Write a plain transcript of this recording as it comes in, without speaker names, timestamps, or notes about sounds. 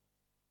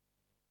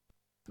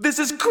This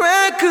is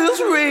Crackers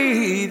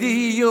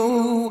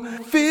Radio,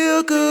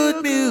 feel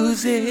good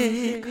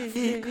music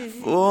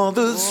for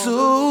the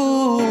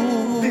soul.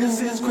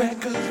 This is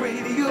Crackers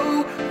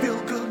Radio,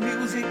 feel good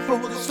music for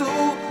the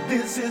soul.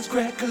 This is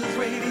Crackers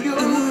Radio,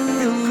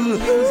 feel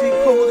good music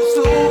for the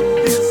soul.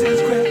 This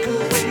is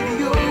Crackers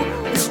Radio,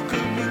 feel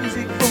good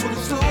music for the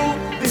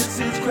soul. This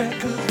is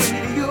Crackers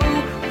Radio,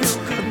 feel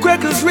good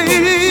Crackers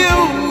Radio,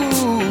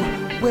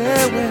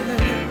 where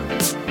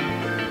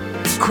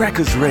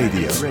Crackers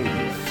Radio.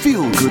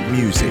 Feel good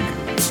music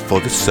for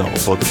the soul,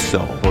 for the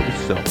soul, for the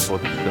soul, for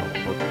the soul,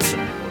 for the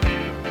soul.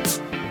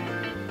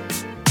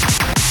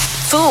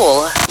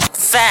 Full,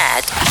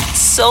 fat,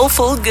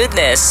 soulful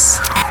goodness.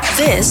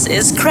 This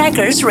is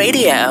Crackers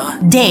Radio.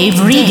 Dave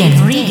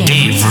Regan.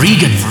 Dave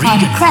Regan. On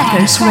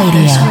Crackers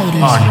Radio.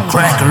 On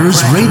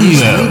Crackers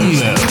Radio.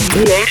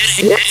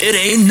 It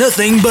ain't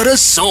nothing but a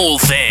soul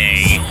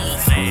thing.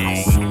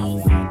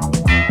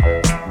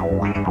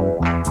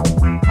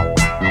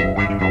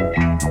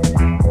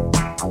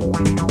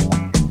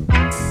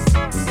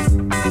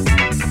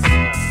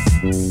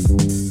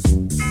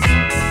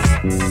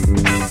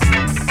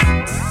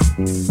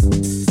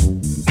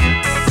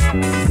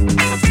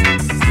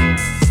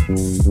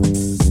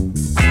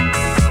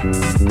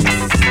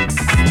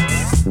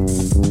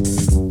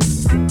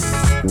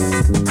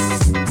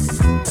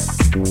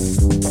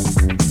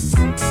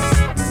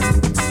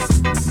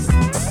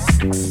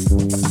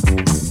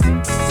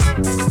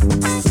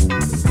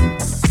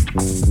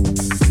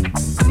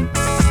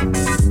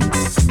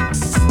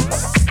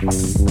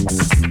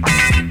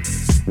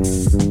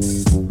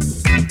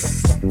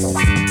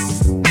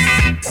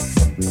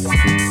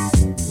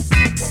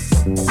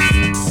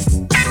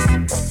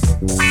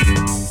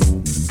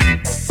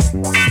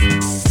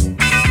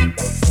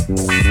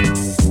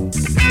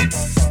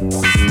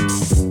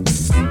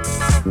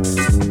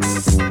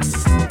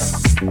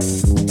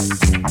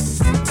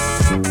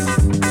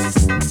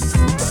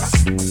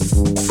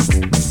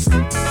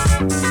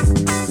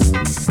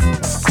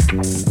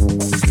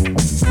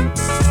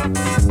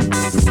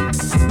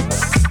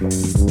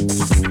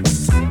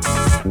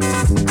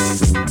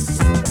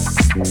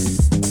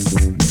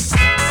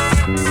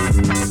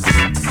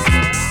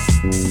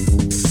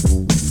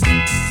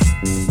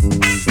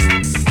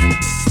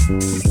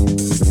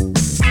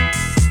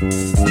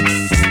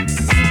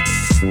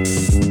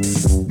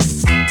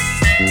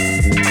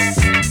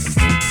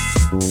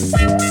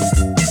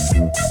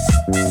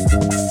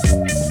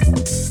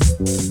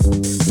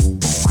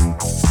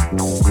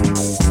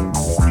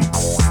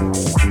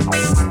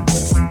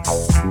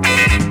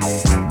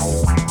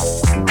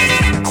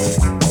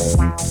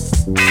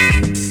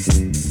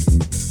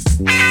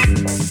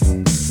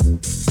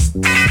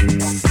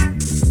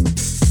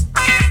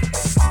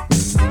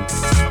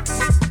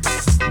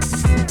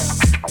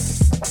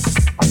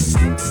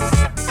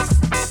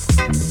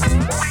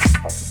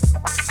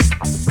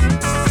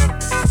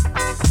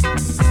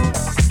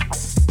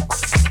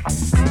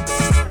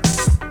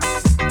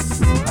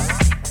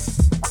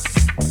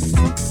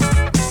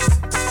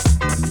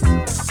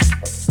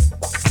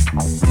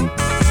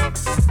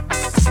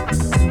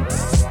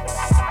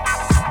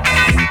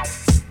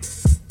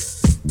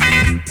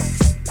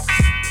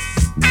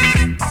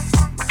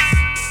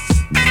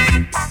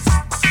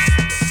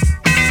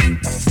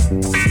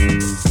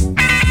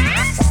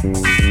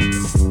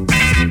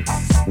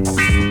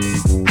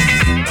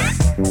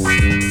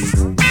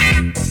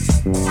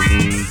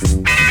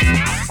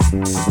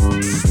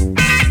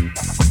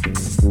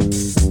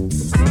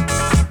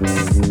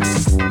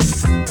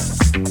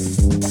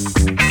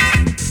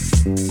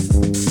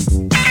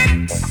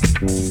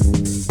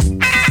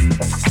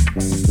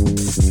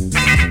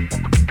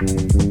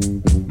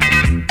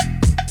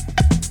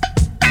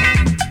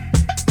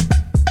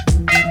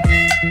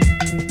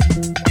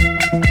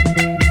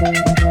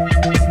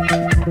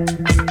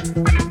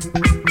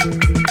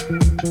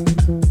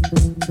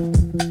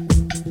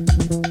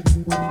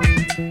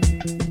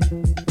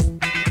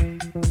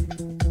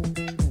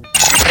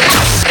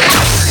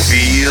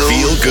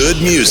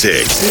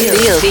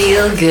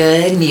 Feel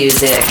good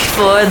music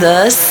for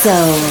the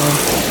soul.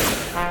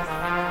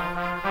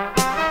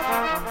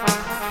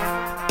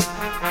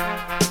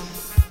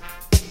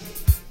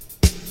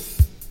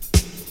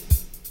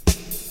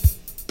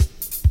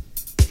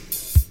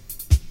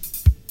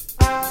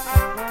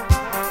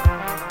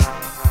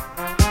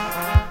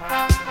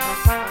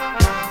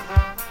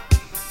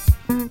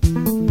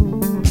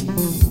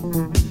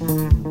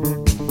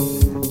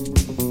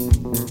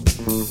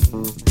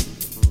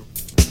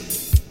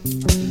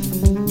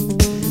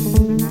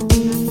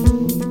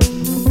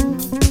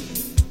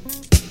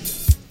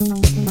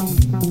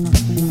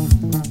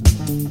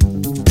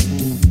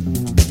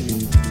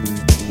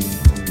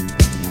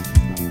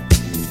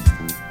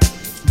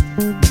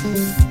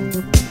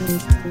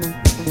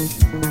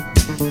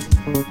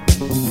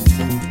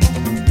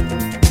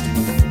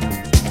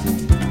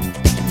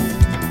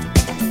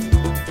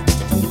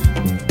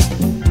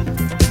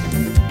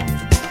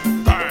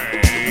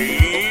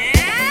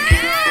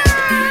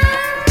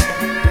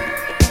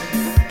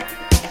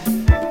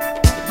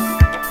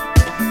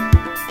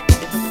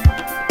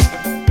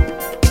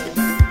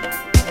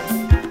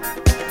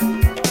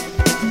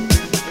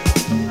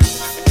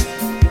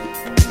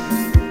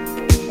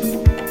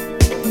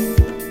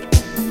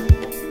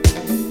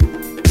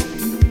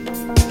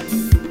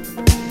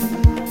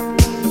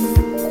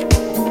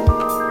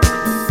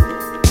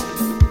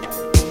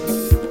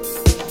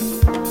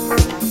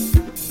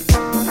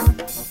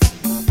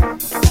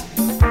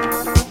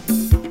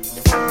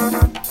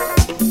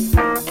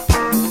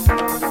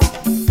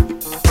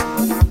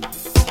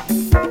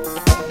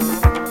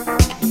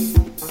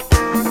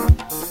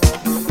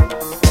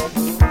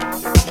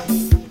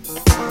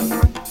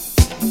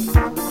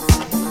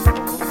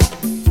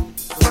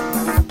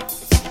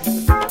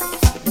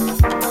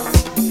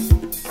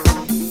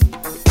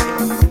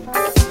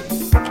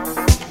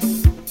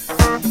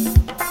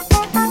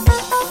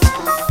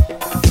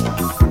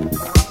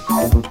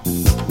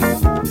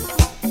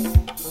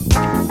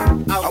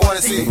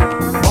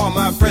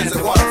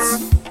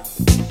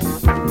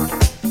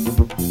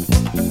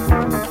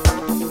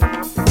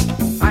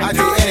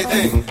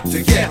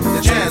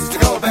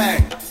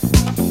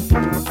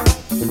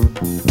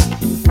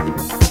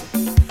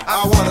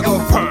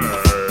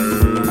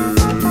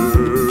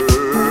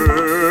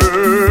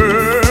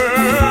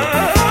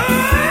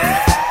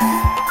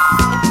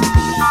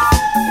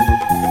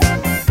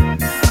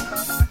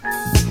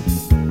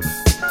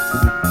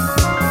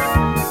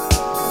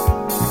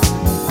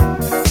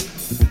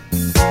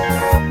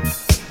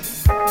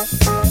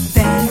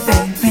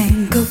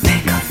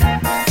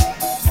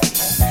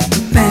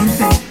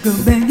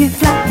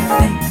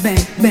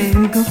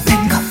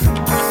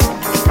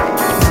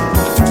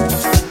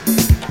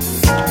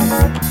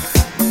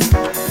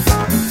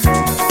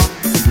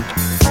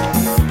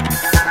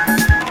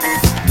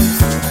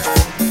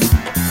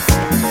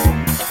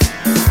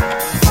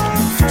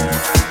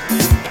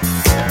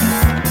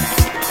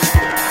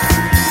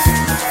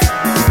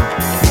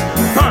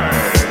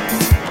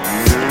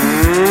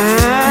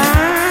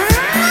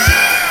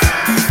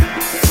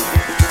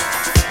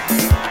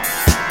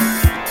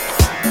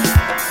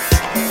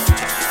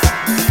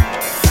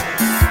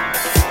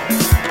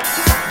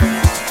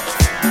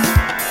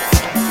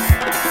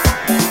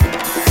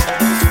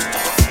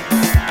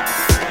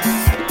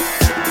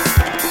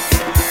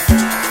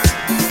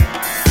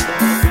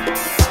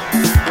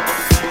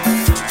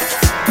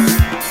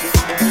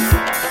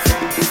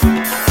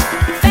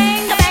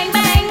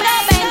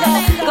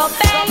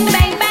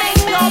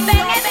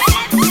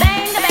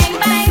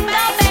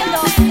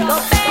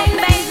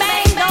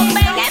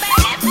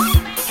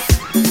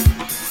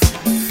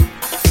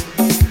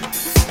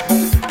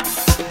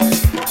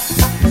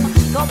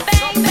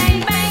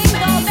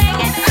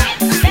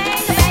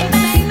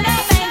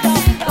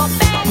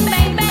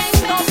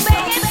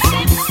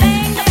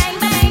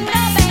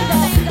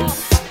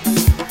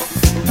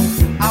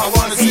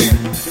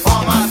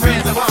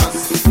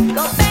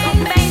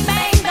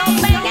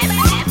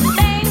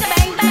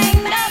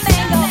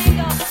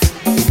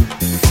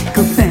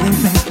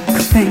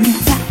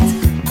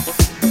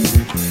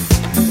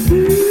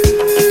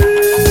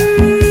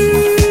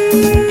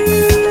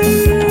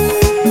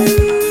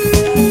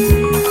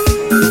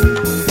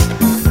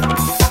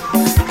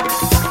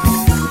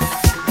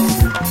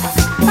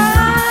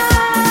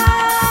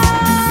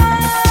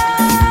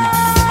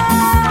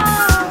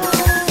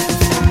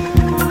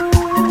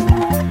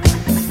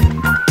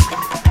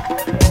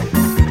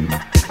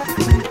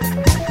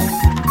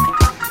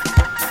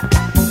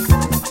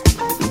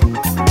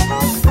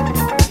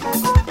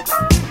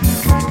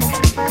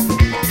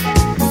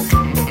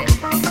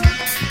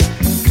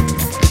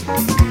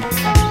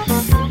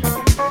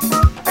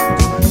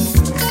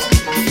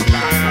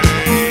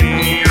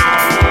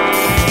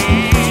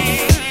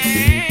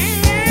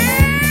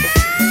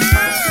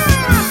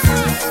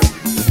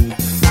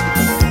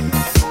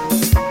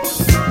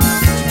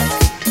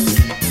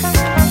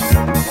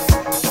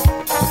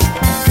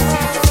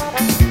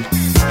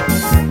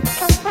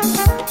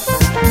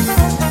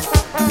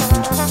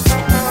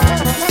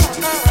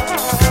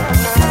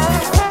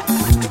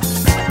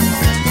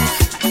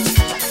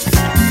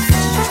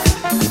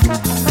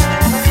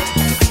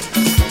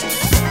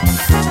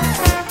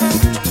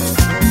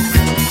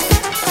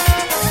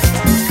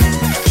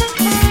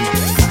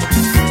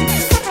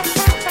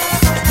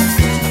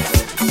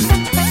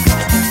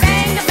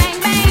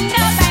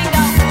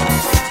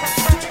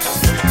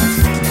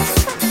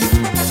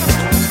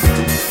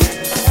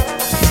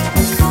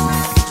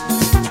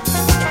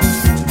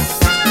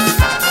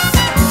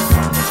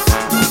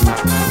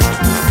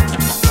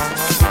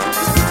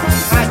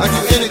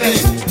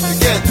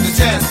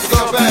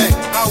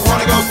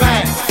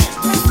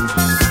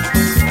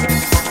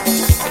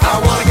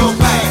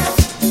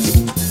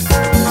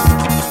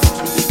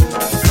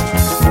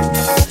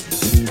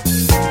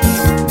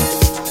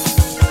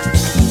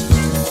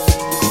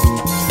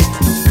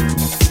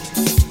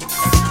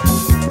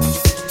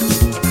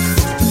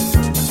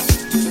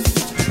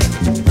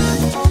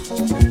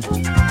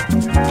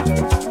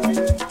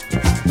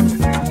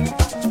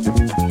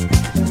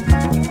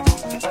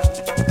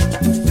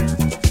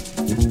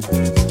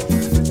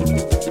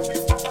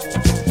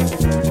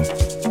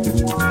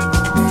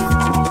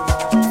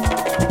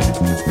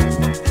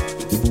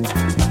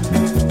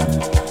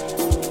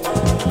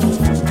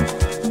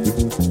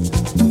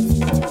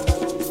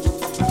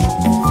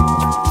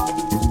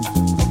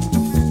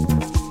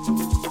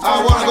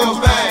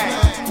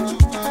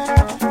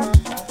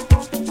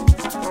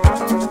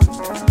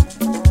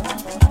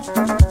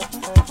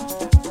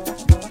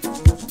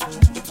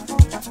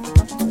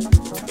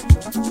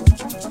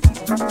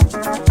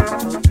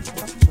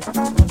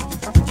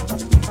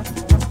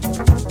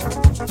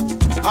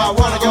 I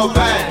wanna go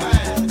back.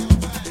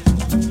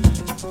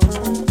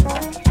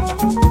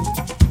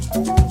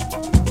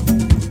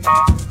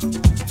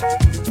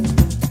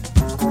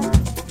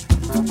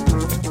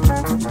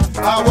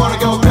 I wanna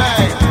go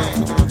back.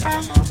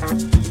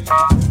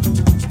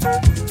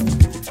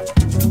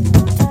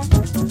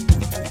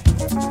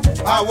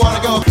 I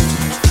wanna go.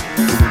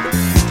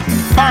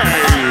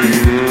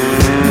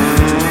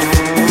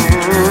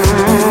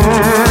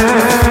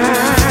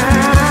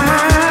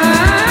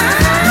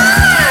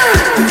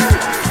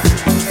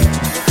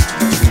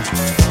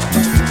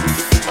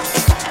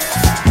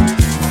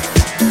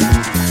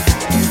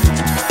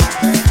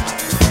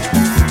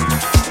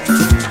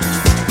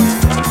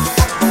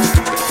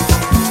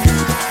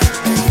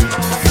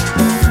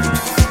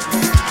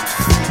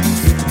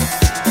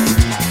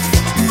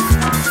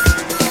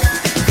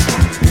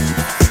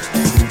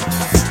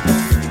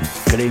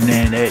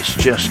 It's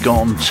just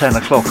gone 10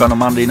 o'clock on a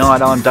Monday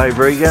night. I'm Dave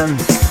Regan.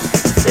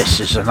 This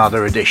is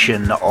another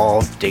edition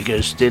of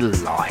Digger's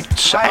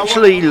Delight.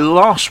 Actually,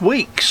 last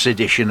week's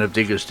edition of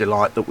Digger's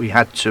Delight that we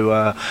had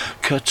to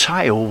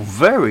curtail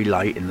very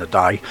late in the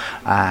day,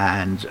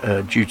 and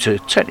due to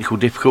technical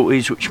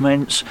difficulties, which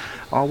meant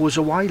I was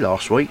away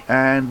last week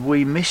and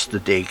we missed the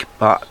dig.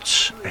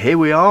 But here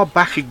we are,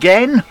 back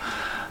again,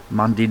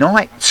 Monday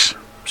night,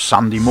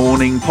 Sunday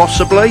morning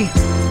possibly.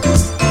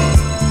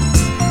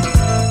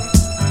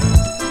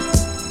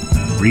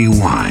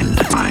 Rewind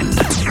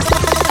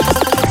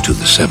to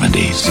the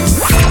 70s.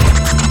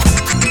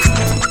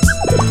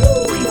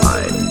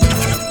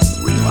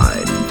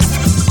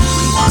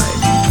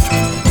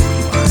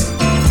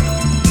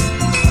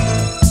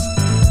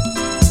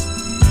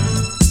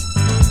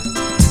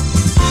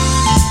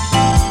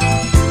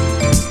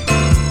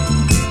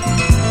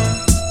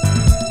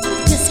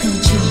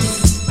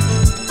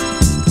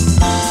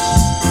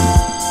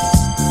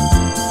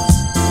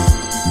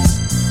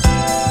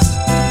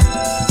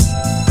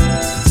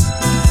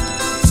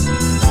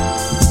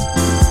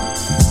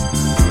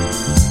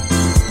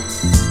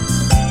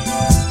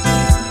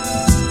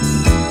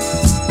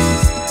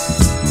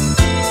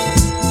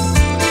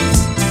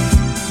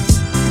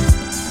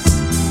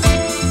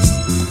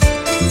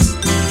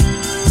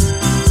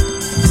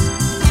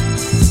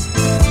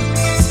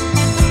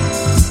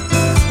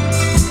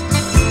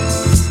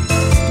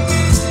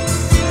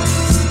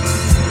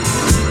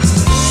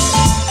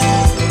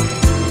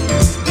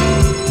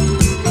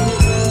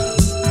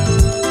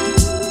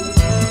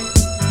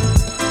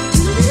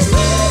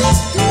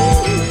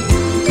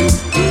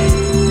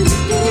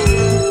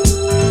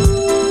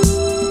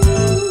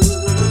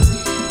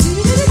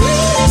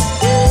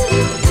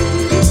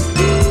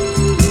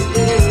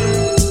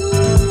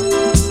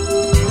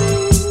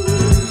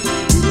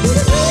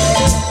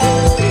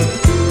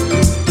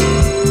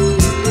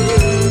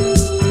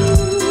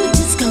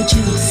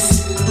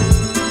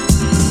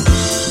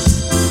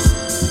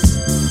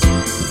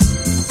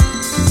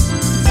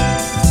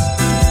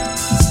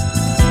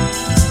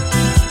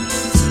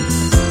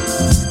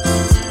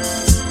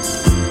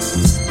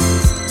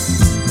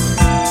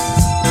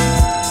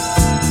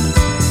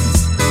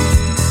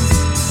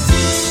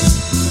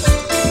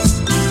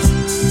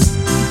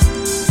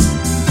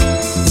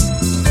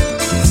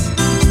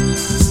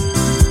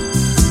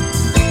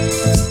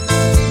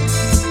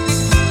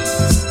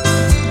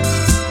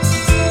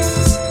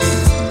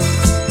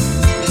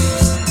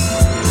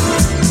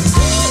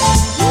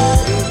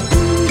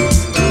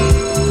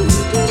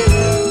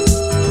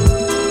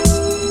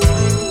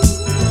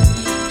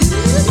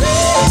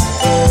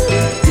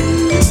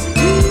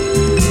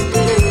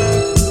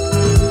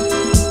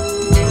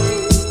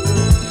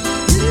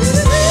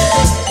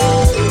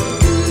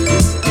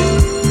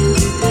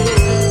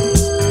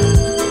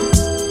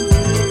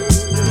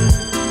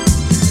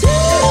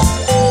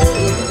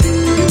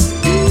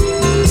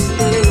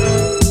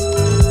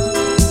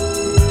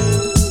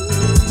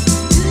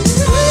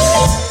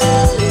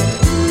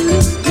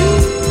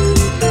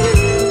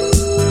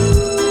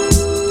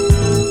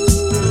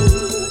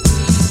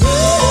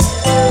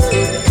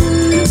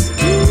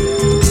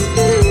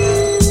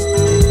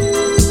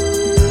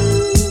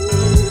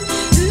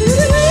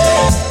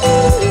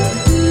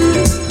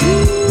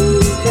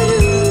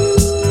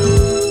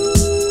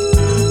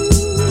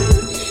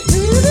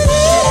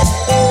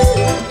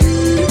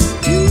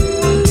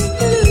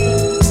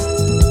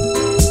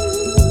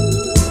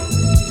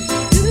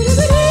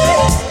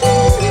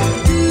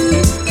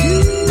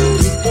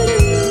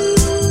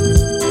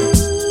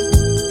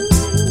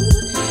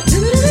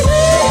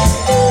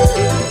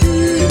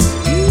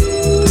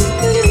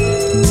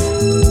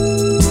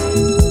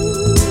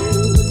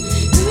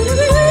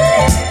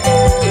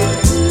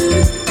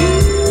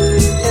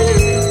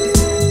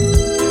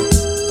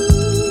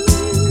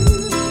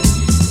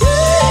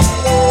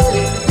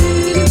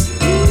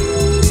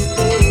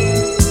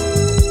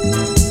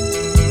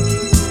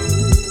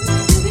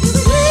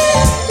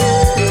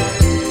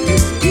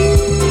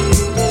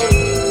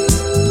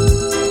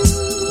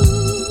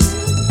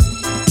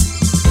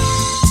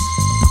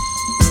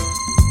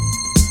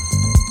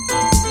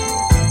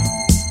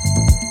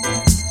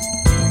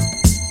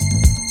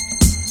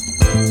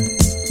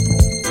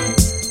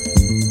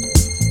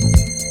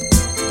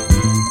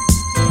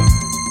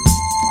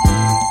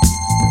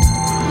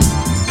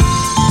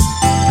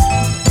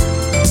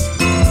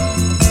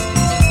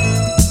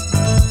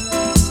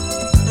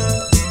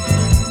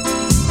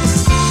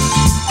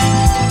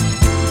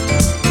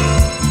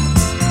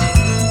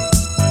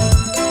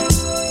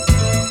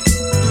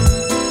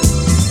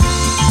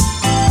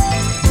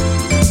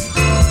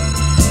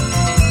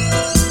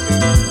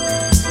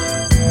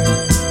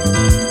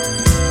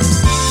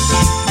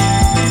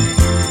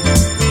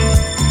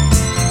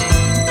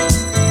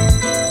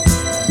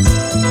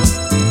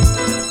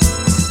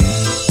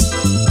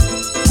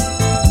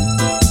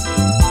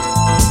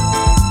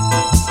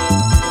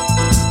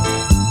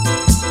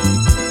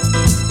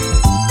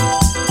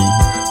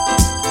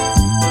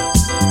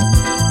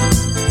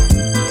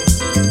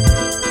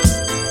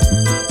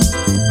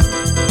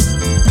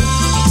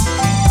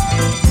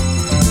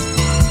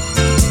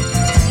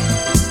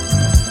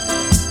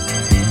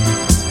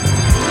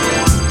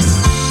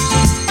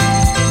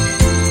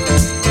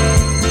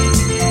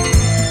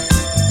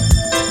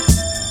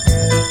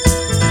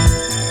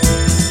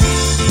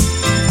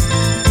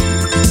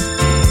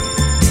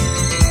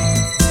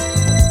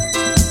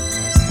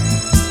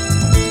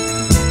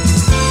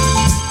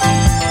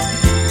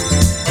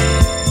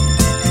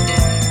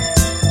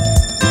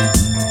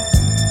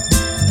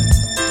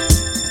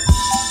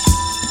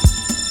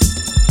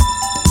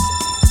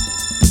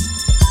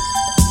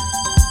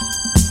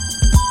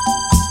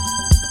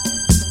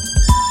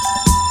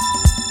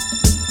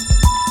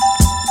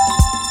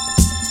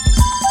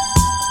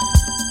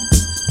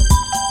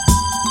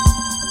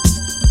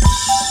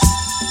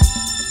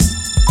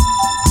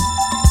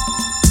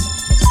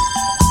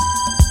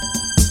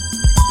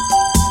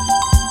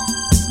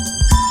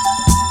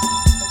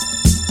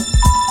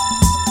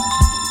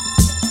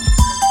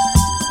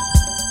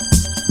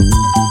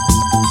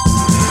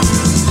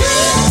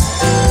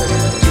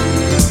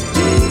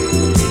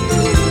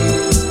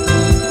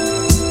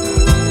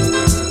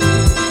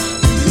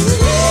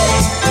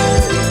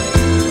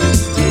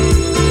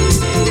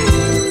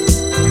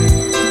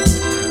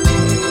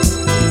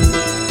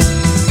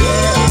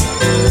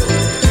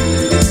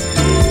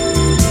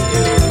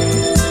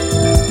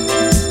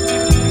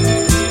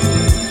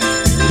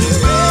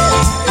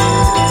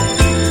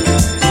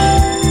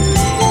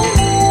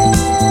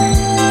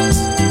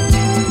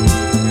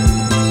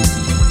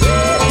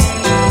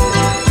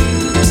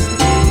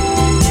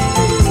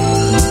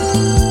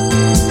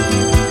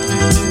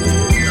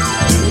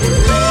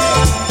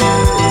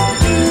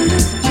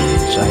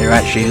 You're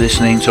actually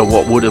listening to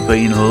what would have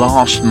been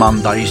last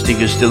Monday's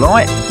Digger's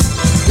Delight.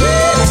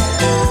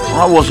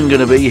 I wasn't going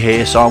to be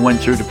here, so I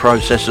went through the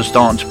process of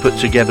starting to put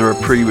together a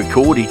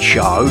pre-recorded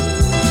show.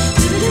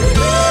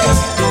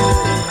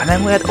 And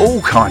then we had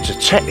all kinds of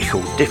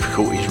technical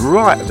difficulties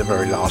right at the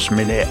very last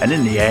minute, and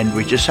in the end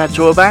we just had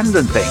to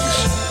abandon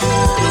things.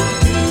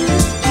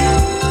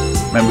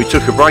 Then we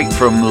took a break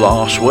from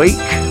last week,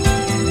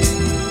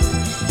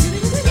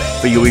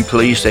 but you'll be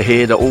pleased to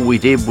hear that all we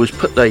did was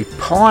put the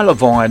pile of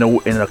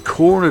vinyl in a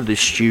corner of the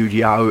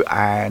studio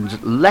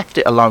and left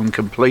it alone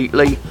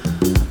completely.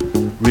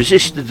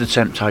 Resisted the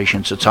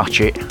temptation to touch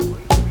it.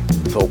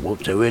 Thought we'll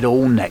do it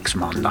all next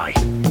Monday.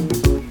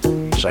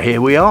 So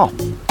here we are.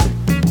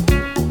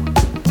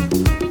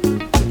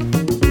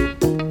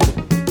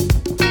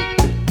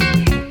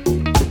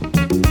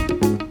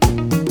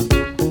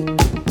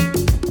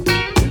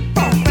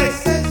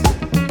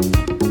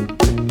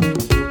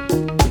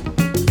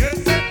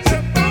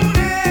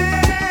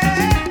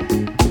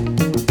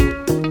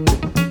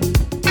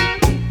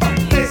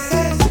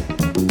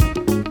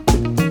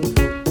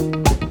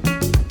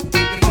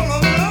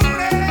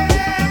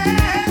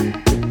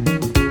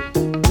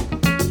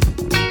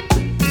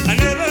 I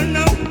never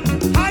know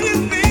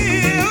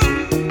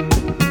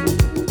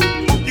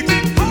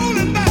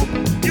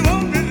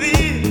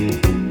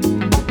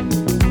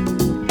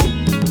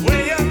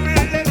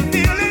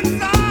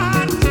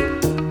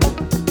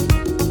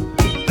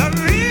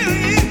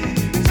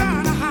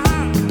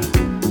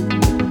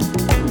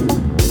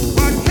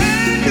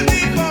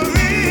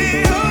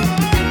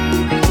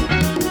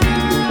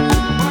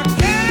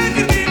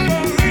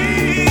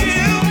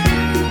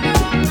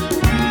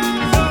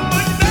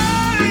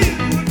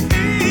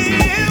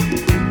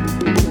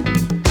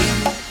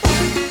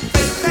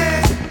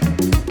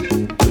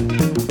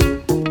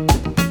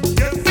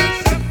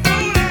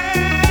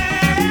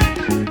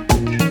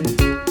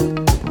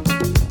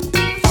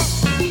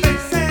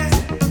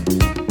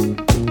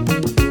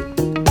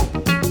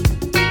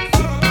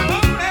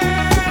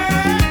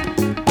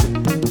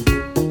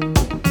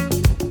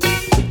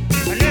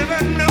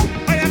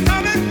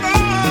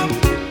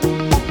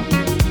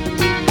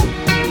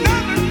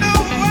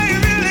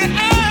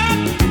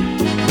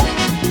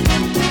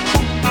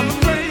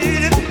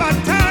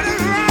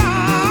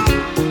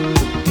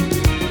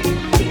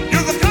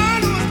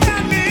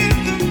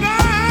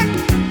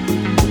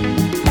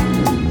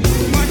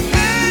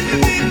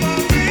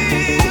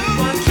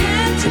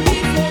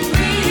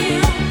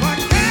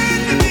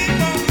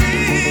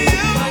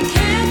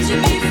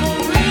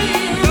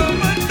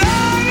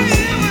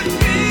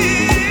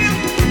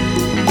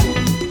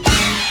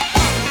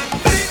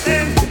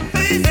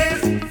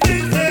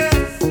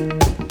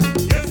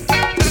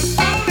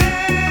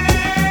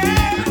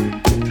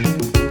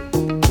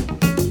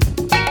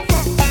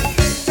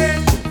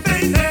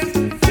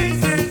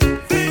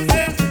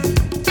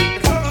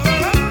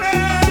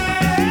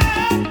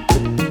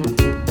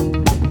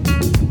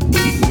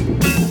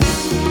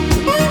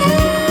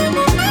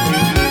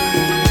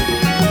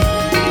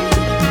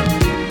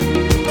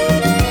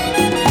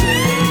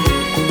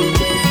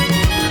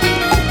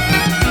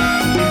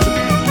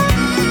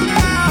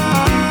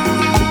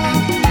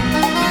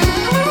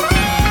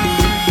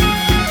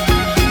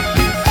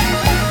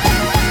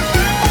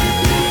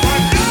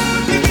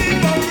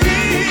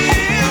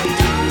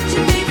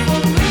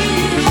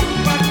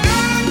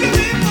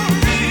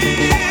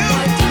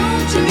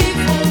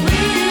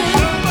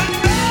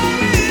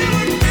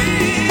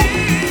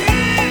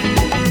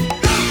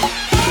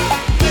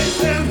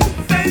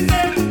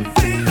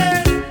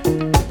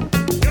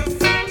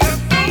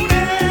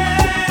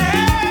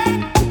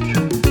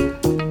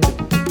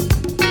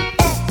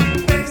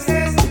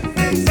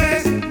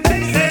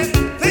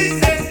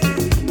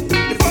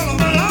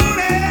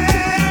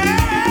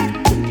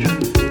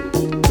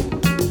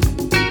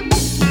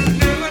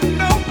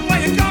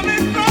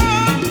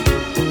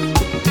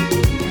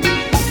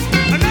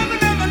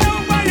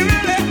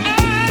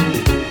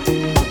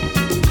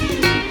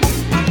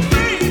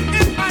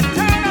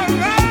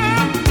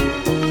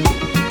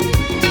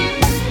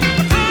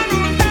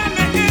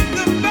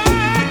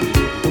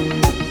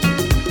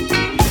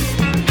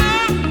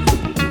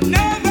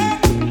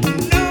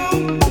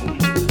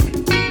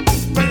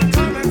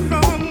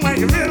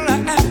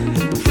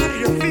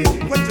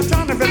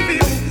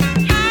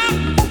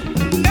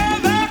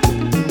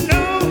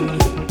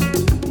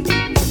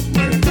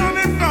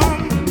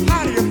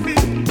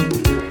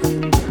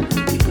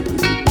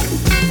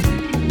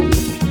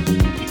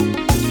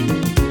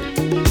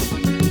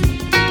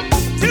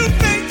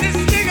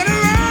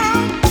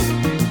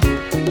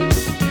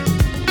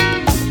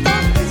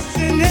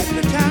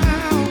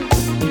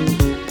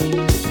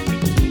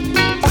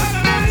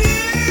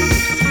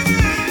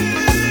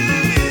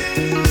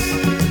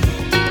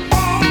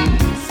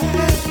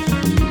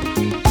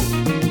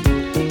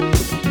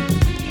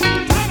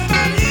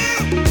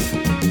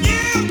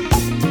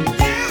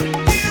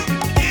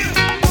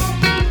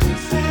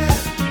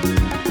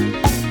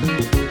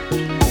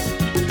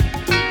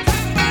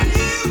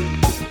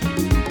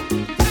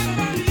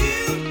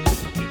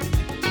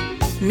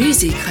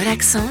musique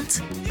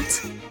relaxante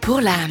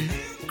pour l'âme.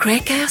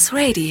 Crackers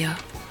Radio.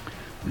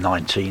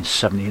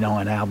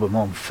 1979 album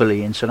on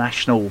Philly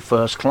International,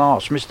 First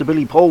Class, Mr.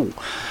 Billy Paul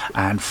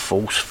and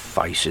False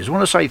Faces. I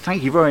want to say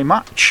thank you very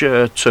much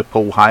to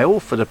Paul Hale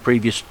for the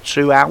previous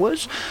 2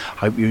 hours.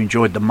 Hope you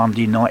enjoyed the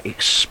Monday night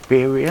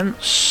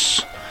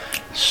experience.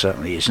 It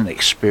certainly is an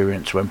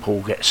experience when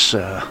Paul gets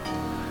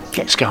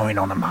going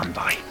on a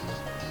Monday.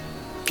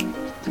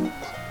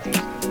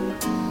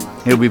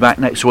 He'll be back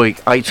next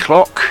week, 8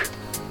 o'clock.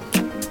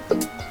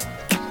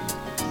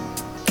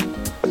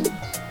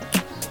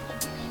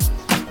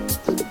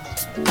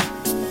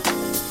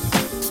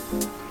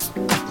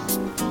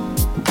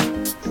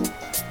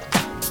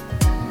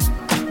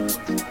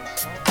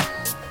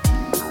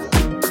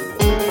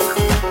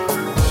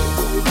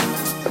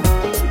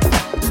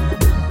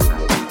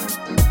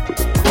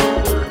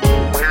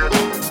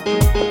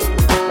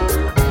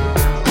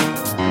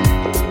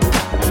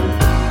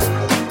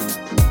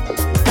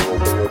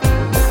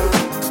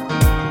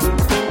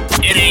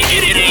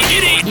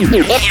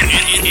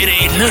 It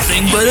ain't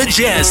nothing but a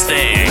jazz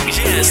thing.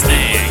 Jazz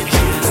thing.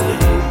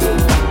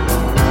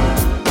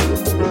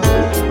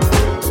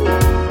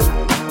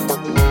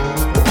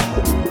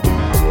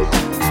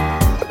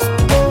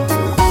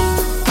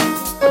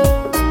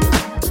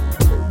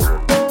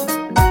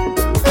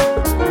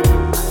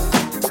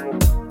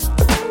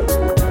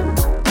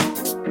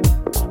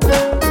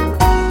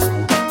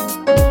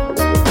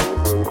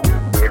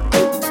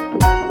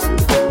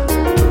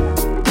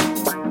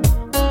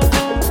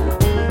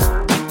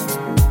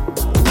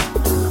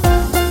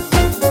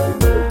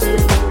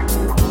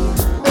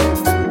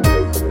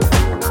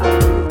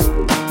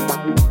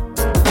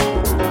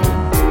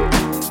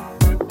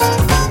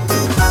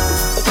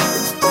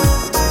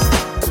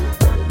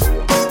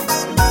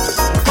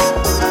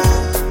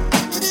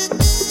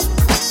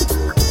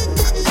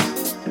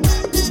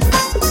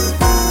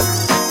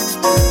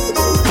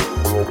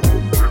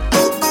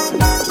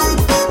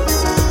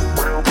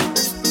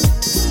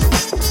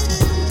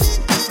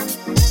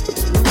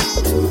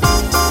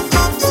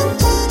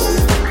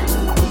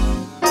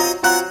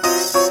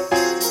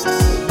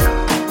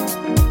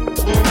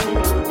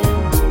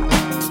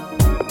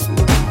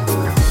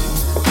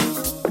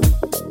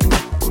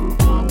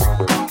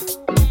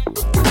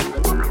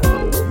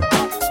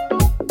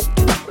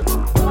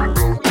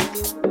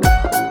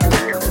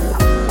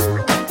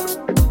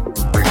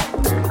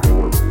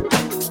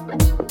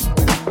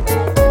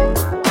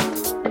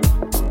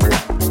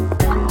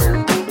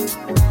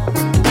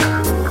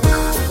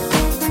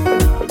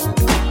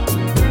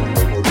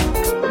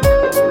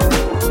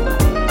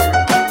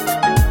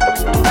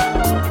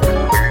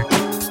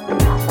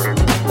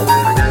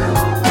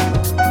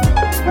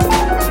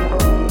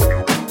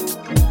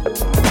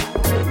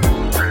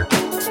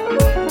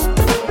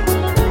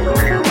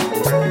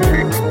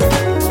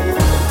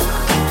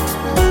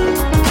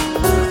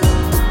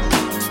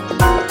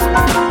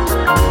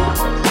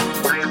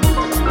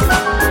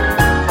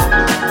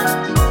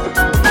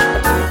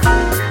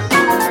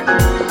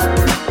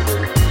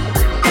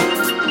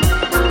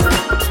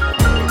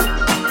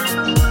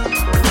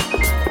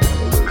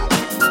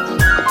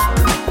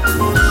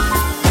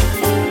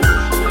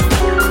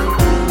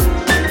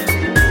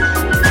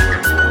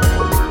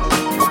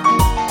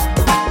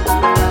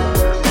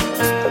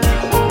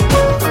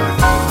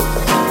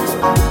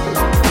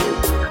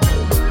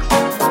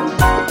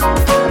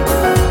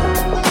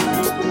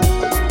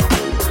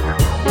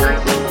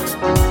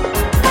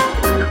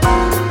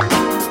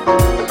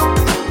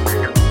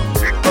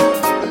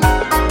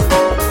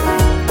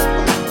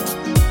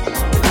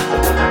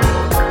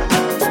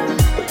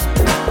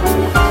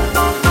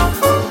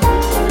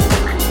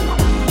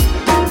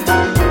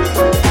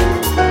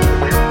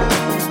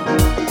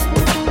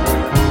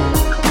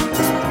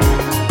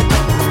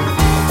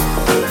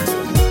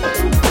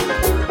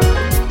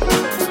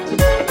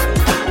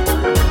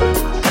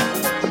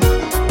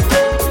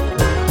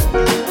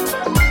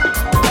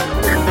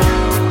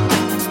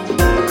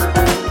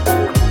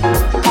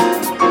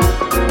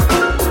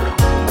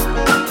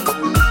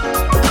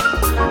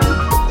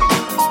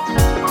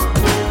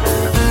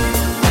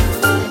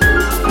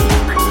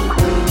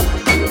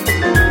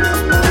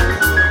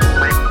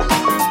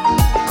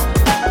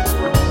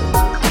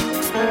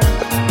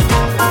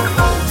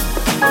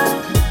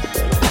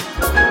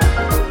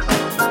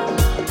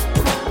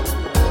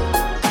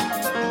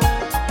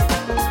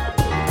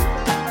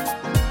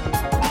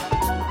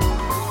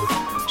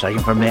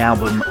 Taken from the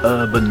album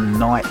Urban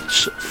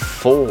Nights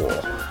 4.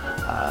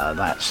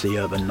 That's the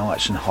Urban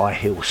Nights and High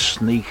Heel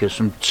Sneakers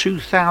from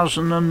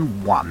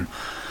 2001.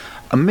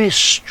 A mere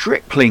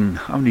stripling,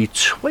 only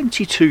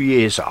 22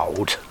 years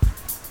old.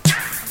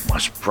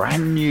 Was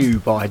brand new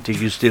by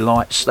Digger's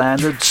Delight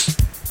standards.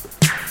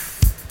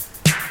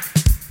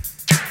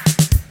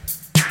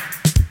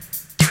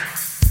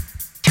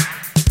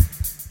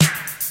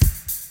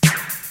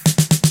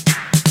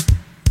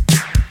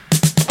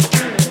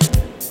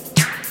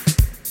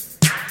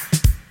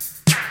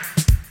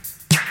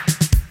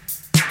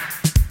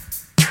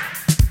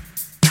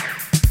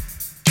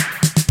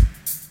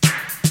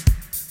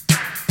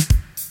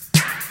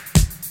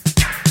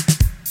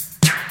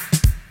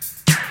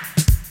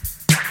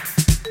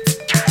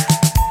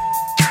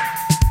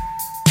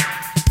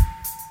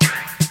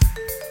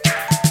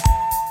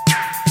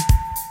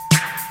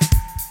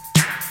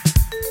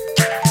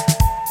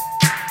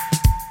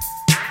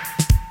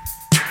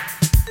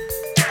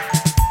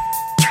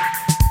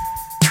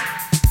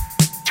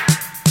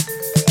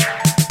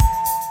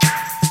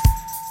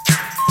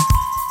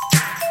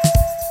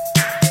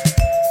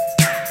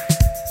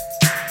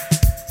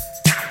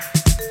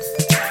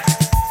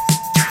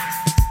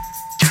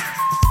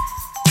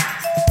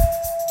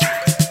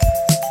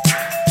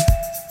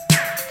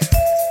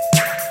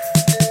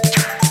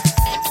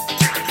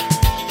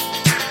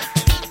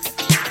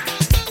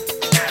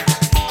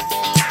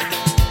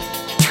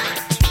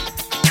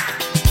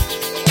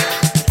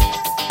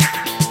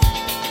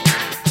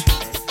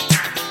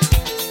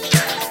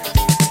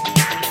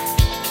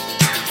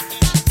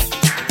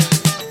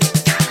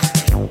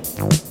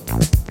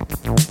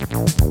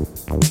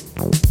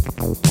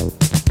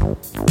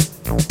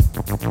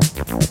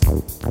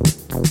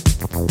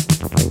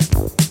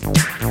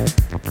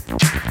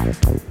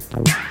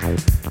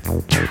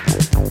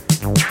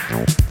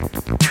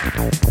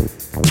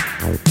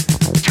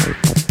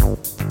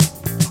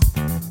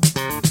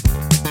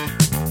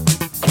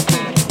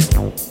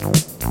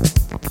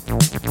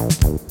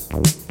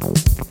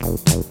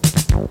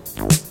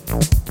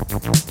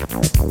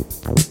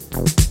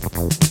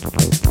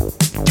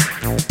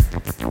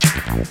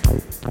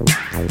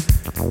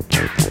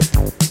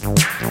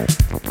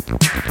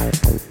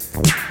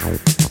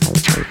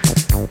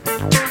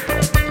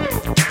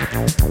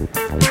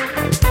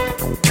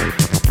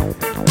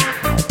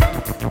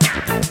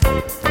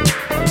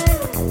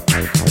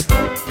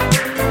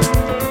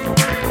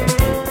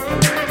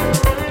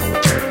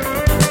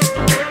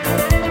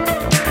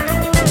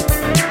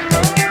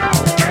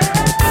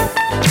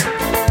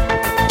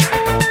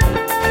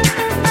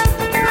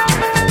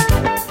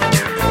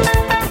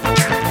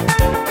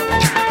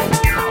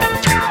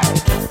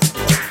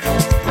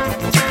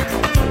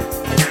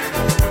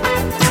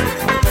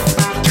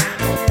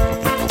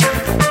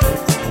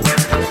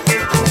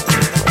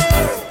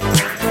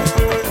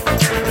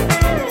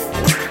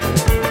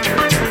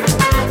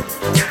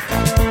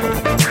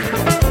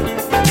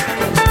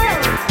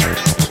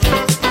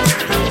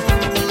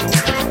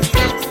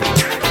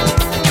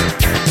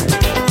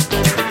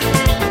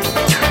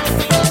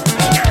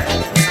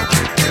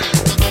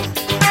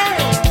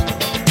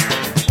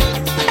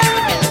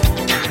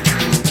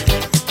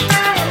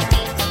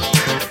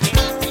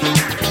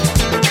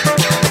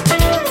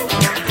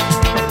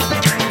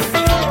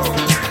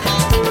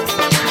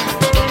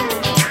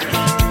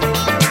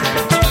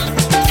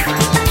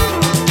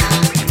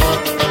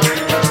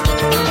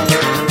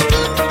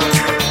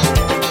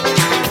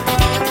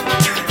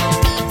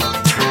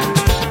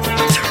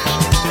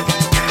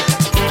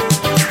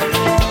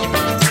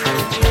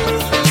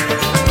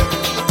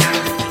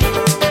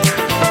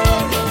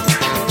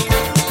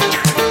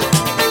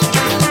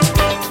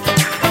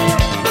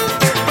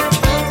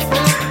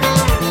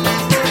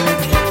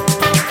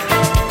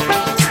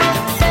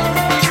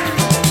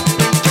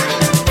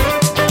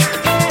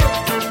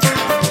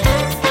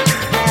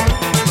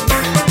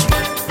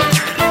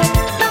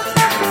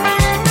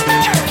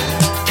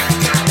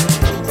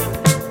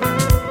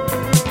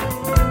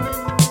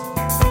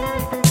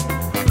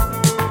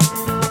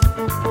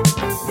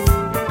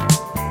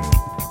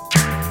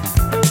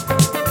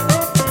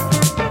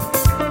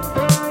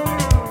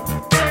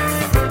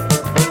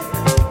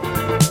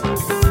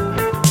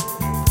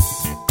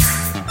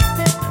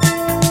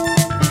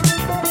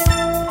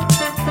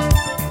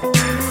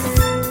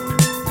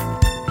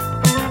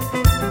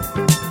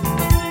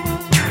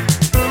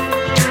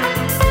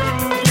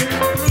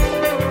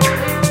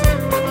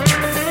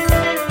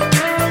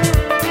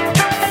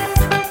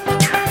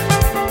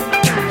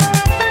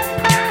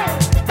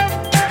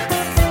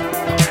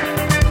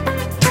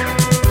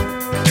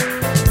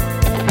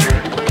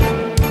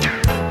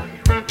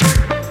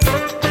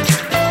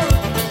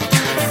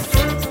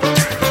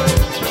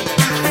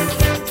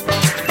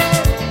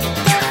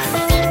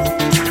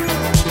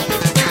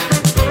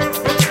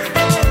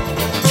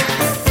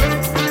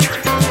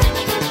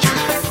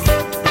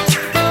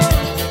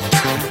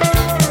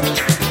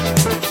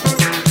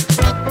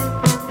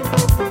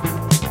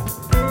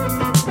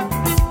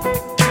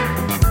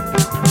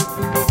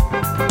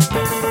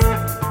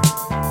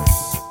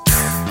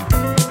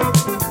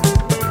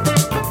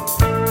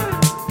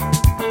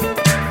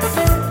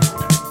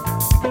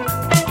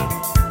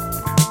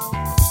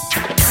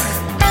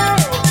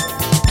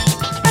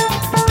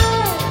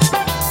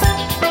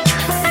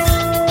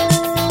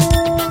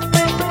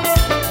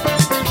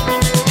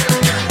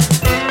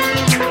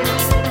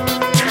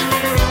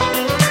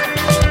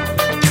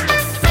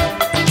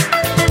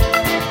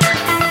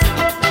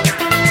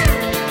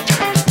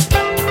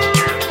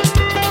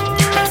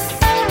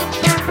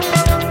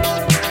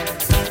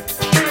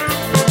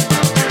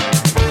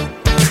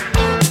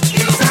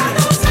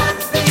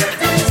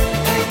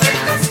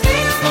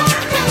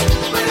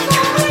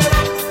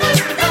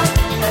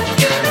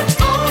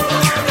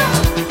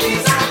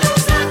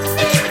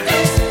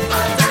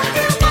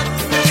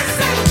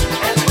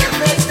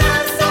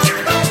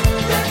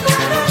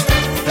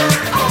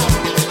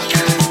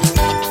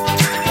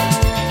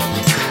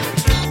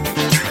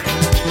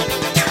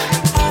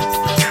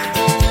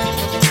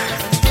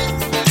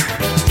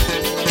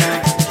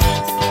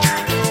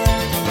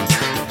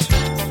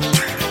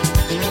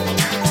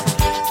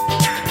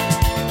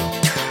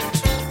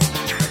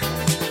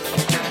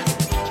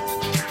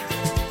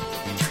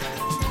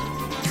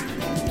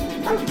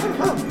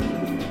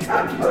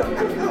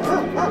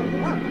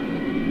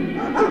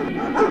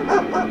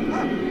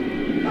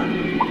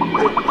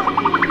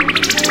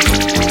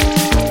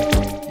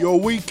 Your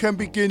weekend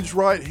begins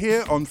right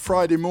here on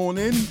Friday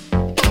morning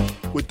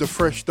with the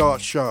Fresh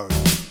Start Show.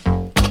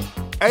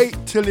 8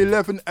 till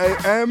 11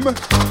 a.m.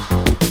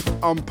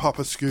 I'm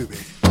Papa Scooby.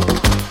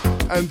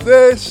 And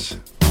this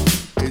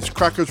is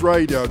Crackers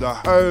Radio, the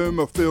home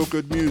of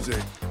feel-good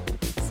music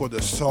for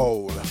the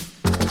soul.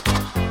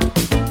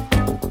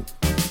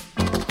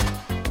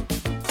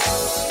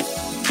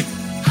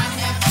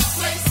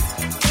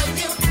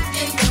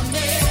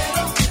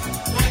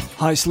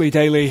 Hi, it's Lee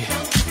Daly.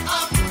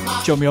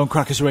 Join me on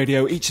Crackers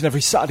Radio each and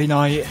every Saturday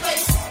night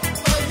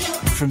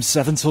from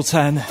 7 till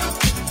 10.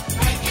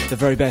 The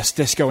very best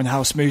disco and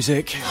house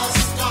music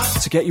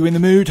to get you in the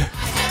mood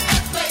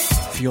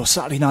for your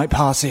Saturday night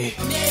party.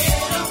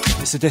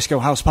 This It's a disco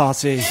house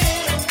party,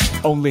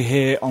 only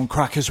here on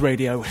Crackers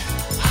Radio.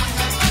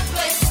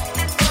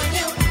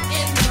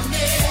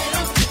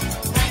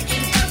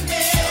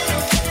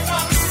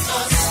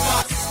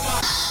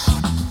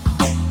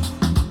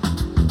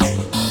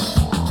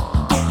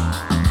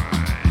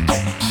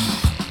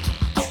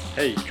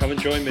 Hey, come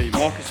and join me,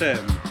 Marcus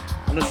M,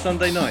 on a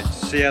Sunday night,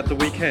 see out the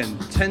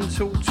weekend, 10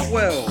 till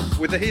 12,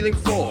 with the Healing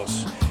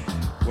Force,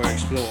 where I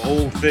explore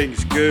all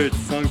things good,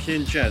 funky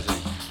and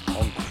jazzy,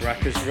 on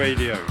Crackers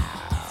Radio.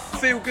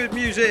 Feel good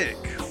music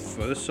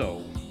for the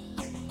soul.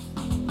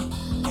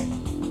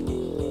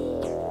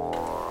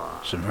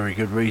 Some very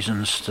good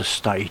reasons to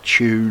stay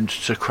tuned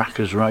to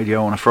Crackers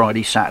Radio on a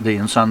Friday, Saturday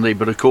and Sunday,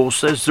 but of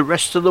course there's the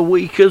rest of the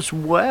week as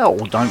well,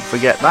 don't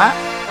forget that.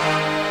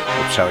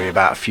 I'll tell you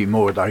about a few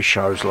more of those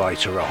shows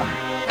later on.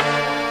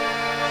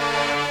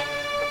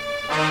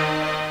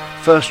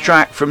 First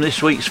track from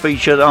this week's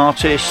featured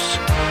artists,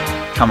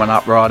 coming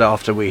up right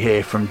after we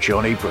hear from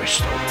Johnny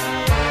Bristol.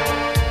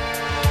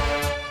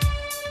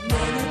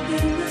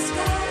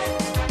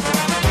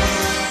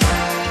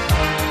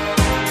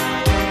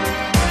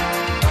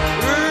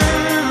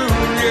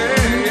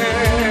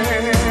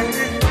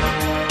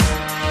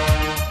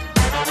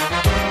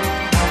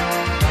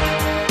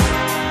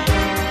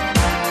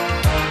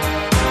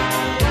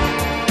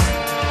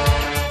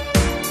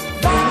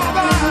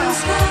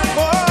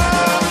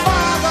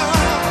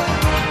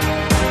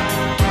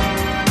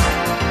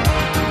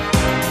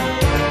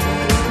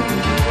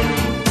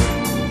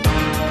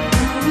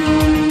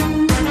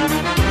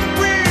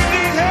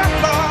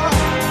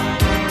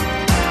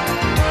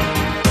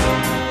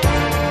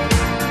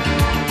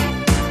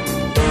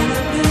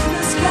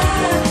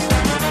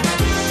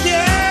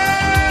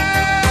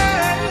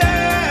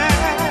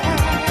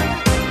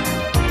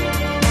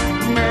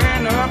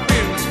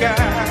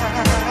 Yeah.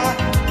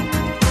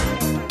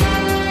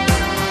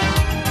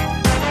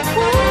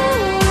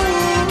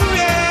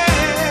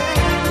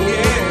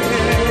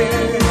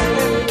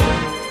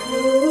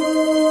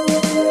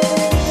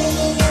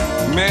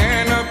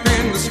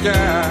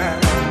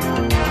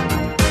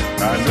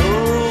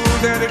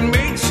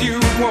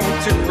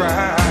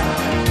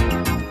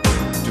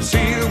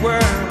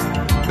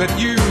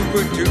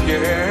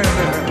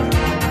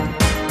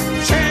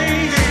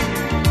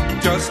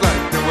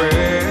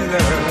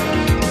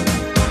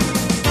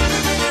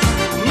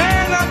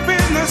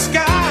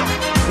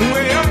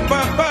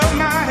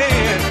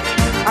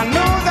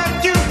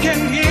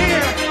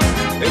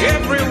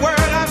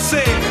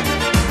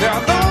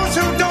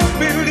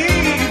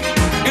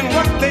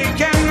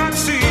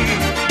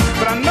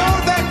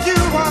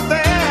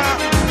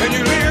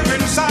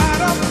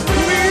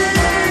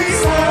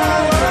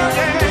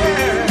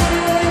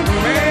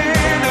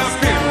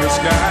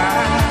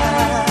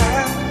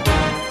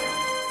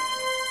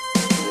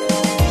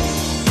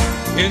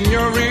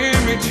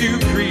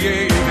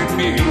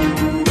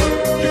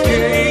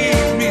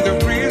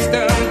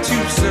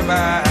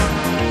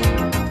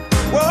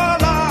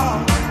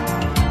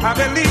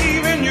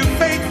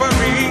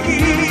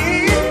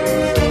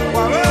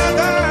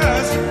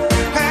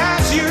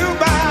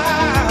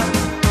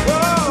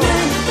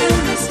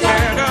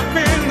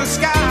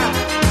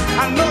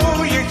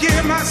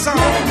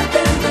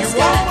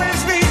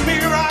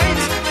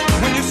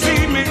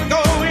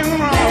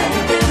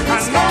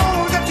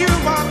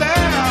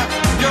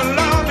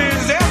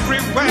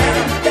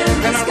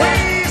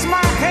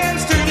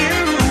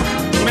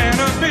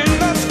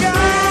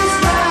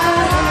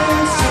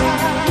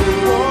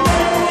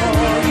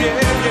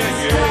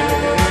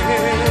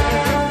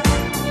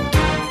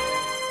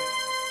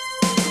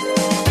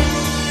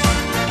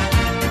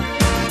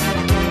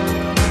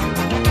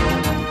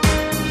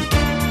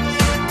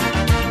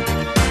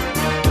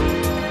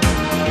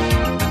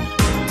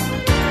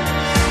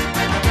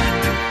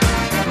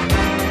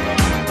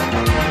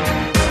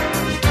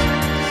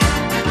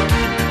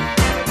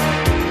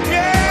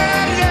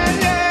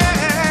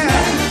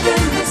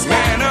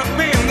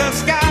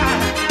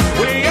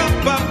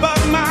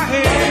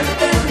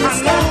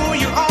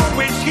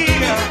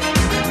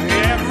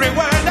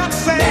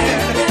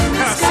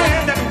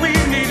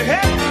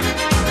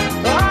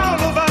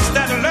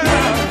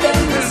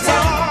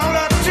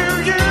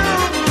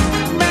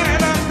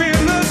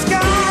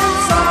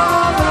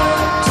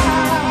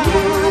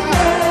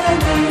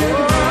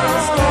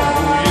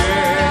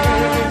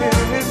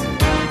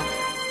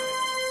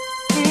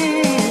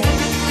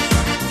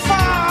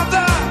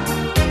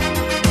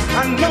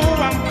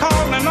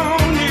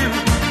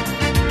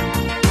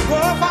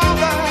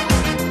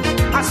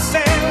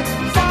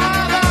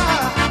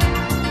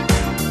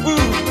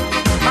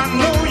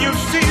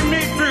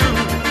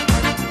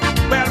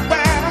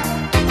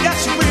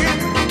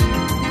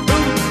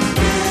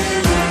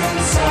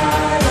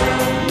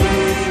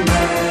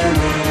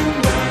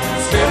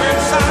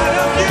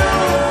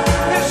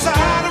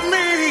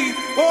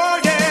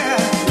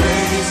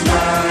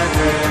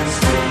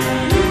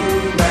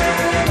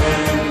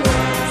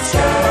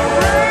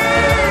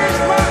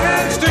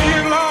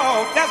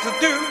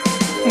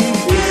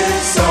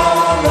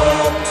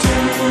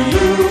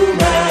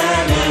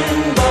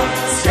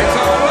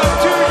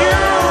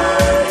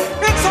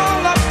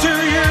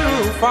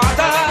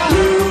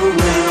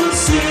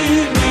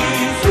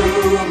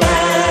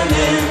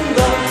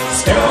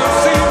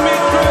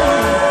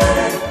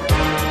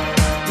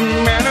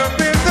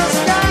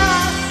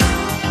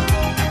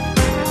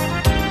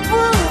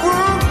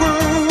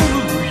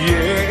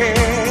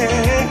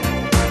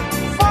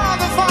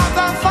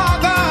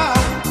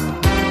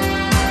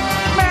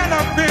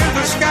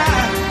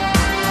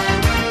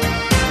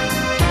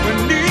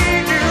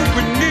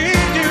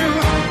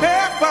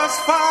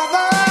 Abba's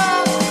father,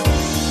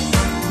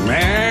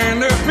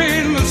 man up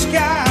in the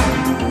sky.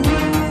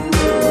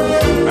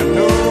 I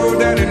know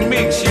that it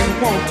makes you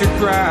want to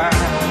cry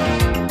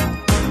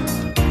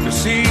to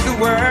see the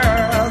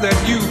world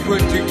that you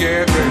put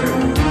together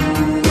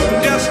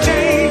just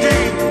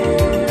changing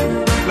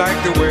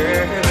like the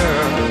weather.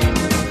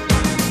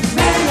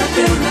 Man up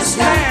in the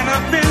sky, man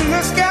up in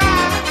the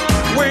sky,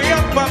 way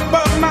up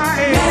above my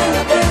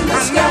head.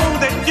 I know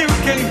that you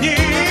can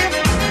hear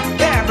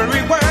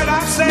every word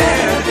I said.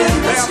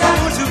 There are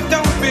those who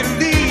don't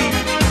believe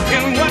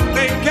in what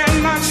they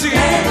cannot see,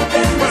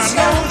 but I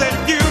know that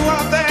you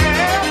are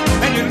there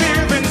and you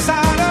live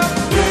inside of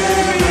me.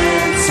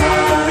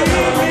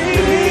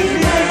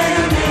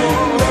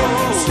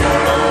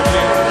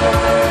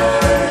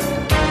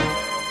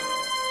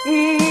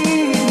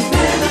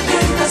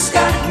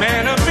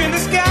 Man up in the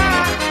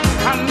sky,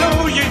 I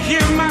know you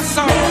hear my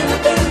song.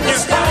 You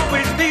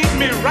always lead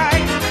me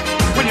right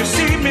when you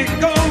see me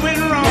going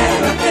wrong.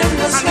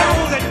 I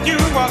know that you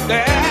are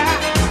there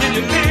and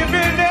you live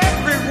in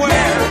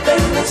everywhere.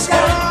 Oh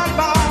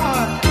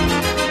Lord,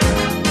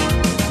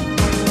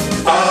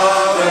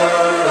 Father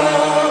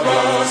of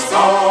us,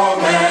 all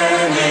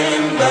man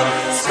in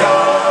the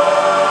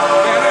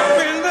sky. Man up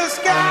in the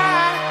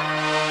sky,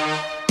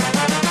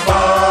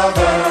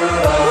 Father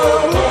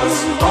of us,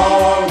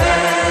 all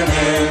man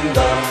in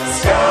the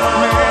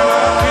sky. Man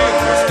up in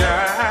the sky.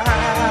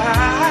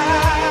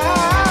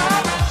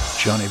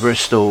 Johnny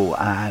Bristol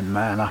and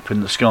Man Up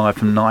in the Sky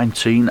from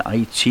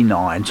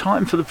 1989.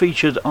 Time for the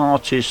featured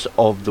artist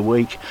of the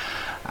week,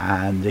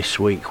 and this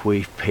week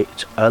we've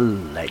picked a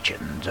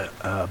legend.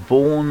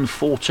 Born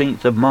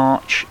 14th of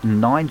March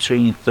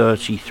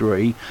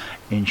 1933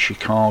 in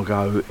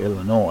Chicago,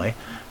 Illinois,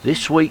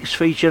 this week's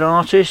featured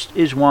artist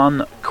is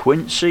one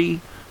Quincy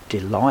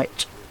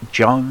Delight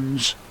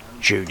Jones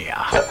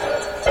Jr.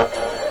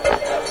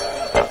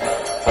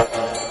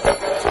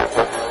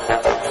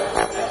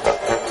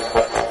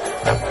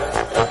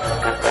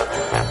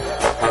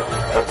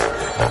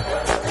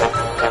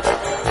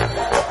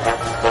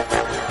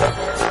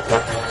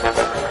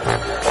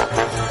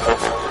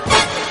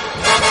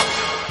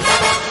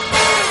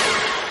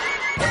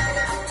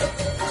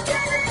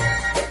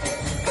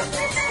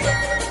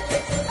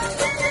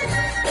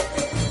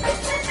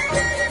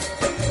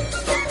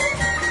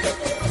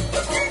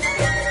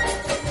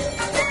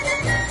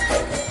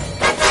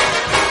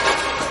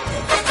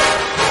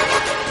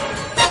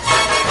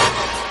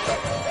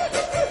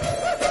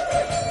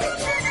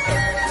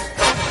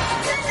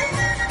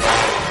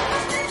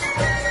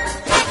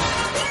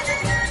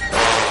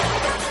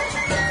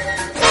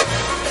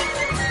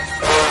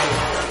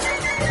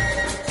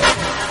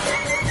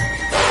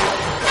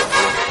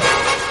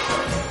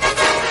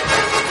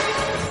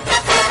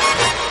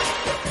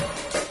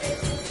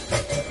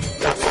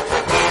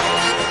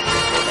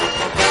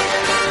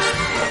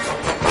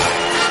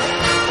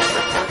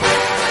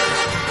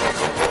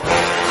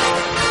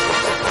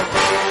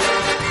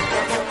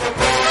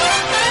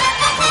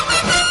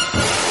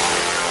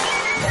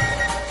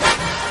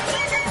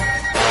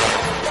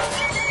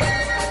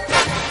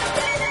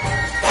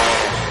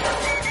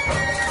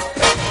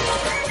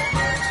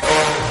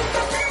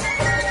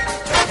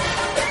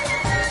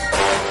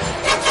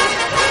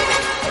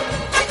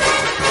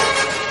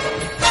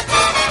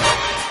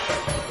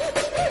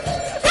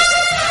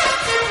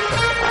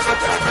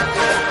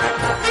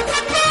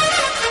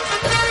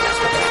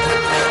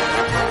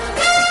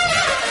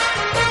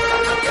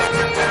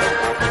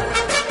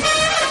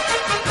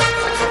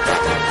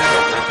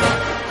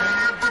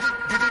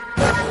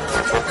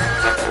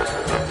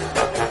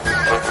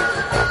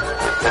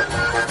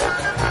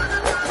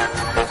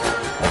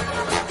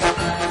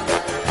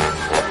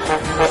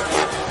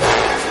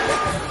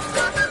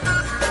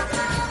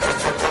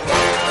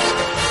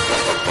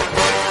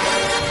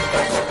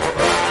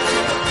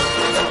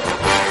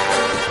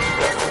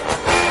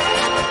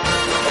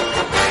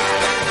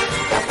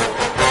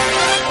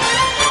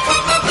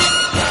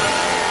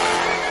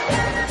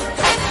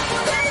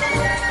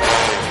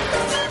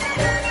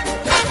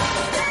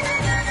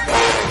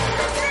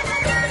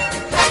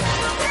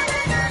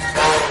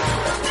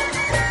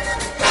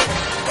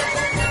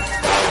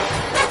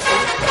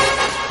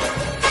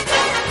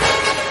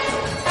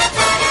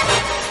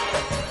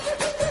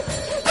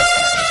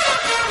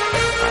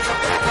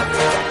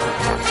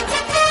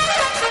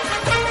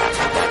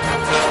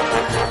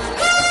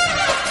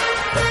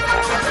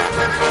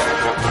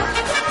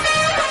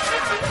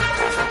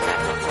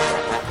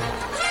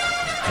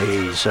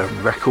 He's a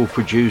record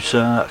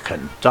producer, a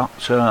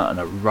conductor, an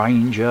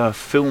arranger,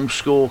 film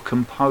score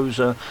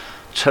composer,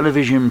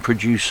 television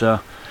producer,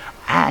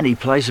 and he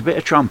plays a bit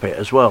of trumpet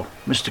as well.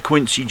 Mr.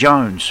 Quincy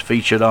Jones,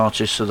 featured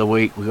artist of the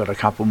week. We've got a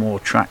couple more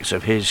tracks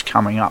of his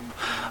coming up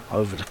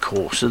over the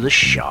course of the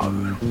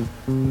show.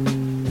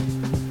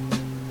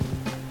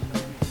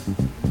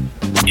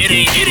 It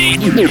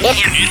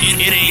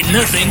ain't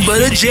nothing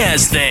but a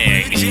jazz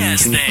thing.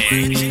 Jazz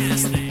thing.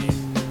 Jazz thing.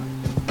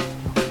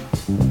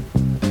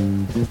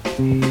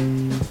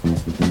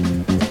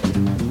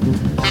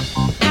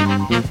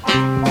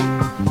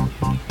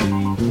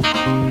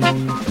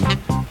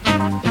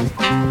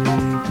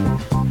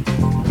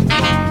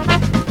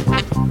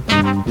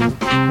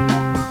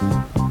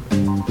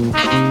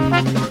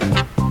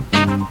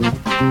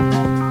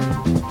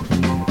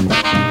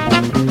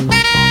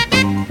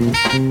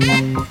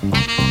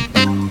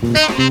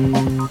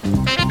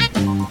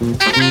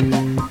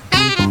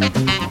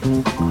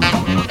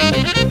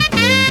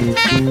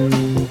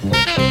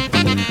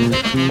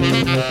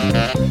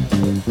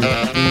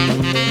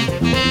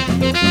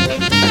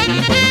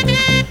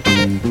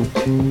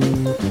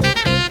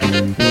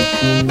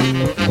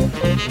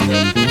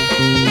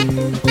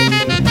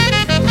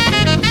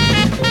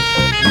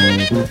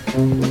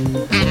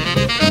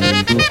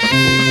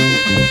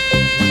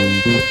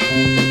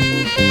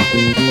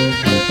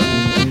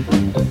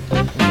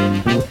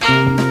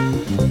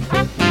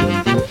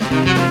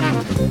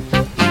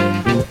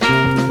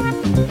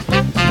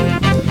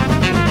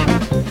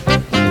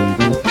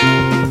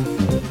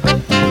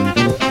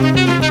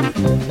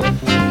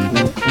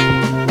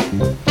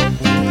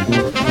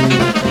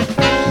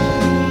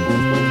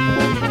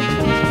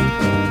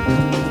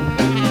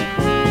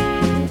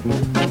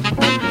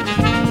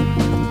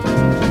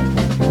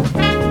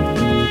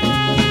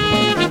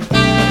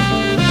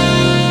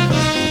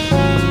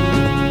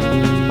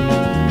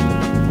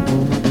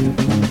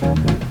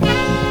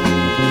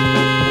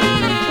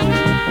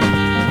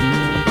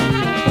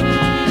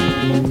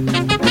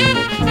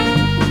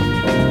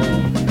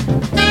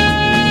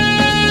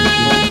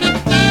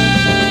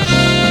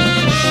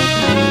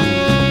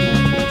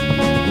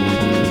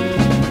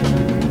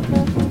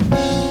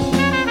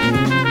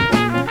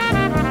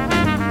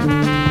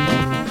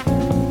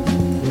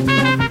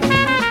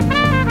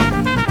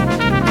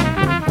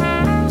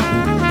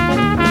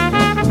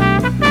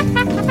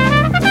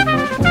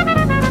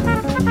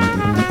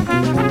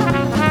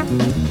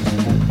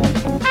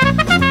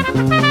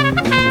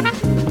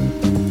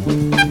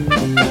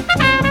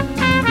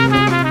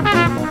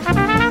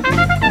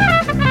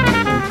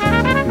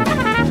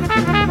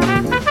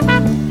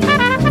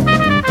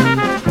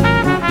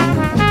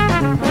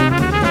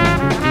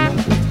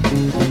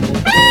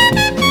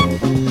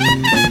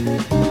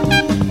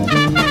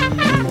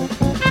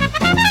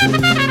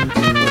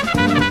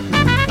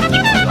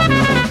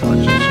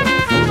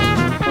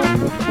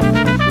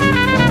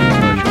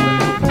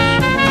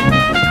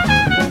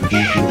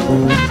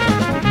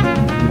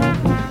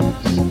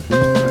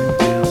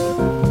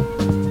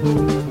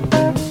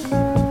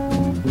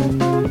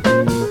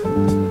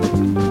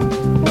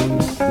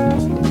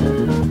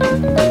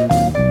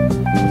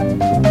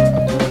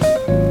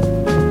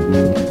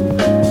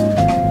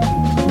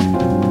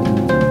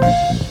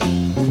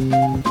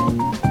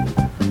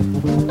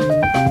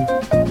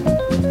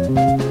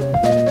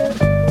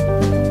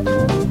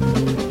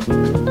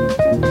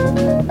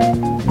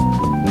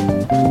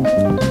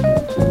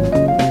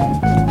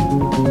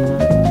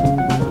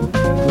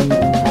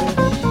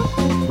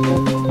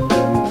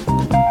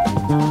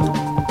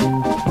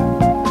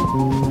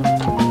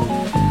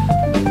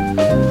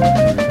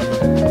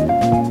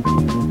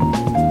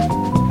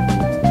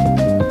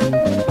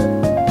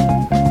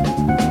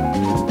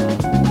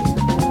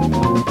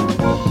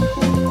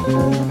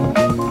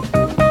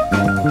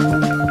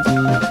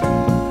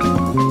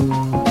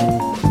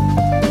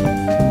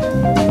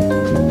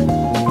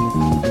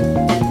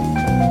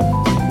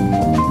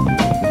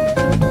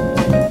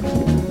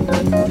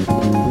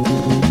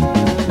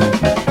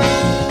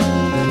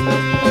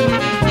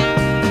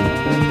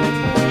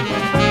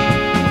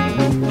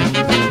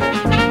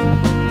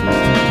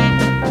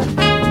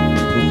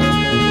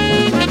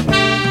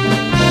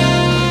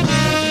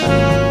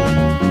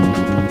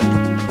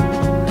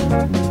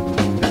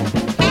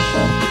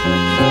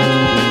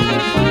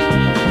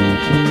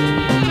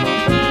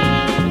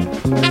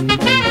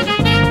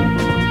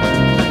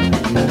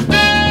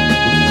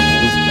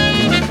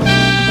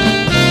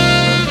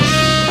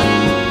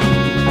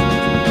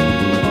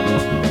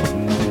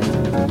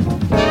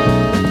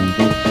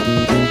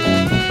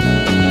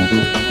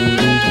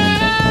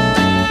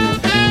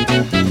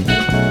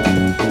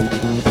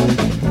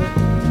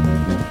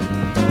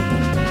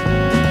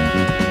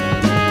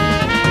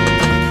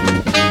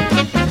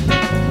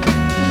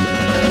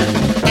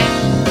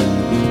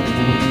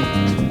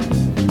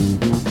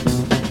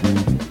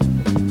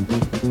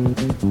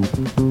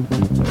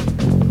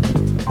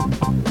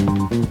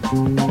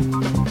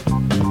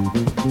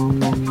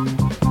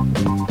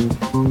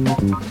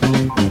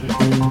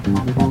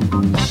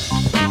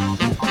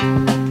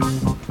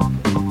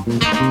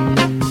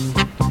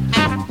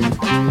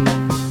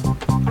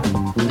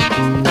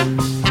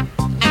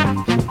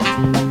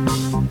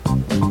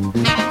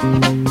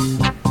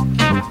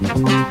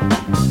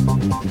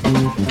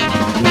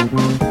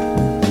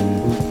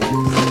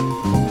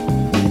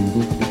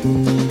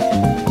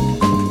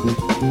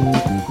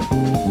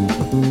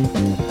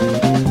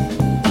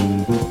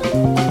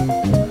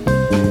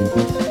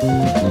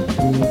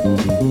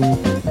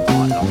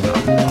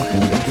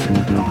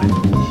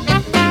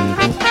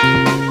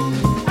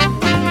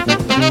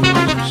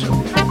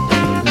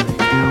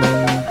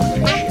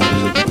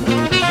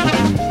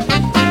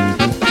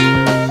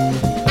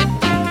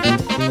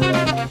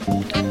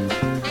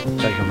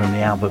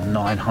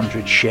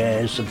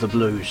 Shares of the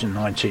Blues in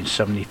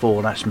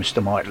 1974. That's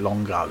Mr. Mike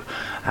Longo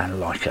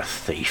and Like a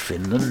Thief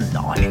in the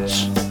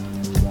Night.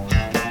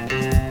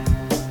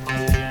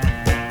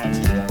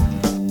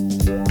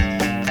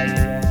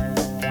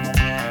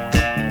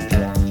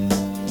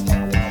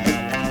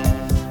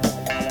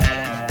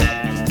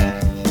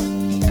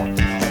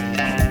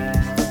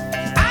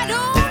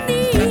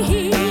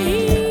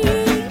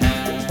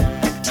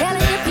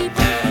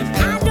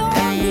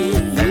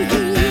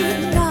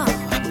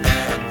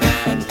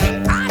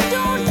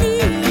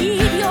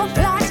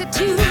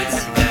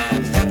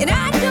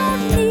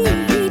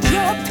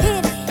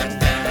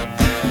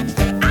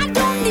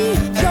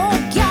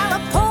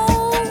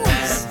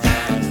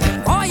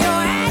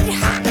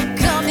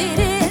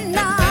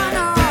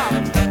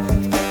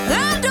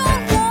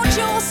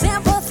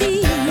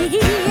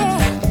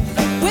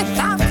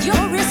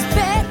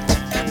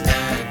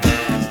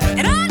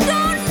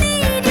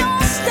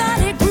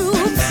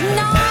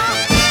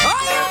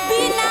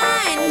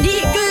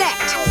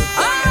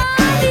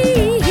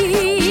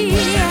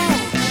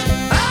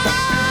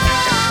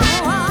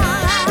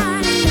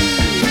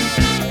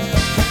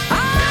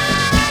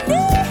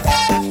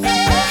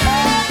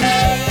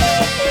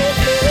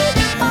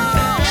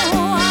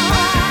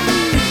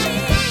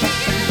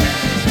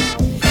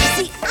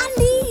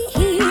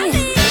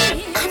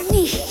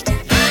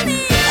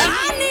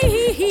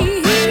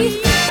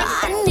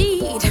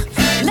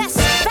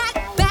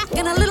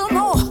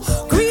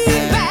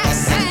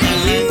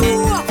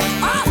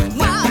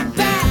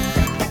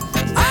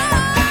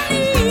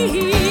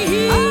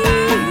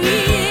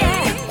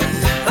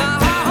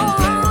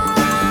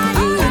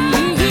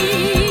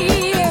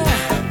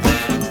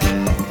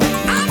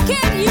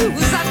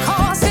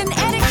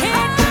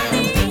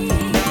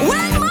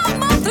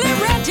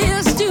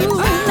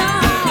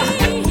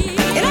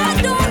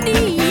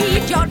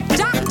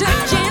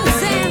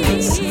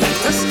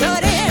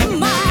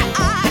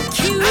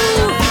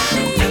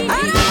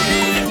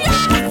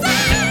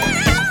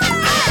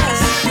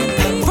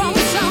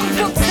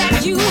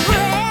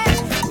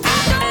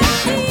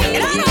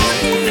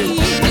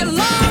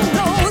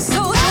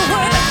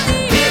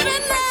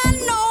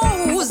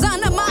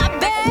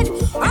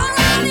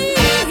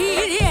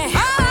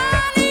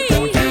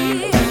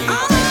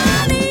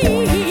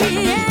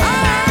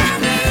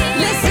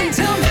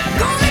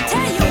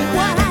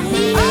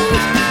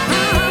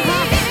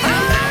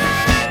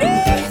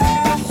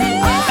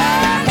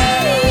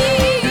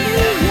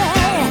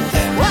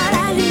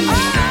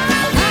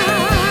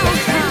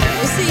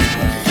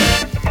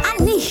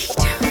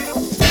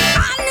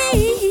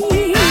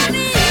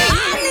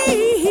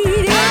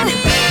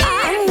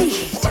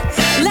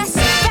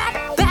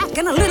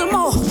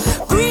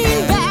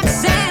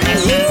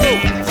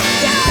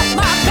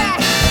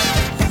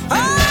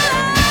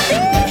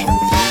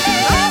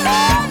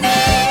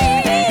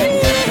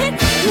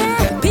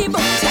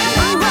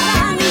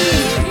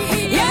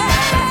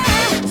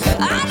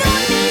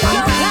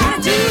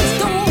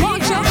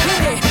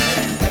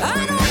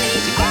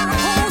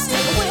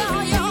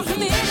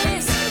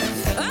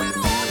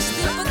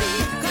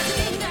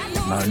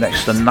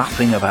 Next to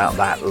nothing about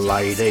that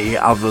lady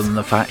other than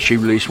the fact she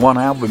released one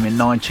album in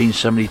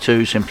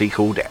 1972 simply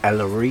called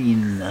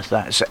Ellerine.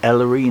 That's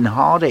Ellerine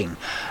Harding,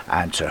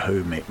 and To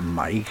Whom It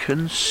May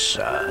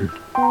Concern.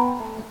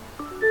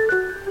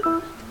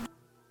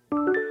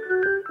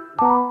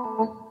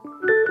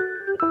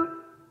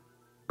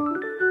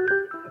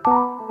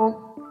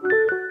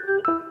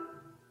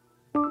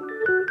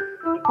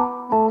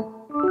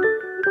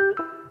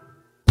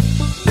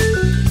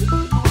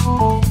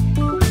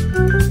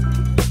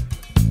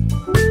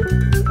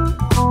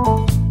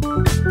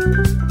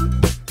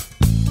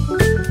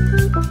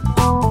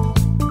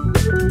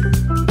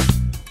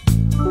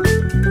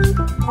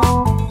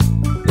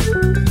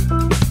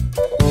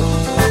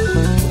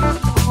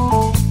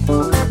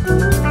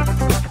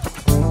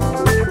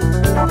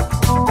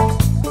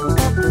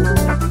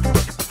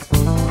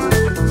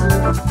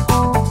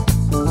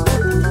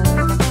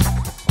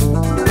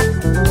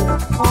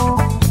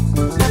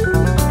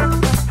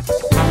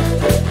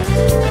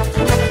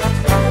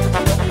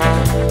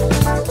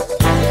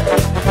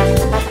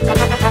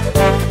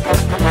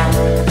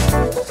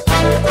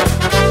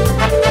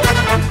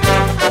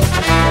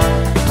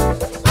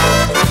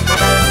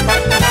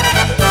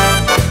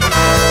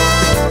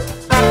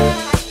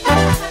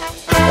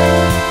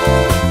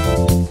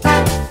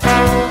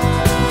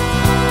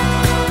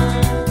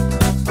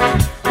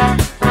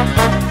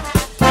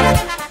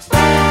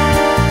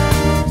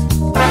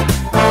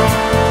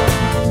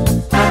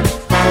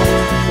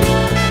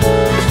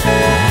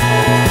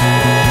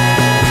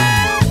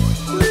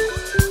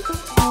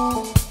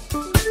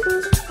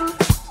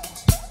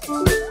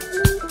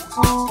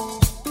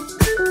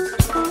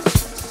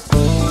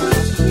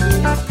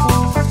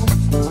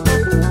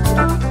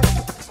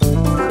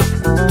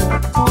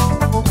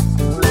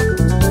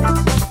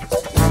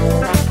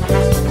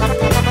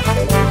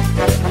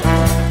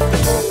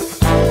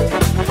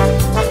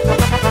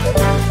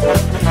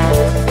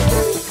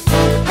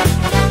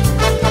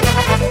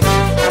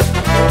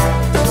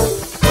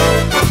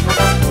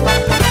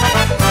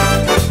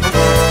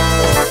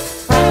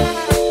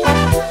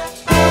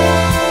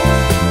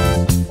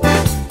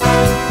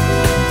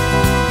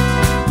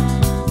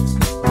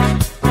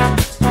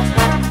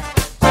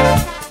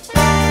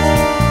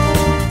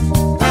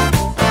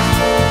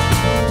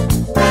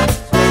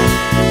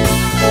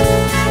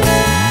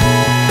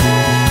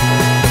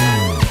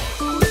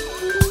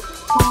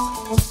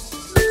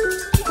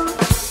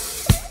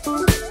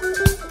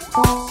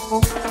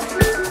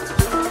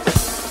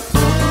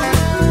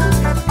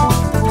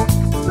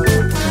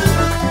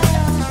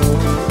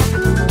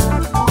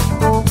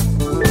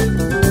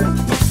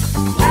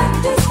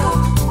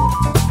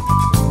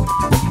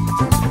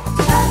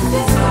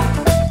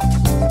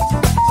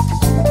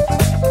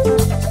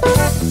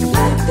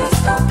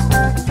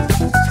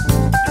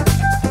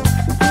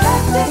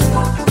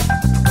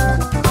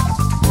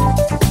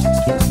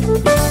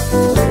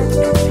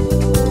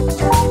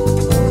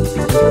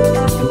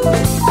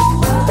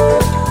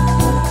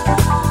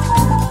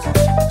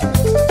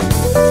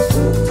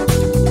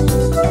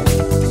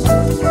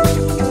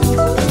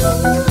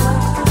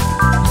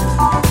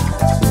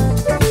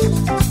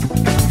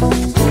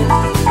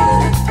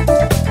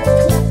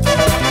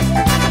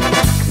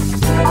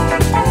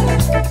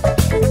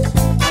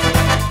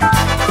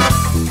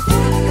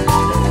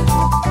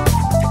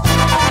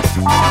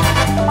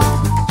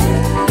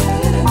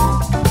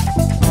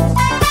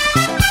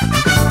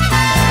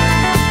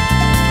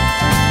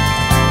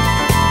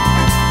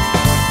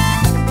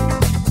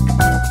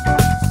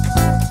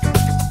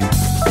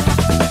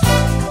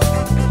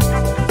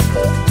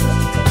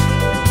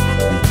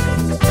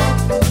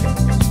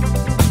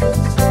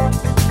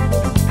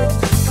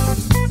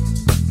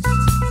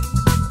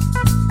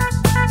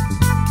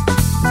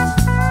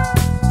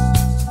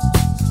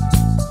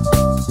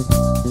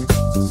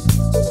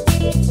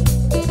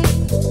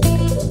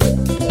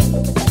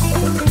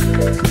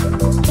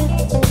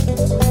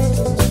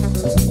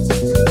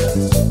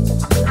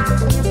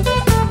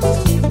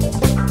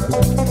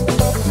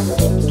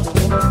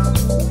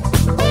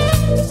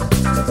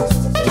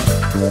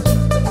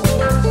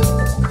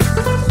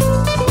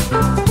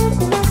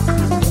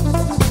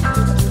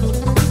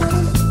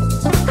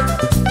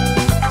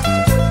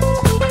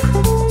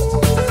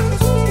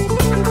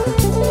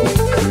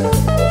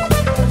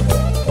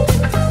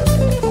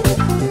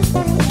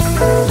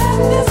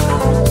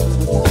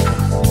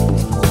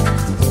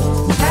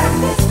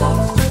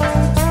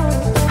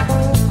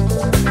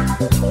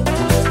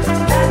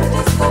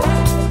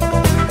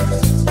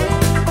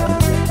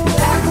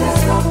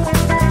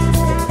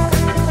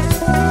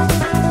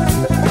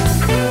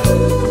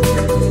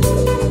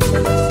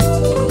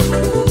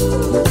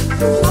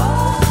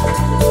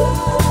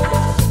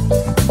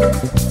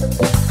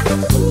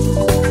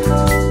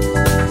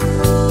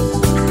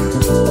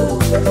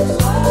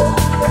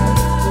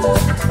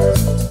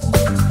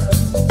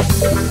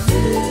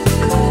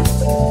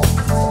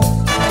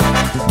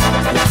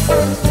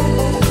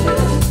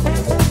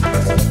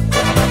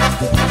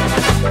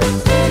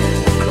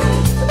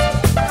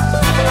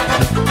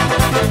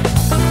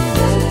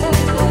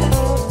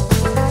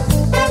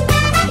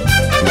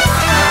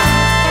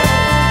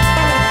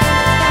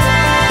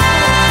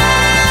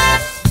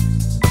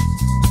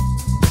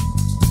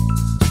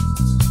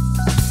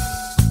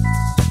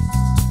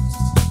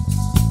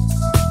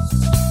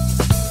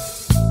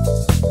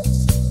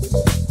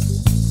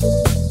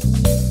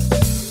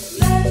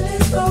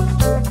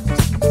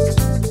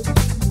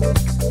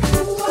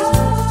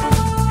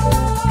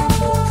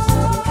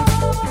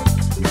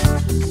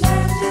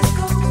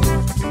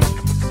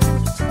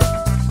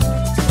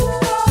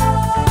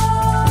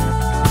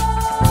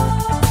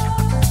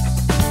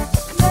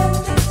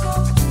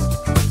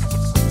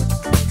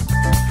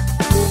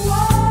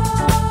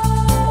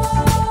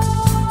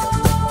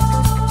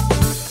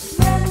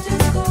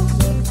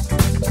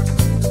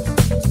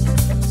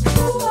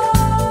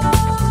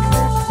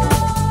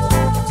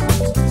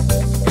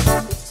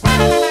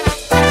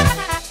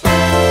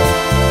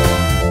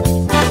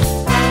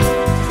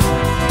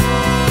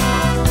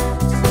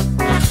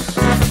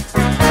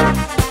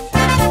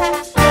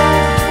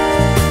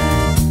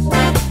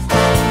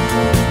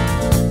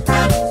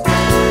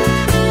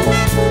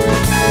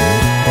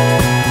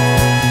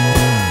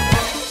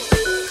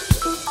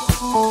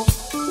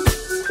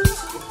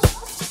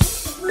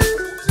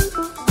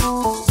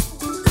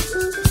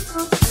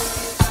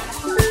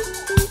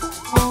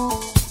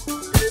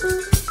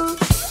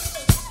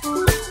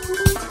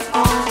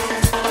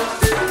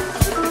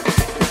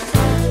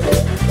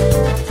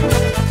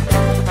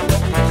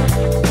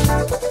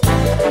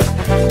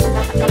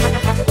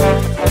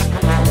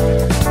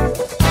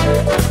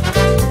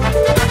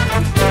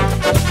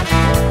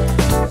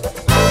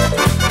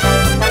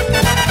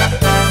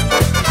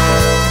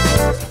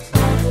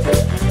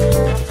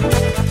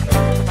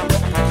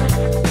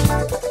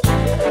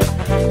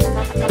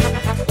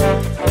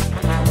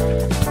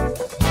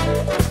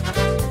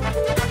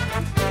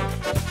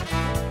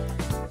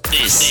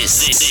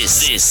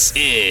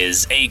 This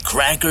is a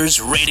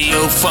Crackers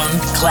Radio Funk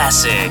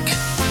Classic.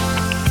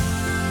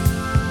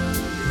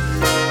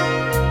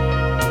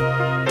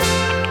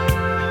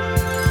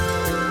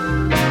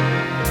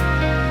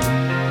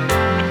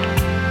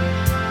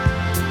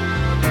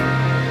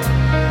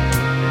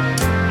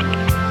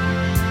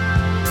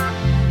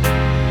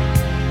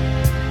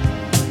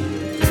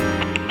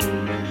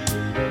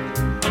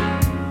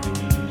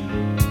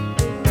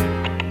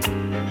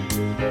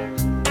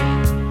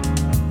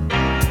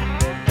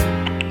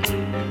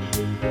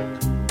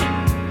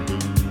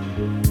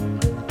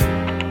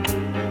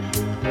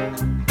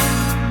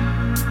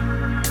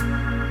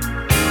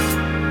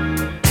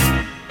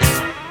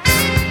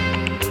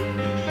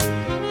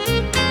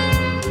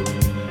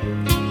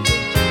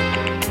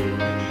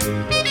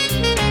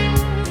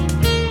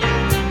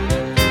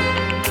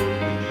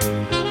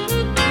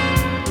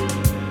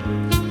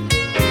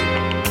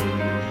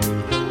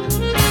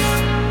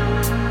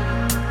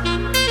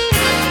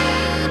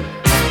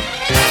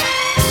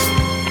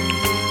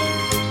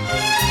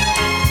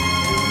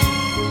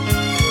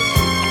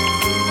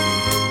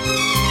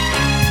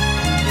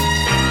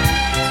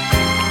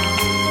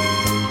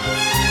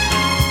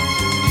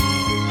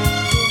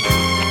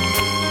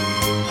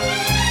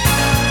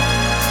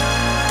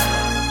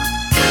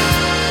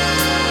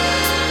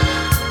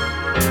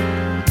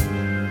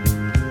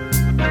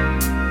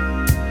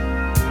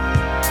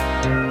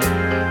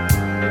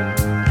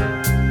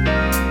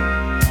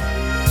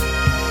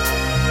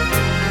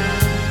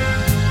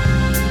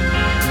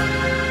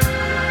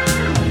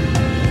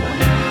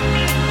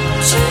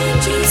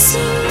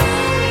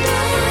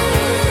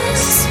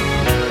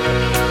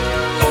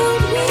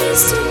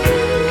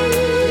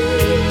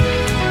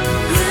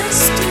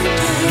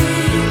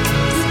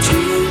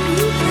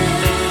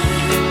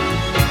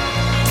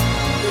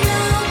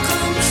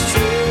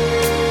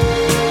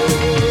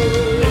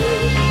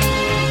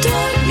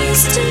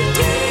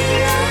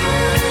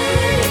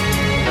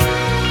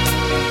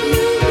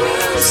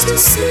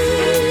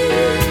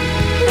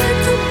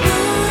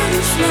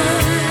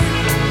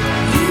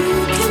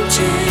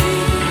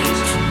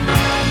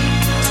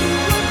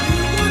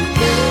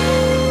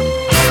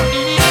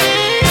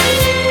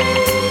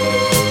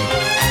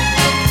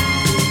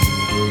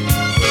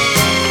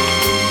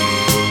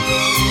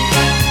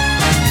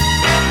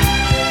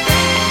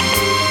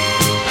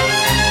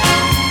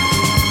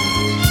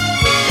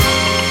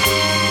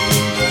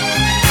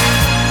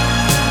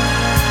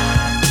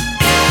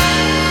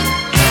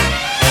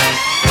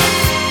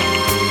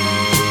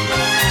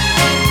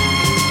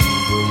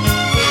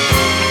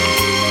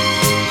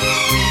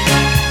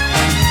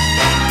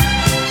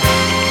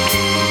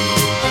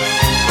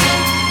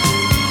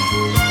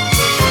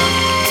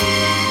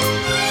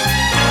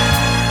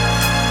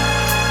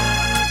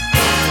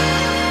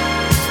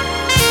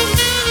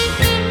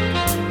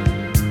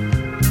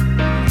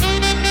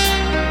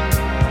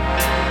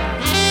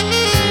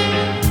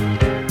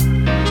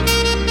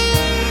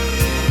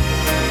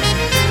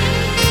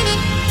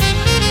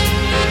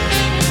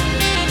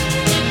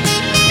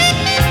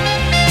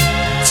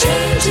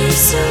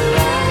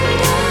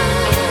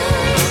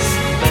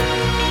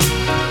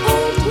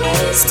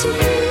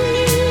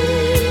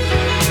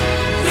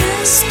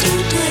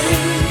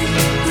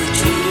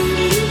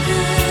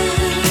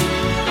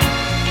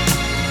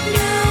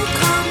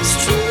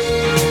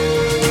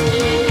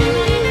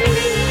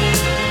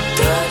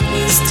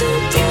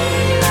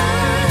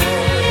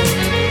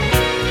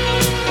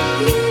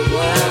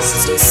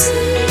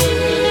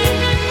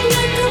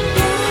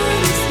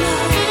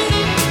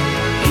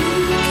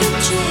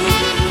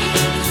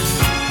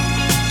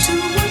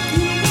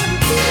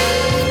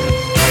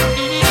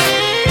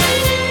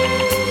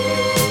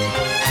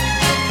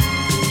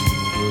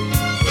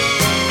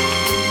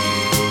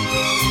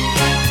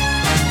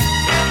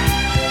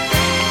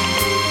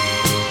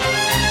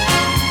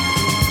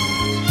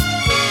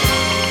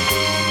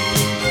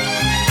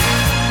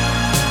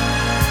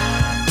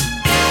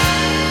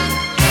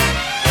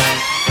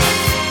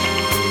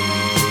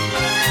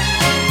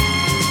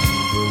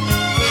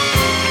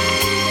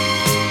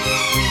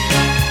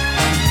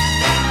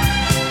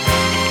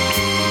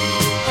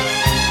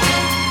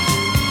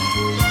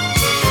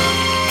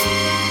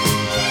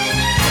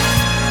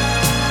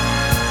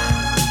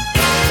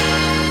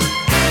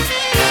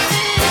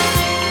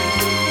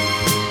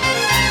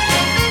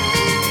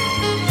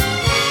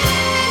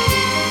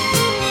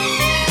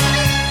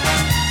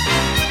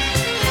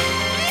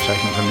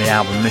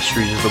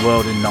 Mysteries of the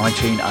World in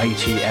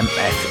 1980,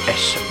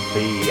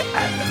 MFSB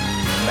and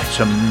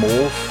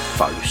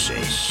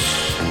Metamorphosis.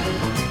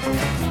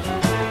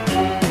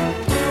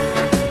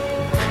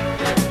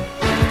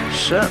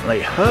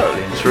 Certainly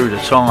hurtling through the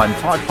time,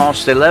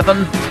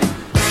 11:05,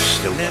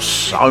 still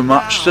so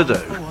much to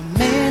do.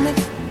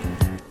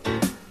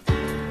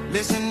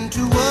 Listen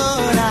to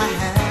what I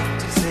have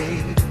to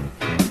say.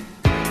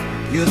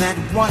 You're that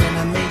one in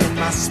a million,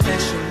 my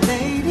special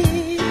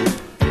lady,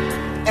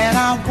 and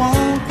I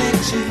won't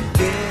let you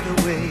get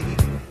away.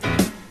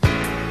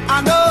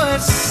 I know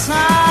it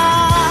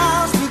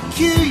sounds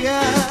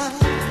peculiar,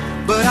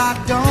 but I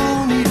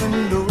don't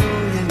even know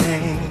your name.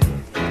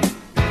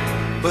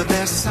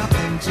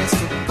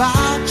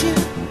 about you.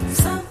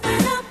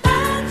 Something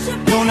about you.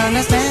 Don't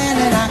understand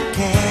and I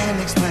can't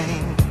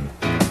explain.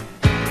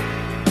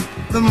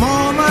 The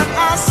moment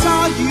I saw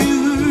you,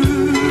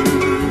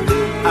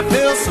 I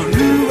felt so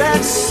new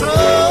and so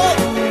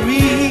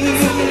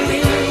real.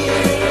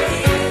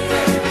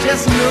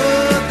 Just know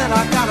that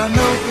I gotta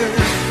know,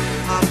 girl,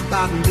 how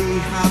about me,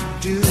 how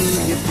do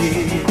you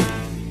feel?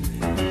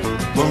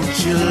 Won't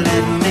you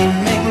let me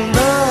make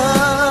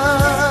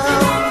love?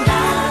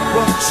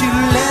 Won't you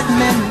let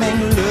me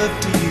make love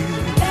to you?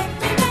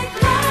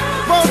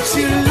 Won't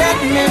you let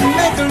me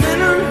make a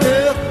little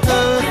love?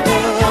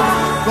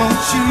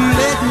 Won't you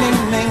let me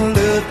make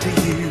love to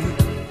you?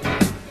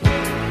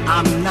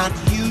 I'm not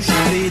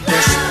usually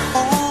this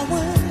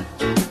forward,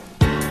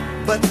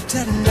 but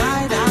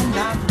tonight I'm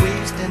not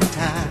wasting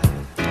time.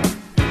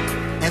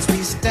 As we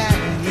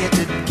stand here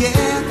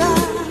together,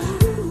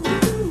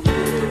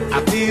 I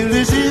feel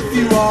as if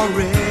you are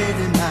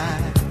already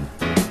mine.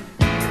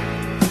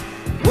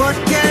 What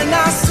can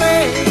I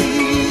say?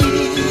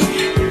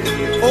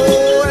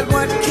 Oh, and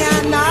what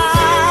can I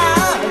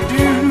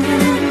do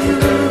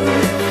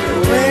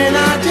when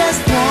I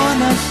just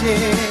wanna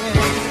share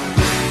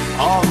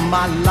all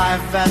my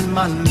life and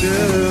my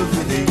love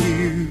with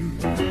you?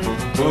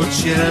 Won't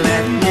you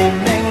let me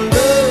make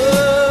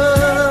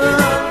love?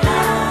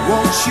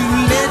 Won't you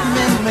let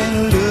me make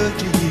love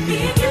to you?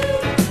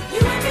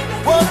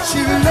 Won't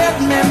you let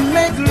me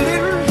make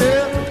little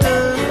love?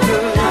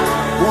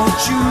 Won't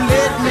you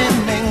let me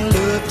make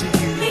love to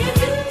you?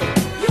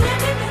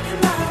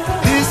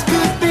 This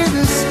could be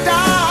the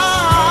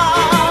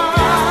start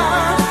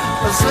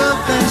of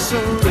something so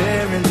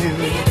rare and new.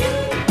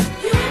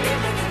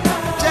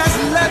 Just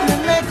let me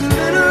make a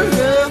little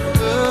love.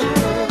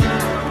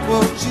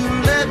 Won't you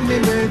let me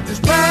make this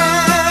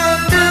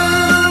brand new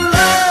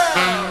love?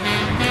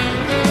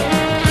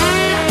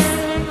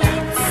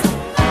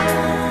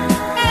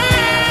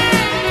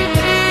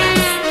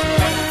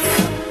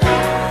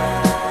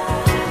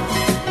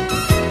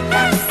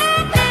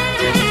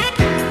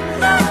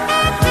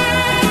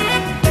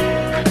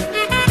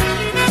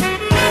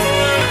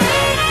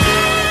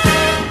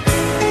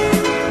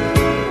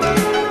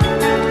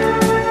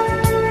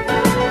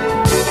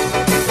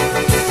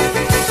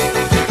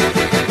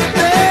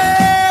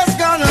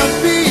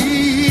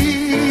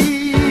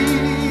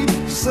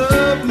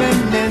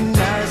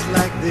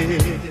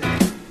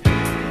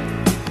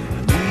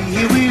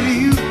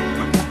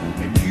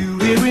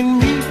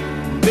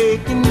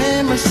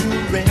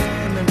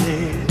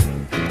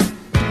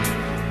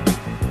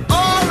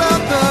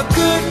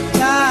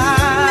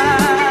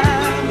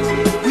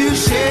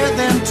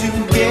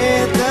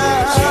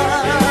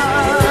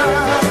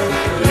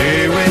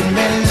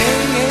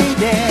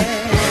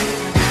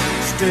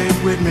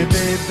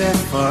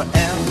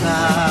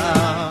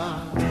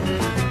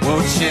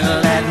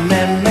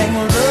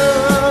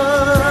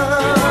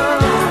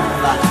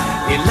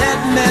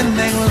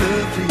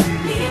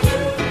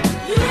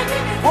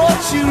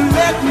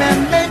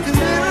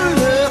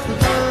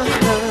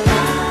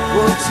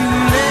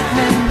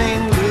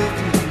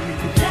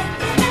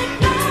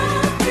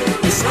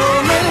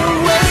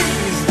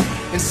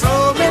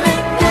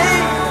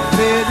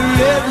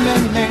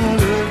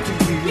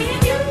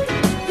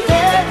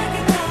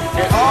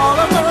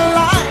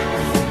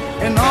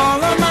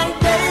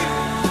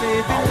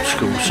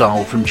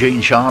 Soul from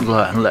Gene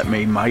Chandler and Let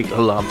Me Make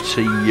Love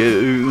to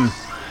You.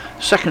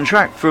 Second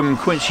track from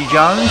Quincy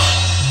Jones.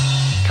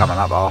 Coming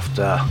up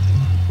after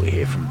we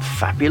hear from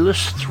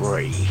Fabulous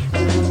 3.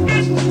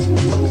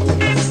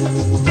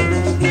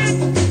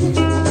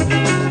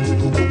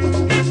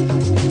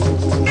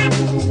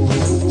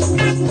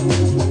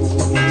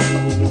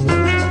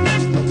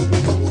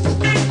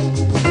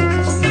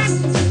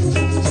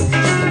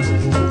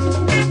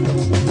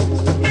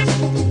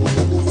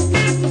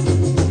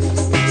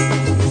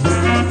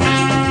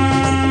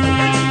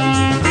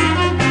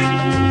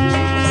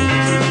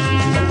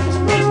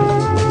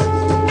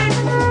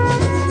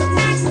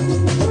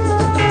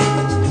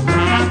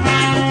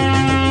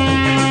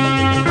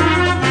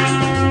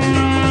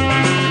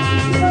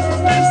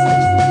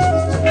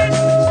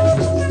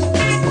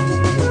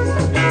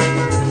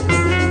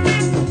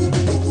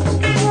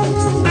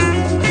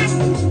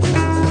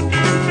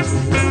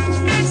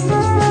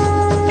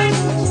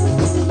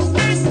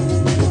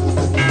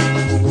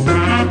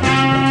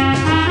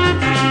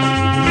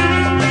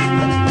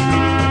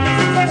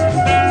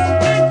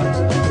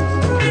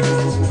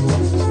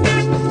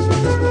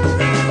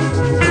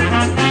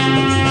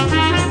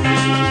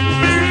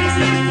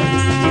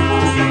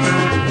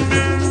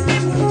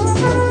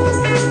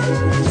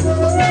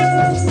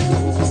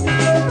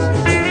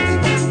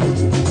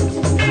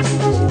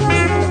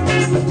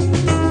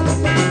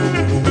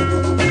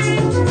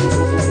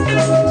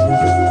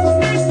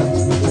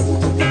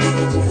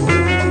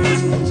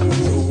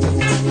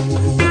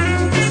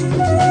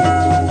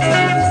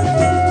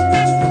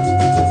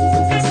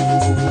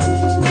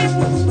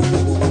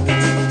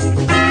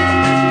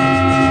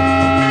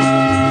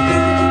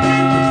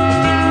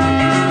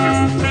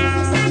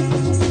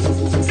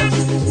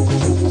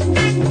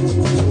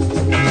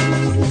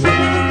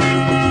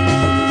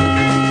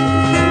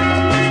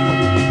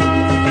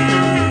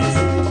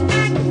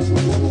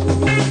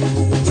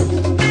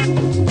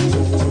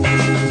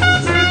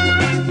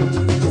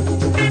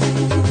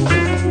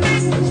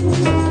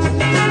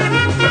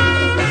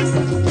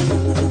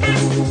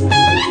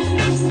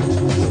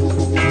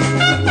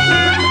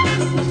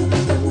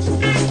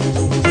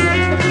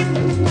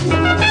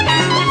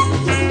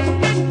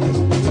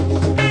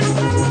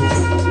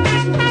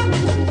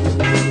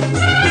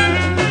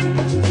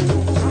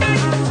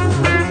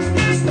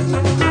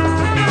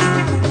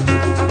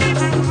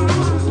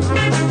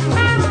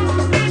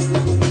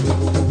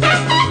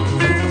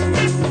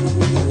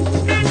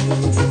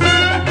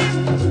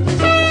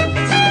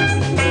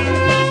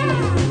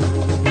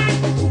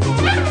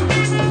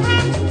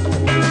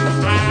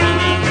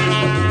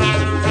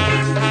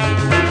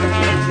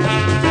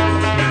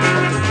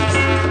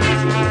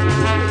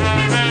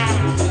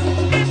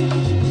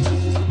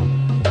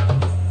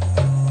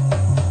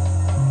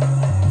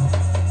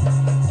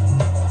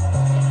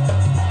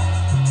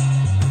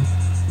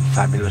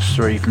 Fabulous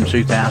 3 from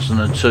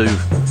 2002.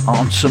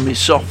 Answer Me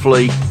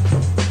Softly.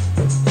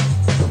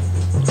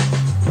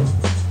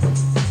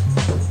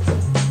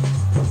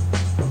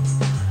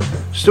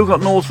 Still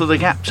got North of the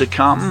Gap to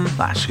come.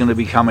 That's going to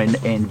be coming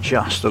in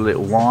just a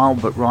little while,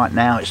 but right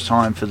now it's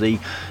time for the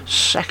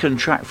second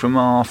track from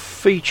our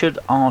featured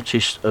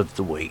artist of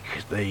the week,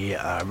 the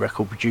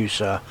record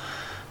producer,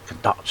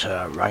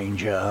 conductor,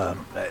 arranger,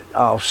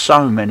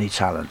 so many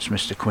talents,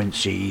 Mr.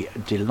 Quincy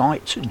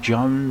Delight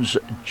Jones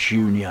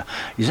Jr.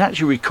 He's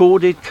actually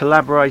recorded,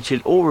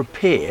 collaborated or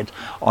appeared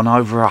on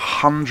over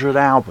 100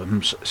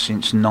 albums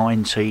since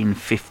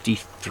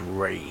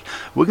 1953.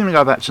 We're going to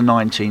go back to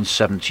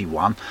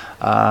 1971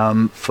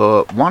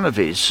 for one of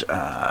his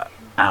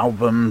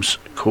albums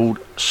called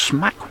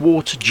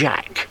Smackwater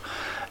Jack.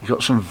 He's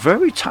got some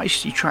very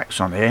tasty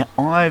tracks on here.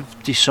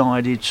 I've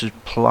decided to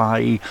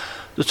play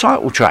the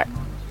title track.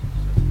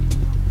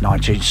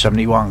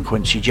 1971,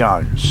 Quincy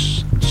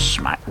Jones,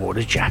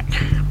 Smackwater Jack.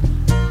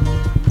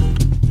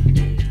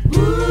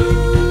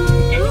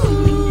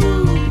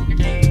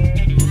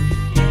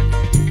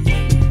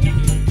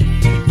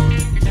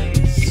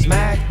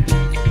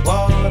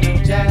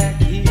 Smackwater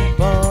Jack, he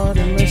bought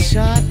him a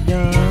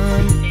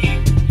shotgun,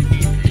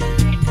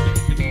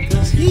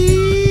 'cause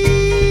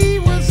he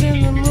was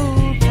in the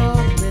mood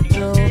for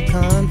little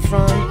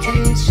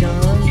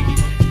confrontation.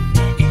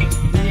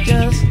 He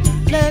just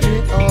let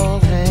it all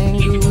hang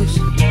loose.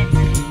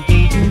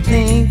 He didn't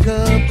think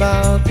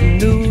about the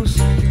news.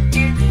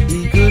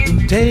 He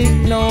couldn't take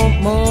no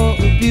more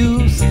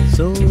abuse,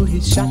 so he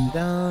shot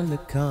down the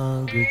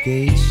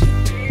congregation.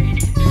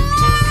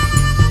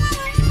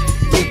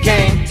 You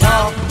can't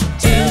talk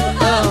to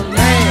a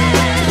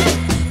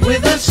man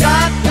with a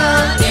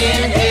shotgun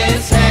in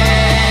his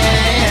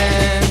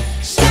hand.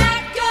 Shotgun!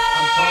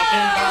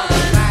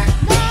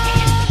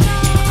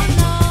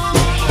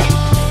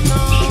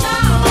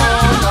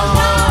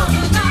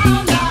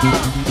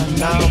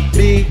 Now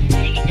Big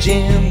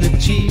Jim the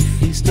chief,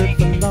 he stood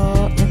for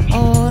law and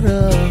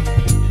order.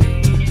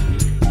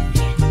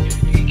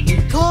 He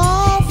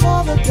called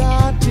for the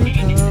guard to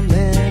come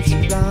and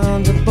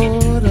surround the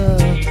border.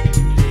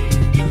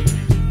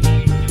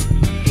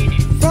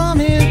 From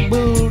his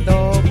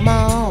bulldog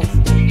mouth,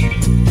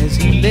 as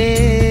he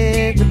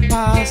led the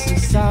posse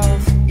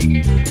south,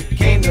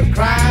 came the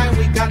cry,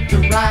 we got the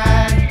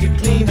right to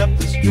clean up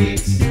the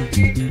streets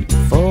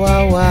for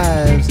our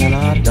wives and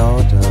our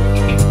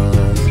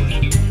daughters.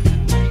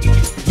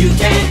 You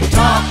can't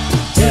talk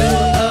to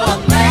a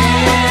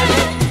man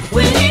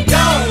when he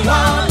don't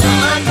want to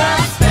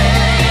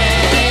understand.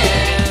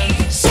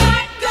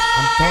 Shotgun!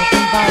 I'm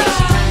talking about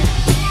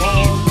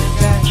Smackwater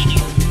Jack.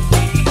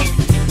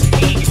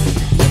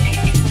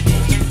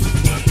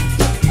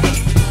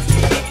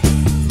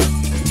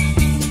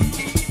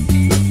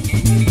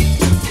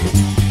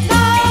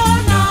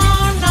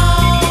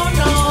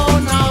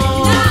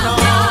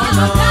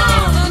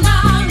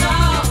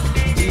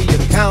 The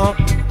account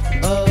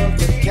of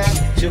the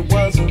capture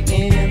wasn't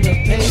in the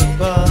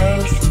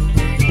papers,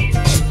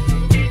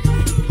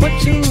 but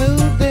you knew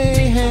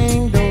they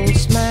hanged old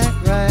Smack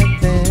right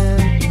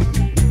then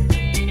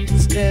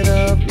instead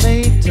of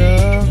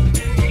later.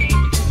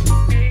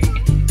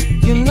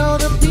 You know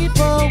the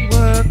people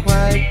were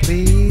quite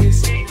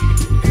pleased,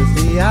 'cause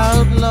the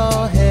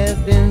outlaw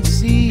had been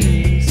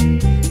seized,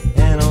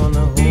 and on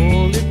the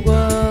whole it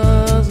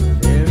was a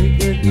very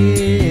good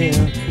year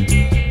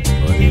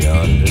for the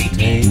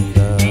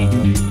Undertaker.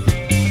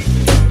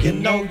 You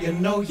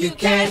know you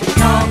can't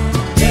talk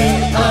to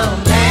a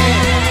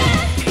man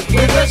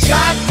with a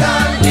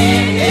shotgun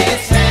in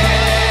his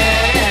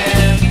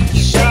hand.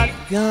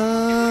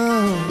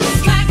 Shotgun.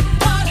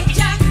 Smackwater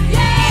Jack,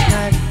 yeah.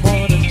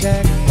 Smackwater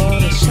Jack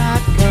bought a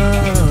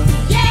shotgun.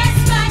 Yeah,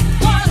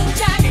 Smackwater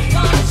Jack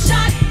bought a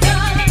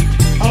shotgun.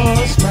 Oh,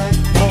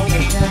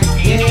 Smackwater Jack,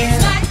 yeah.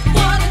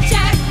 Smackwater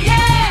Jack,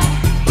 yeah.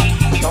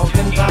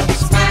 Talking about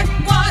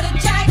Smackwater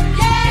Jack,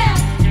 yeah.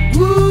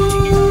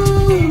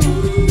 Woo.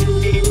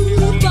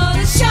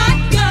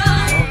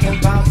 Talking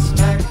about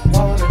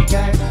Smackwater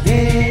Jack,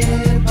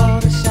 yeah,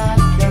 bought a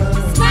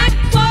shotgun.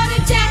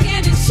 Smackwater Jack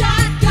and a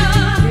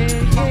shotgun.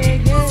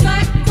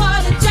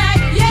 Smackwater Jack,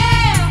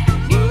 yeah.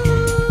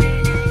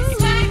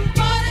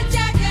 Smackwater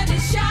Jack and a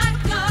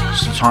shotgun.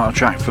 It's the title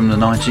track from the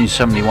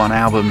 1971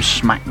 album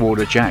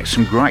Smackwater Jack.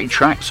 Some great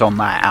tracks on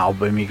that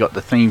album. You got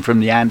the theme from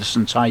the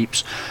Anderson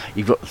tapes,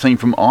 you've got the theme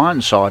from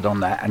Ironside on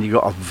that, and you've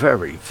got a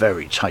very,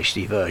 very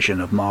tasty version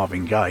of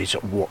Marvin Gaye's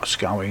What's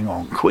Going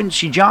On.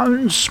 Quincy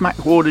Jones,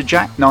 Smackwater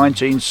Jack,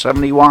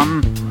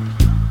 1971.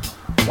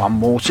 One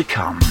more to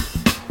come.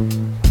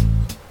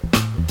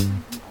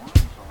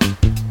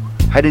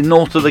 Heading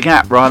north of the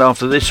Gap right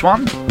after this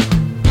one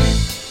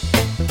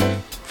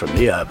from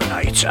the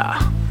Urbanator.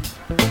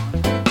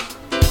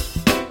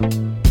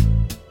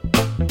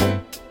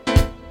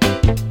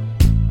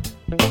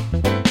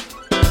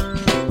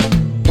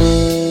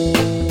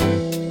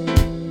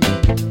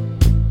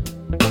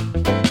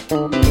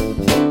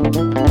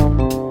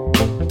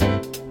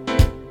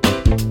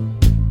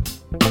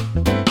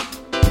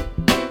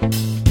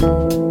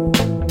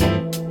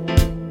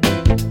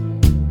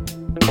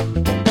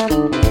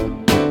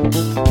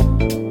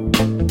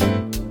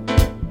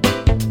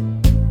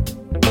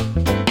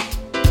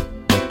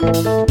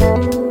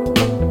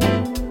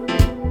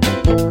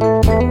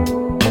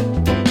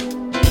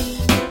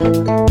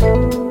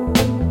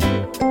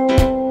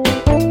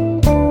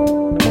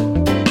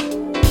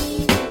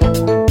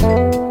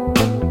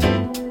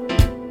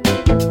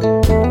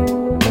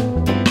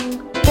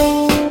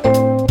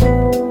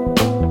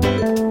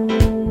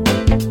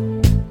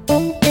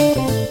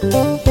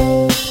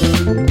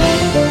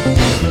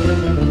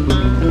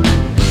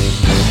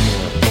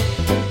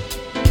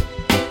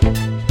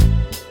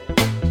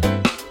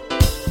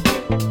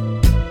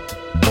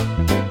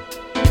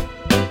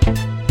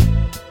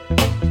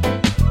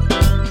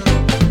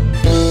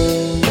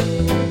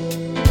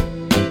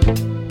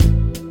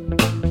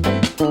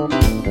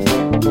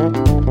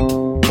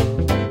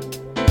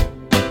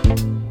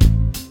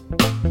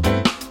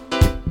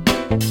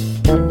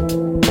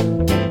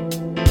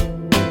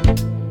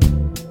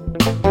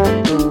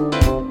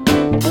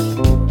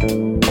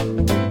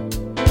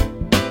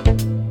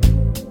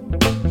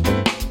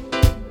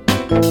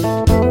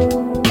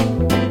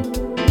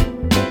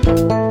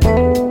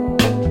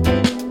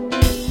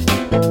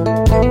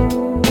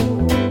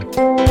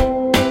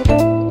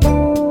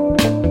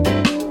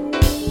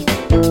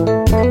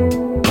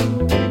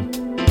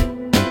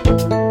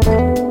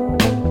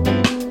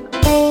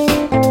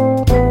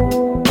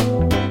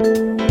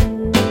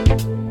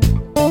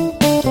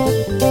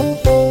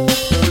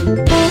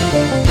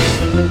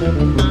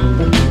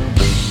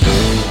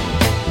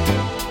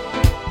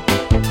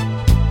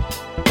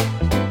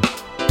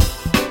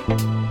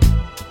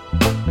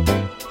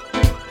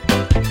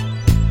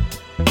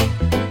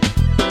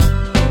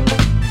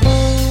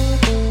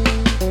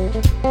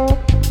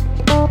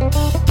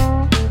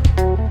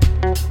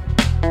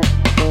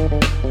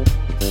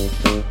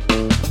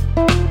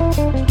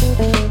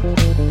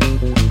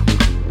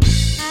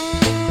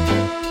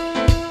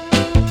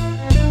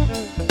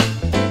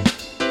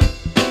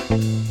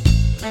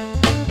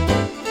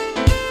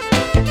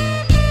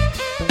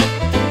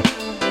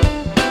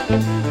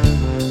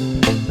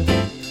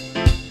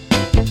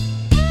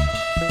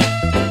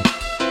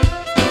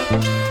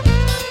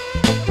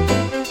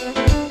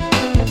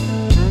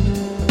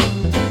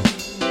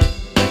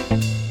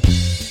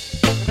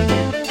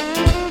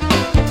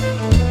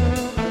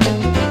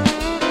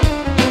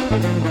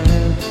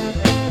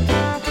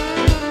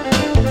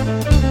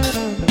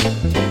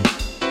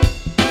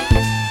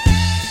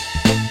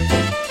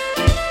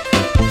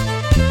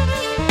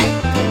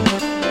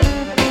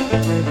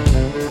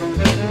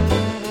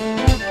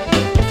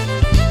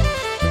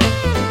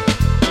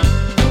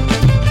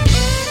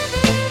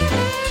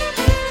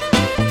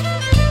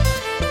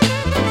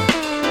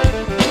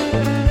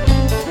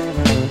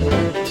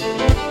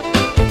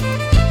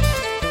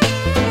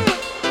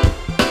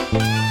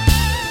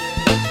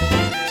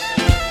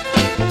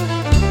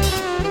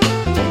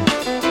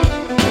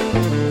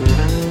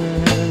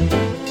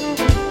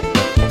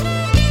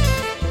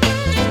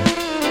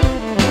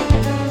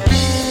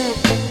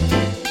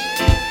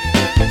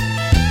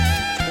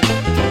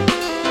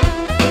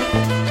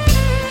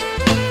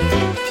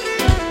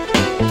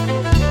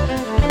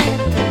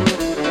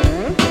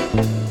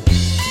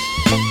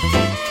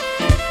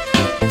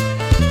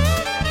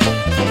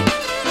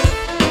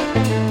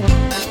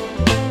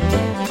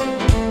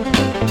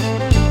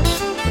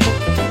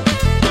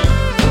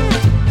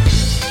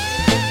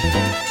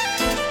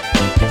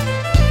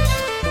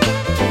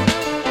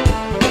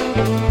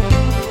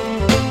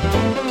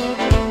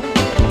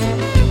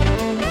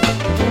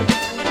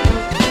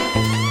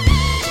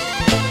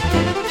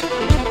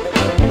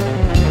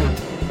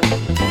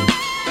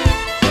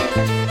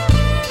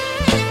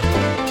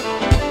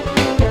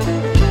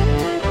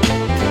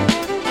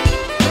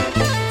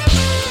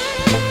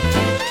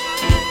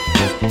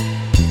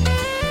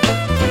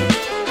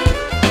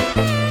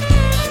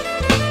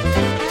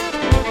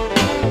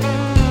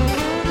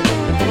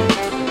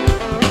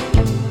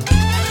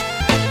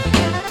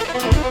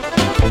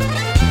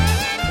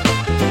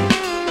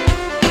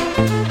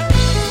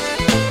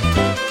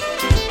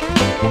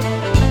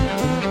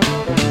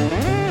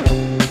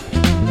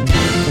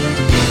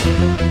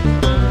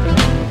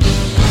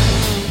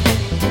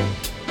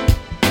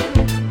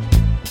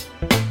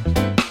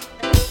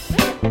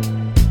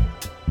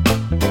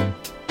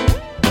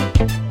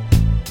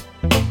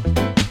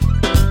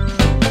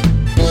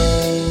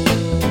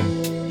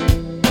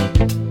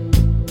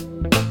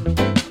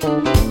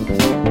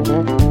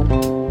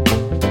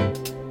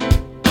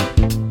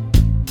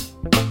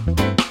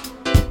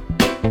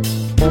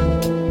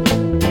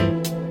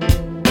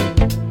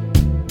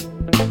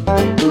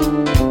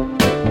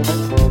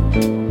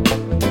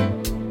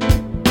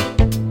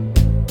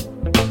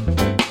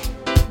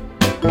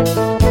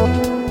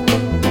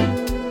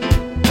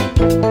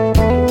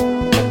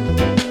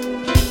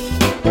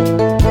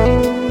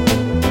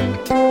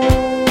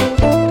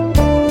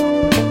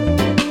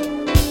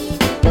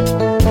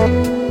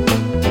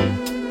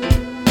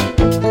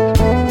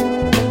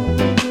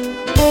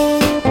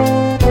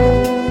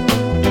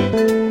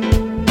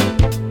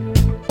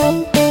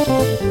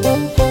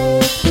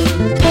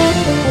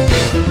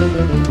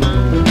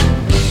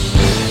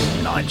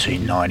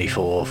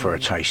 94 for a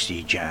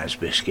tasty jazz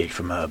biscuit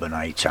from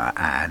Urbanator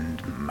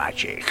and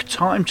Magic.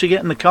 Time to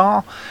get in the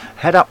car,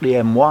 head up the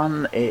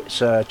M1. It's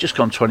just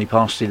gone 20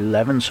 past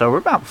 11, so we're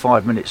about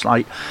 5 minutes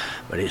late,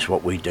 but it's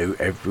what we do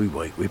every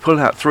week. We pull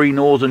out 3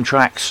 northern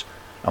tracks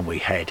and we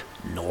head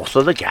north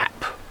of the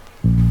Gap.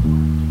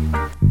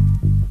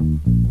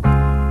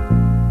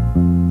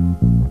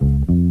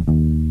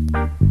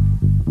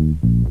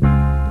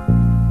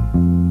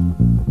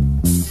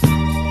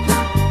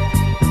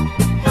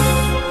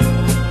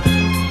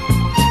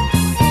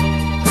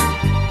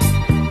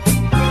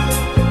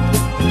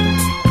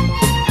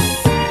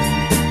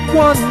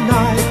 One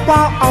night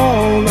while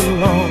all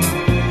alone,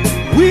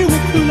 we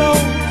were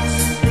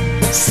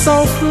close,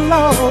 so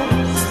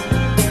close.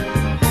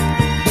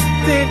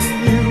 Then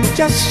you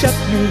just shut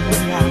me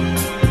out,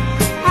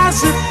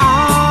 as if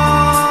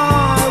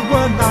I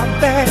were not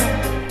there.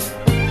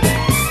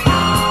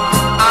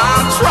 I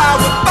tried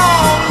with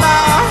all I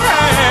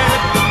had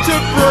to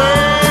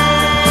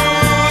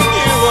bring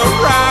you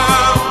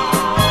around.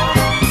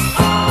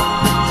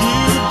 You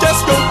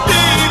just go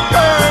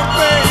deeper,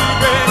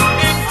 baby,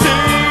 into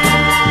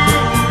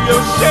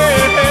your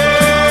shell.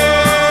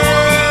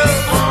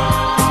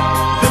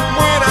 Then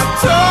when I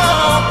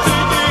talk to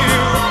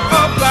you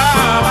about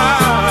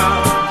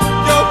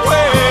your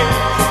ways,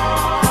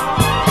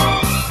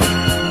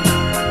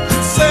 you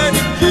said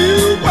if you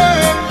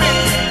were me,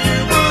 you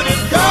would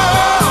have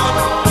gone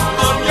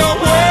on your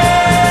way,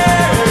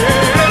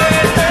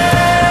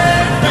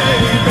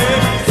 baby.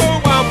 So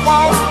I'm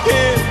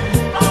walking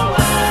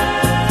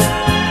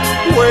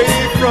away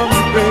from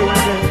you,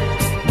 baby.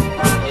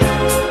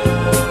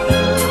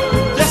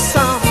 Yes,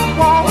 I'm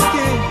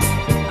walking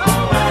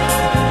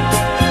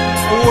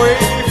away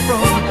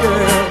from you,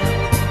 girl.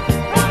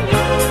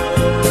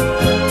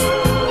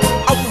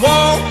 I'm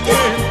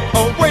walking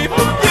away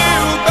from you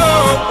the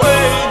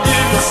way you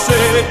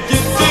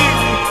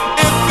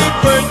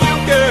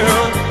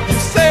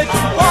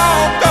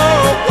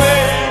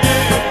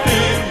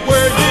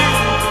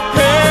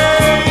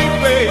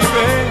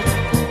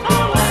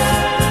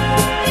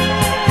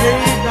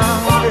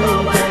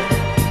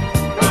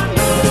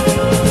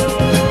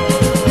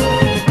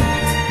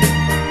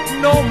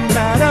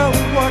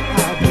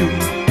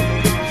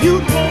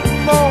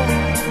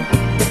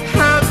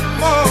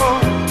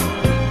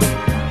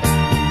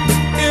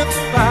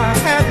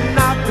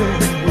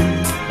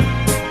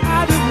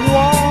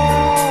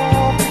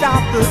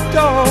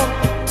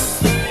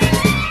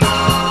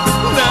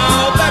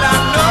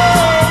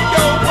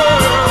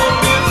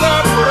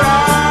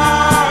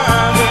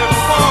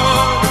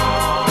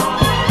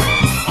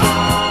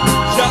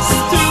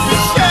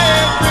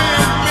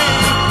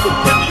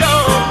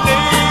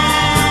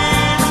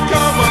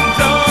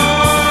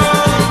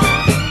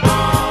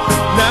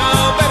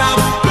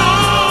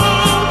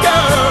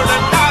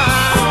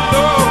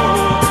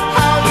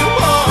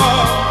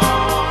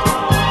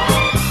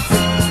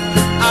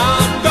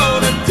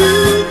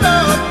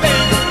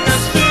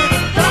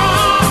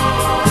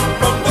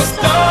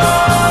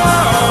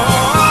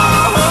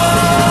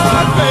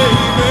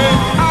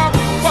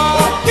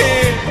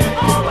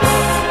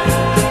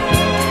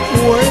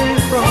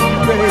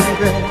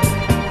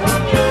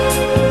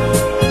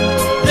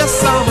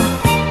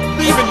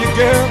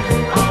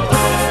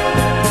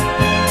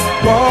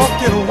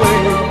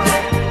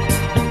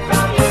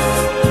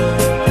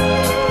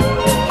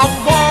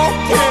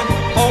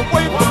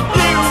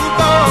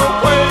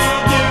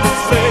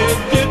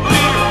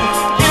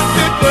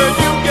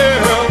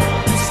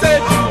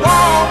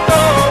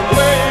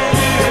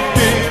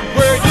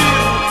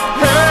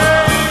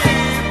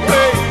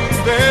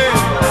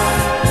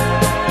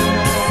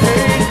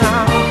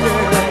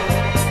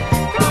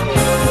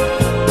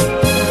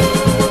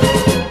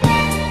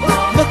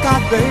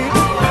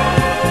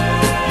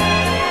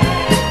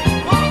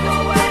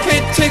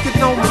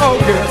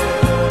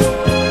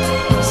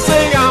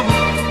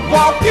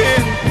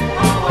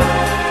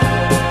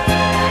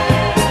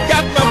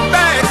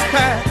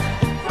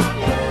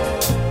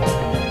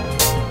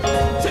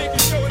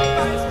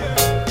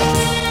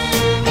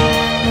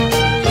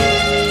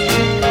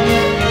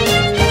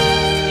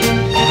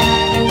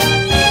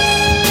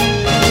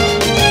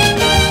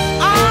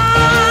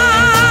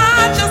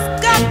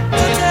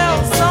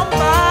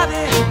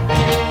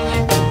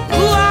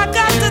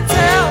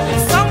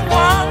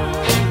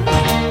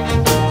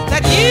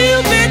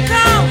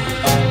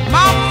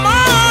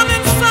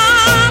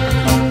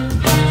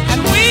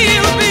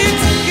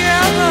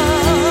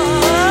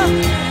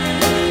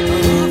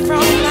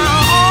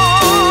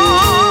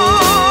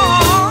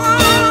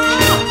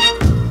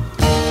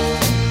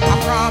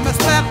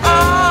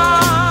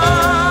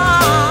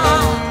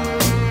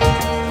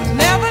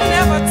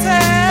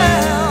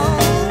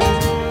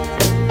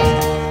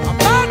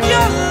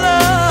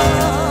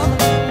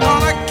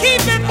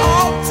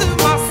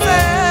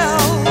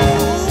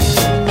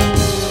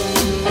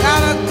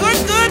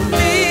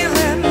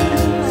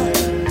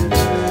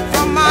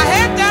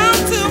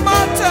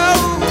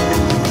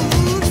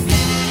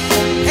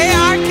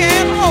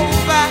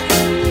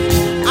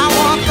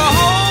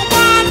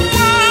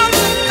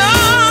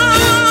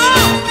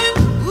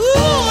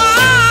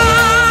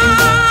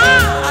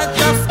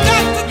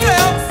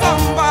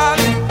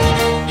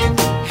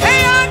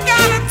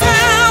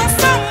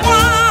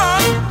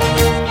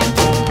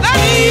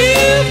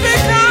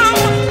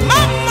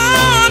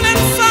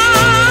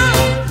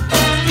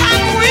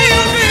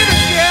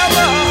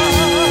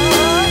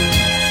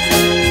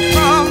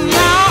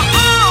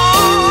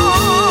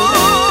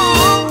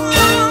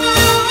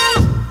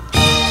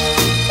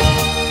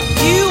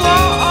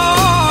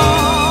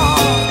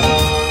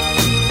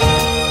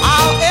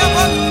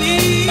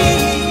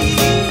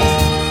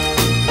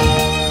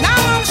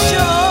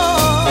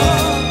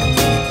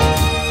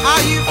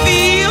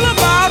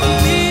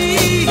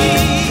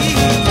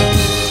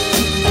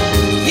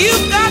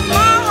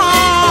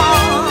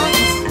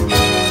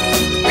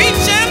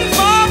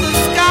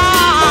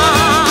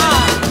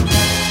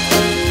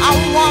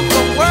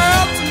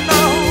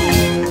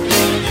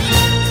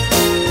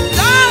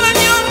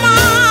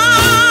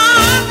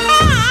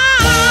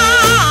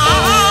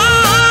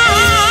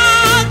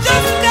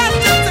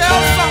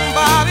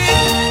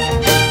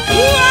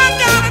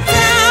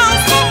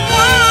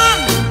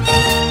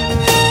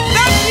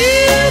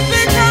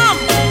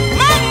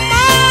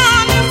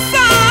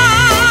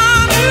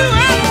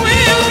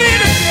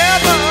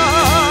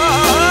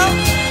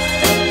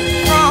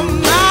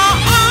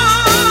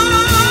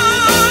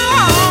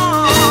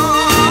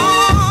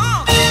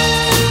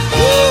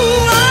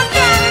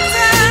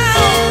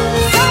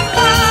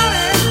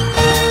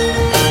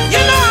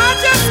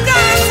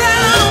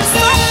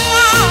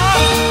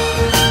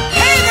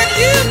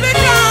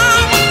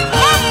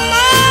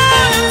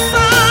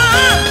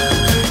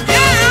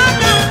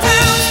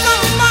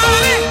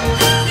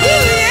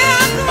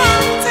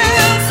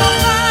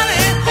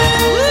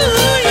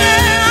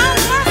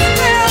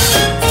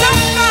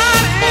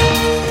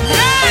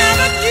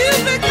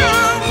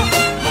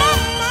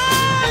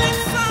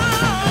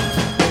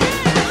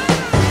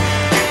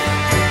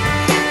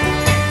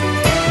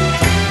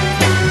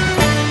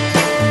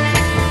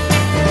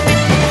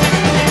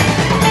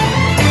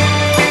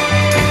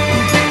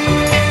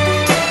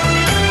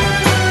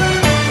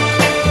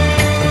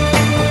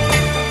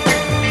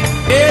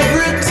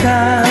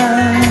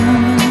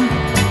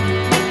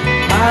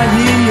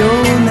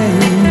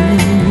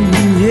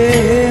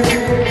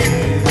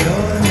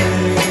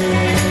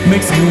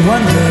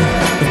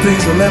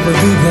things will ever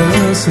be the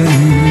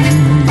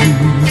same.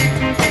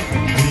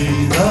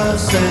 Be the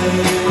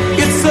same.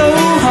 It's so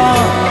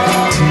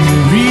hard to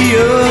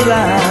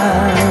realize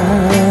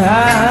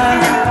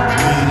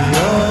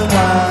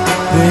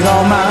that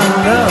all my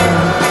love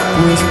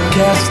was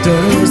cast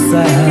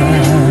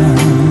aside.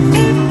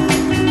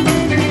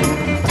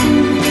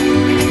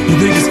 You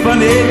think it's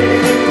funny,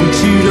 but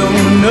you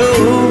don't know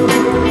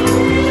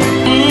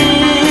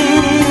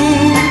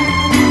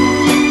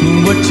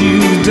what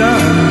you've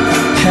done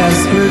has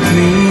hurt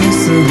me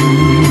so.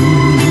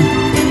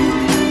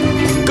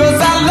 'Cause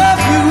I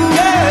love you,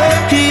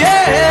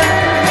 yeah,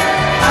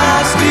 I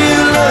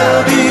still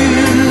love you.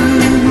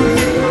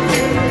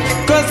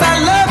 'Cause I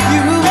love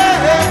you,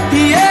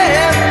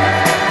 yeah,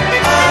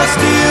 I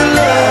still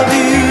love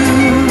you.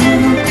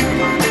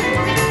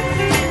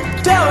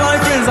 Tell all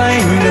your friends I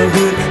ain't no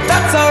good,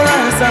 that's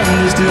alright, it's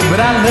understood, but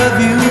I love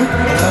you,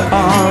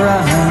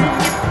 alright.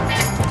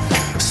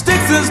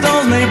 Sticks and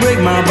stones may break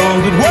my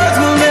bones, but words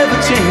will never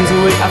change the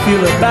way I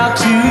feel about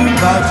you,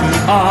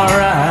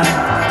 alright.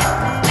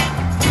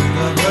 You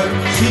love her,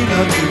 she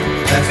loves you,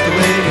 that's the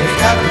way it's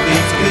got to be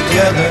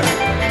together.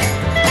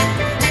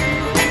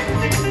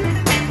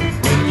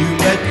 When you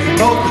met, you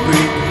both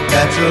agreed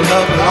that your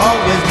love will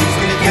always be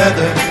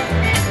together.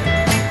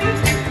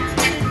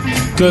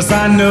 'Cause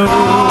I know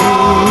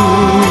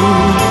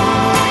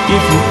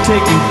if you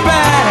take me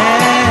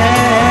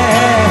back,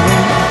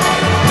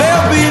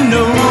 there'll be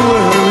no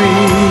worry,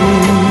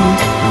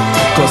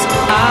 'cause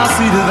I'll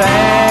see to that.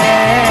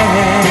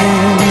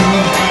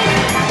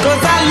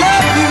 'Cause I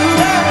love you,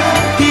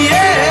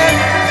 yeah,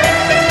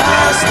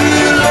 I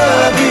still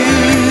love you.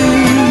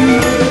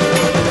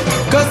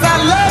 'Cause I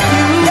love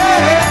you,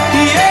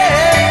 yeah,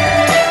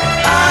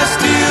 I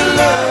still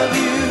love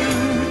you.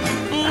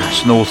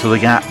 That's North of the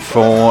Gap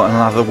for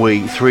another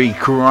week. 3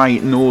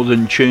 great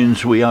northern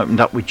tunes. We opened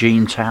up with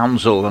Gene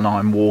Townsend and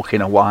I'm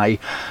Walking Away.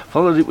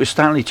 Followed it with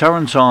Stanley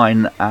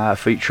Turrentine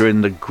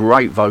featuring the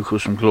great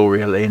vocals from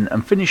Gloria Lynn,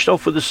 and finished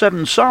off with the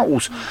Seven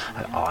Souls,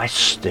 I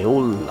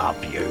Still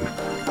Love You.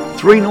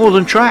 3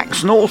 northern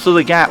tracks, North of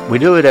the Gap. We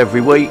do it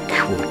every week.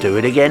 We'll do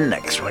it again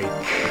next week.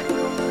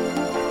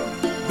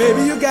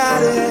 Baby, you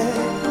got it.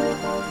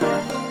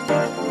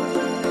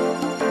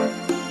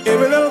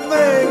 Every little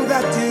thing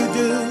that you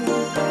do,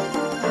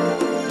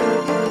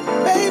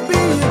 baby,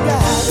 you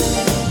got it.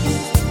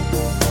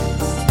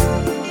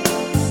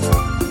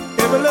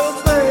 Every little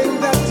thing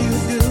that you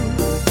do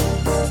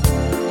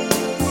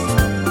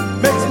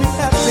makes me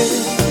happy.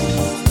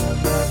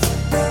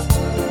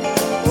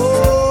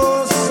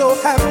 Oh, so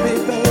happy,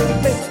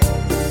 baby.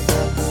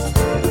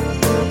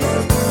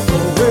 The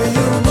way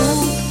you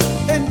move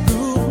and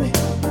groove me,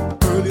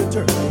 girl, you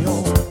turn me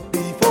on.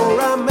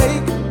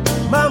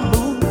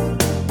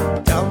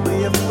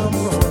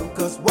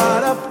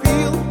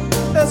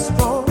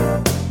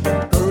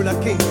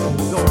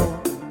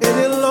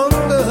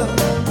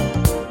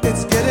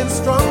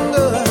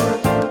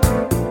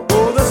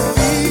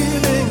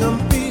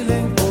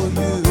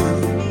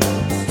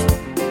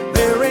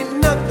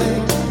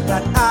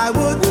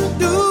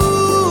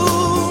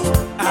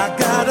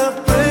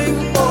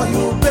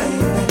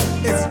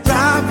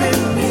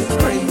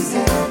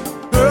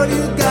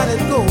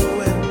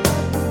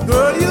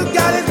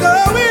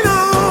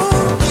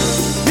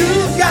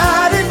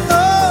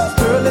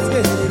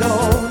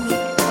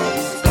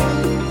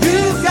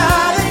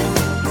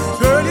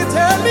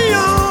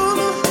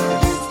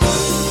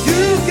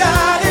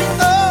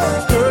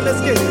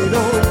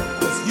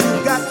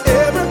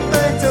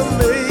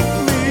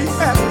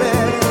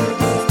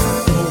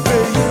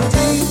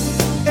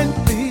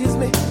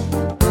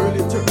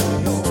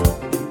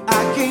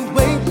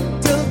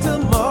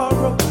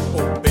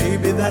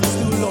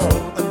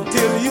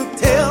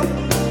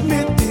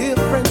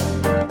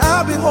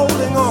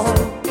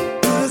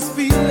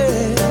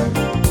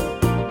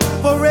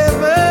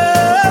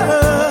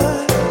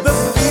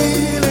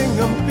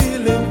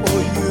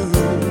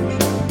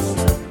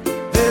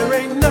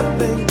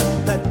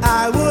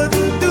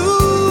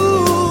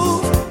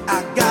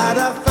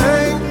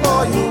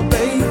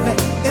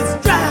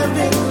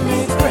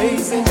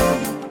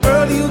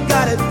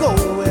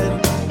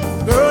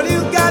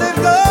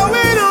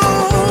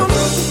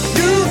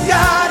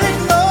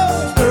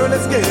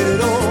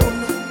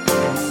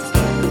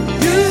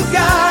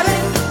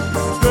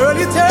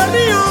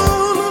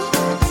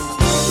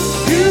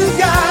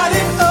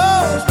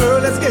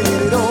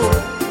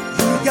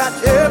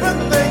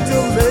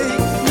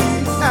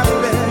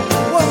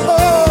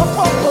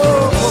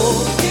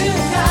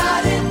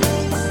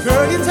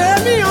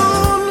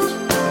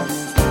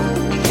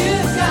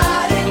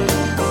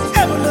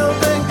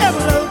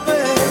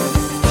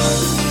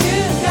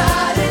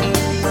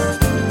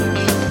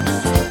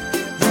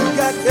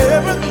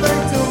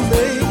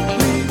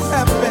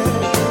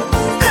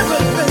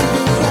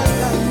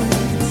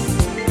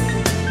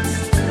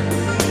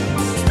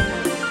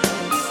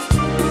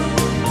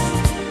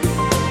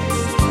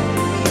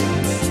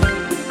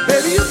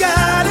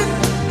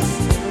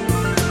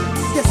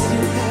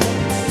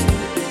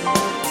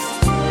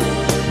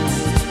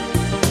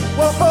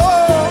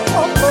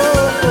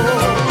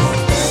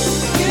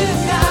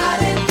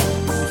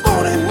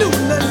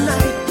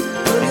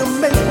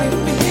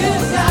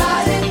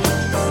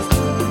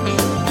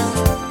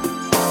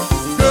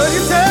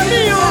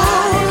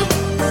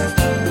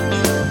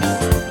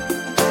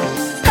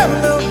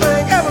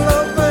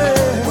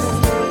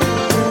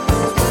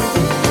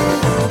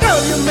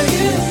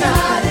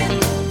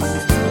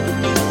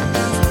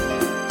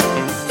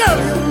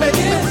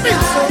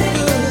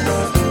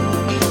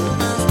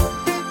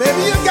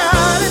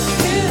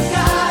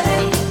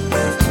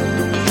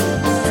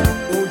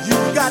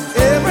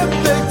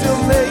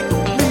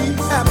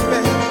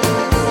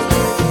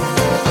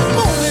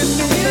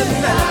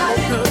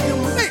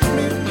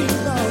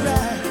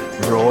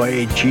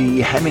 G.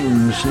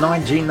 Hemmings,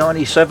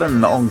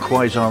 1997 on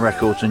Quasar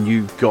Records, and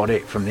you got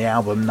it from the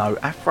album No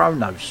Afro,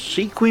 No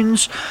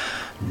Sequins,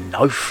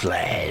 No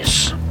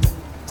Flares,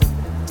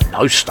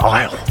 No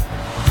Style.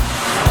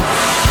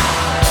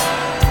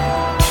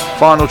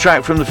 Final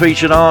track from the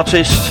featured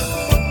artist.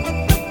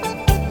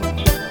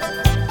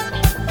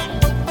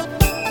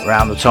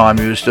 Around the time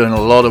he was doing a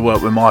lot of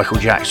work with Michael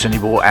Jackson, he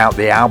brought out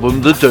the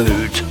album The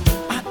Dude.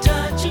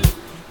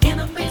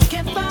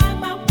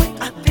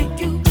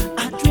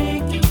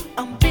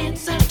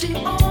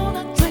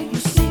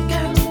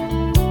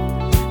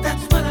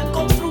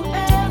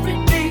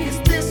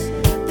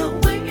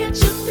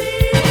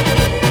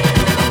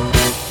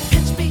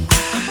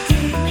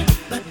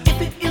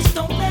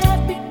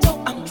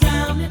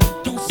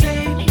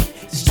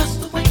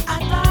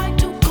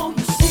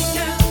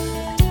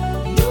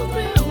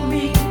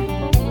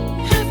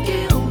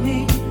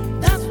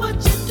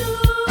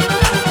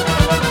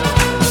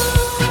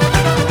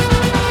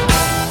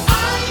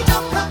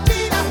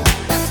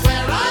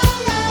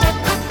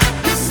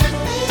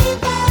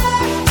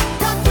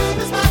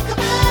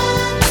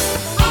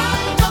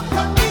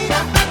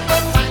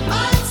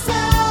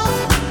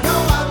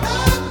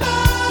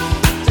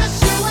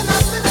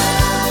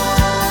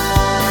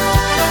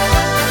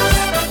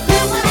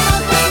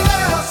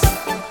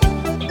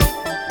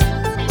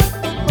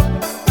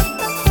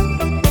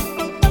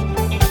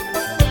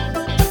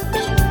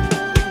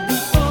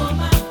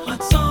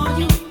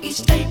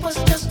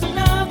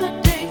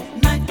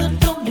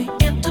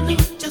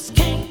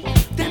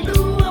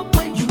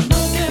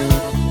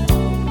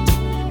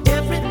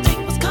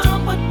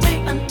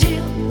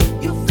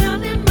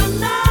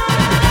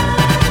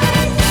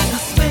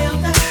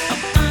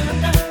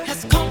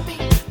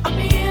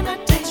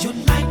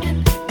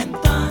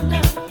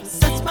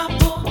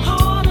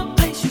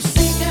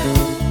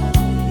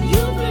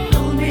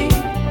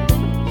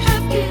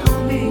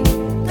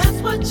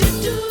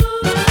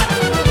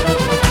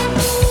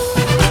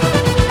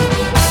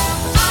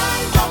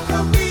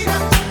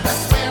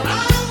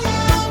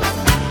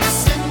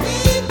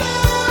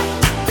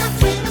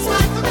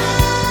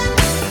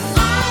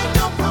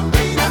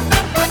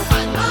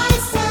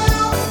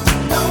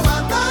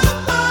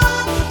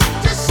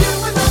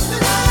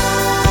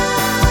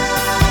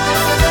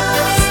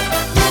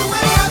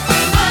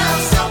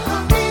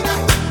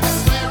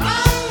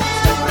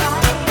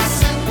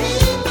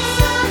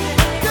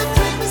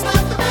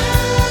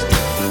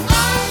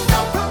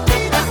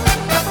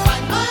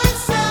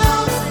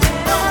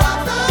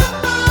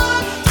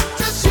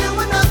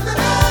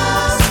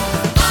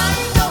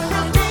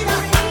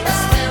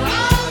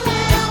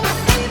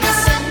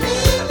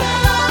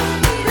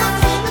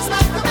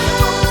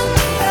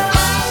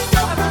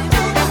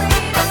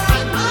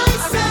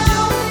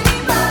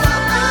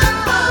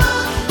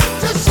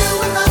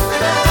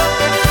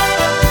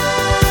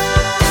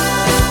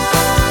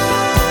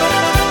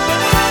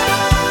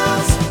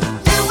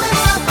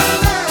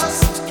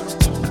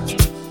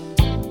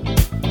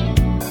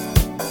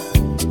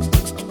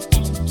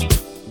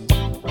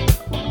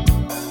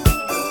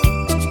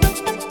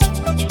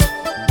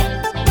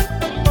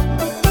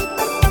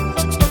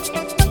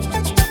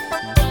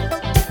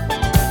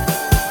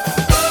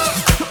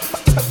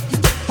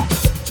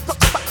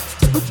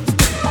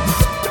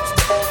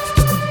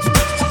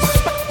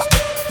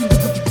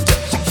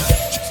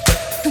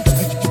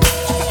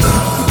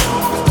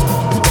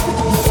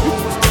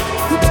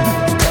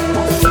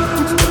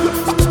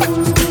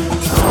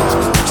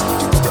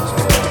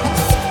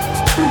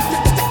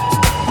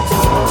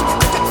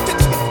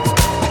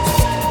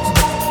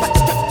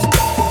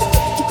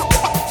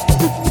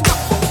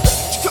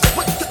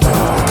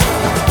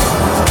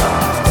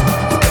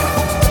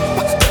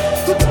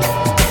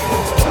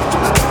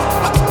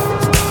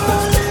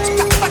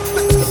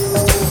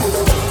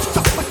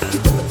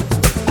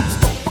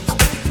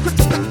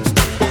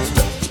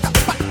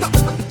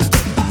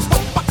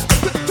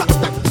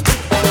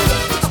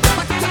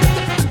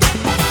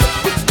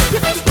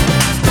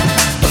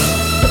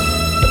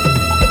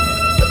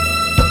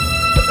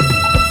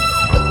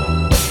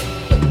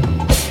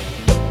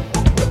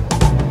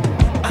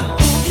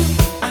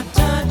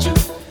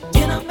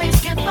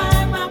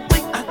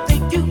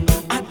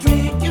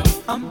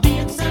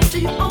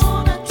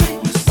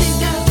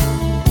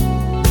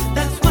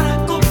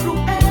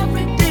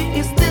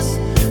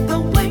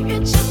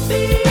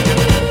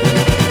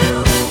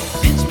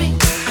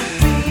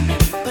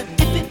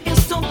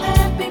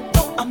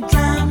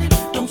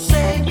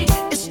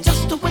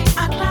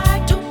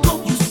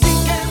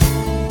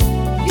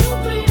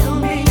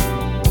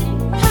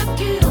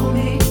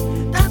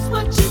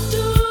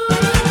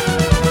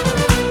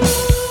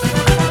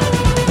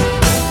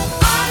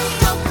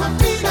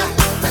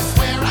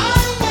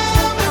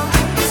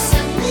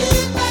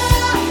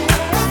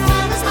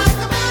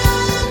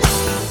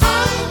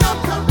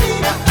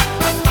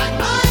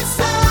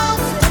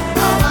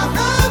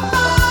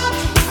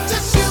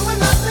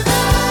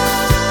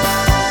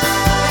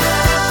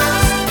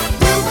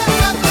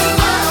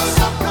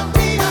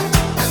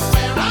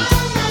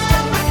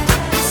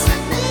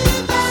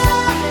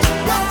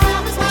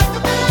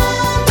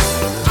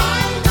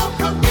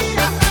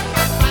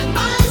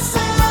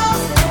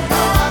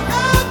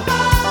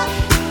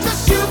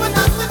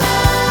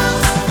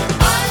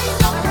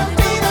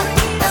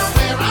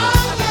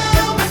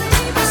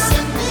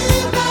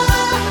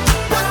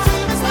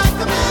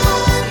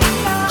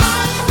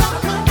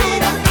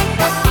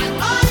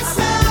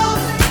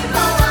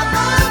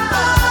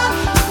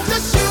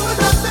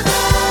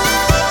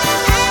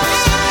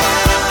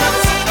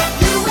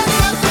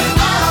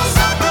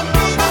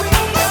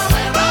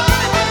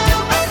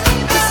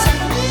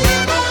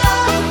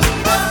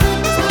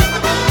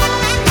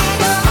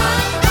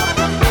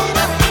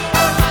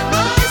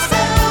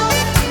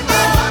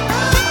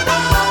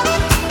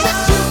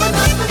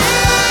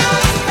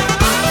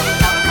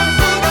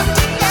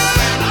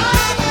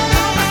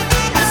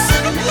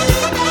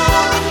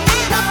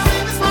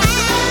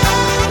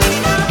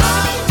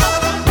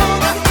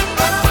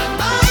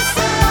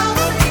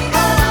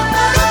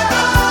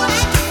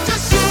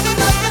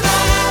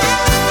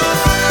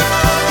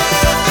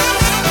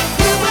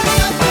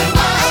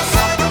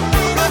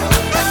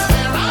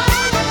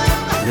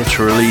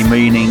 literally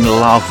meaning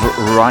love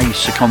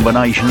race, a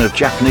combination of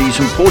Japanese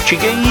and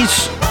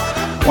Portuguese.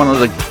 One of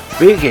the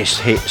biggest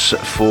hits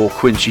for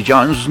Quincy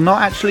Jones,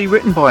 not actually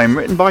written by him,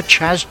 written by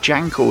Chaz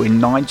Jankel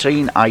in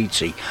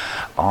 1980.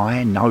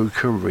 I Know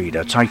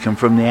Corrida, taken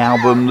from the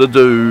album The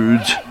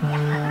Dude.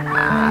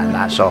 And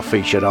that's our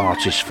featured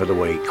artist for the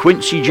week,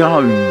 Quincy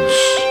Jones.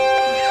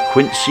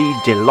 Quincy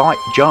Delight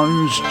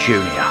Jones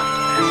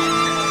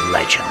Jr.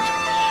 Legend.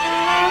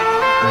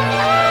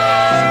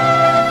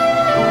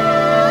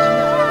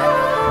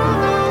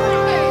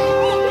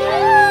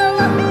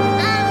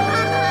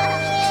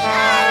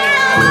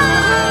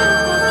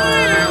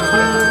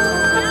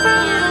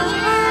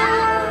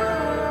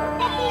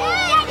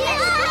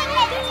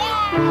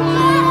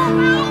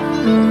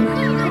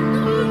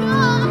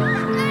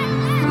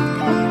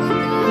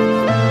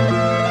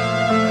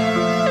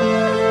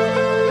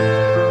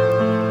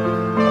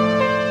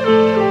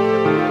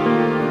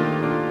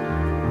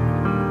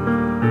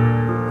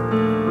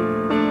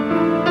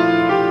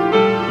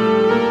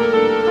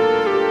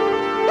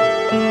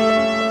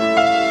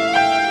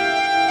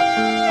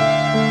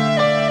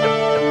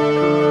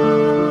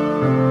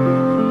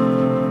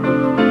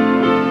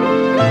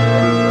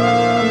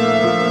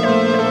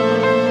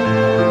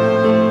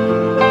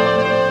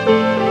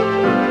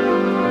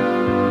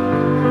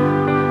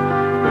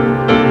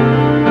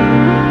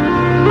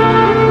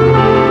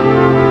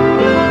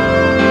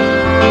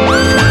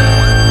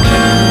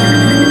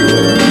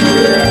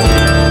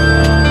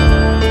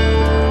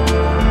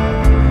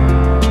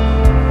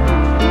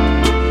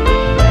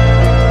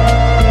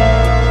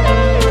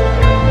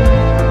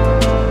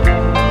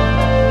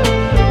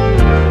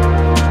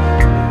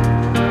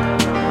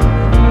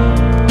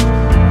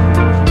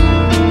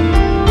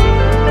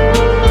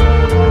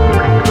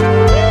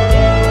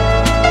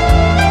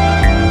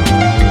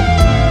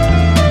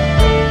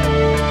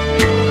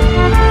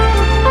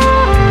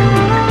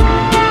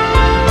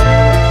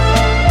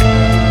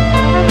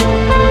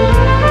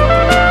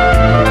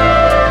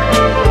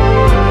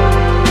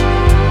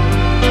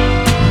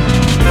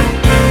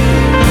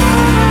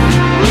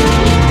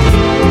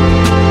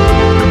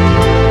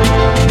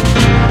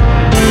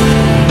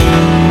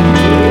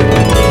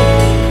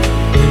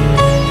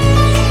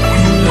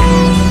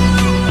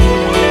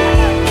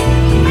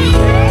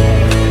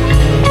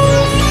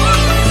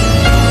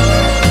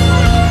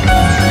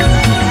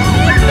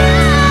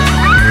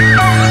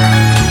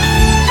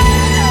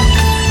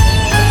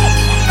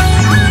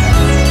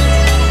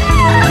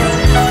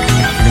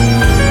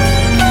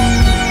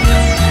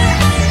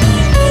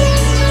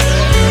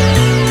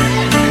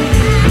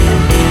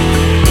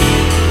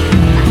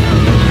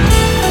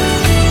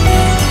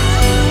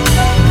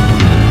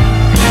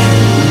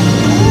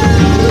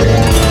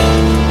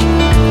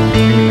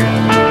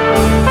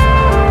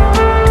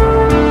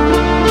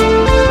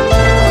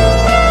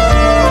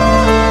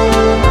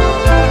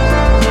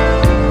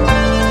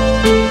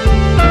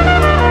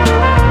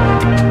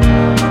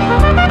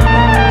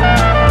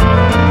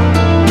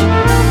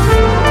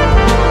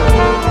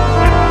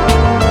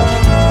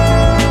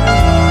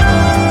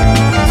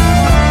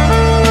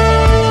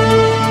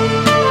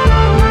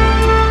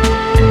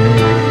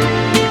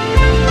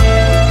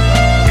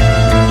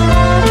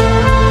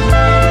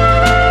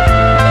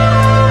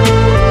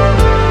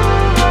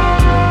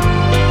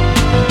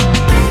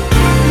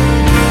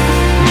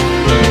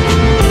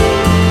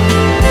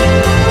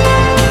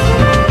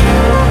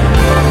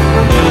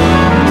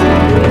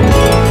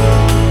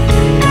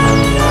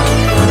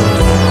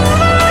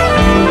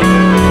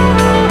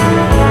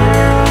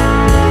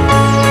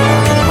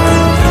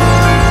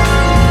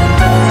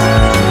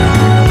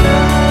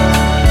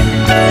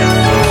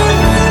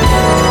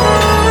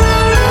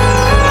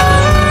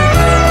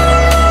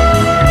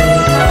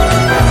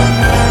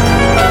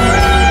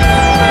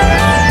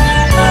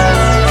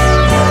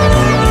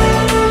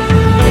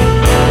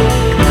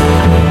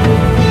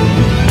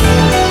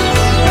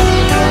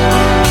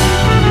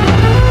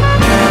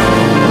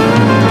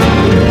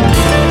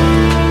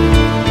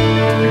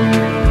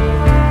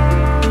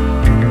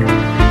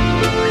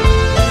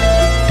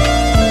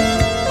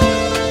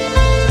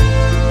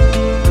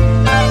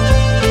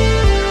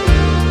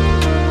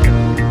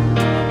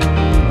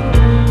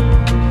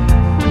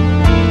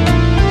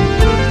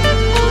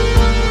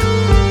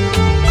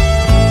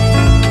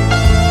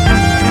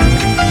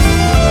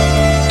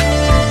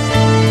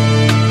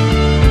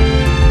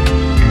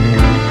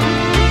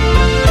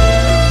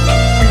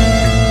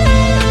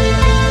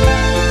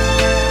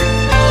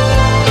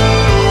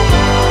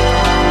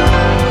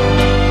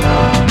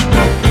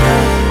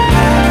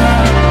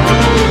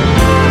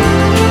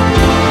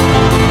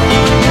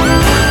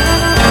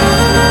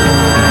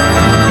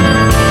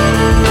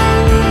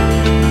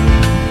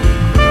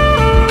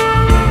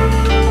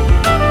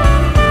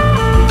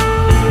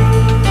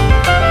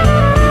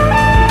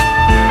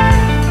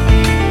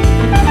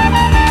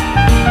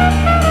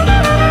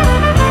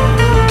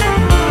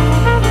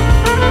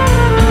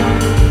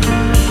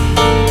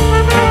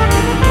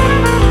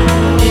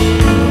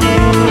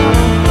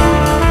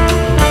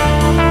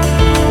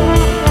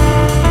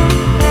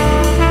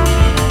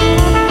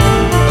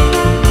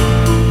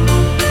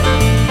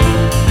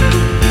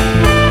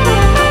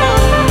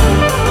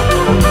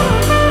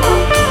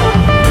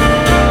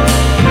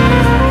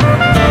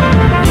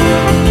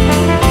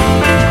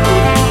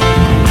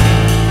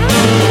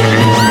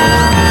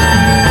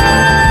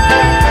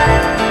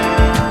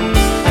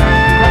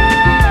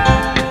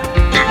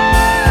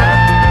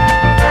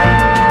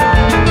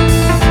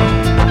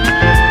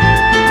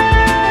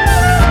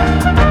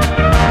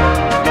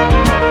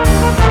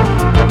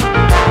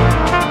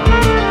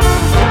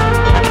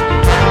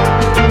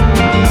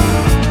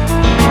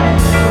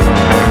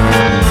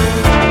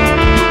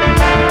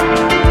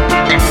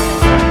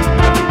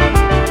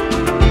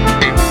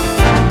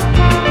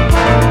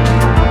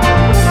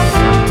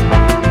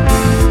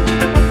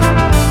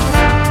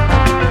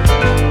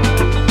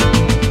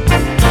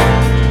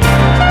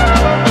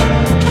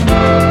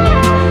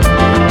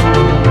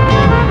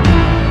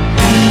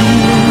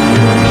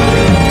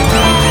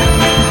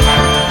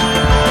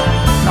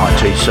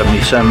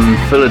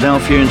 1987,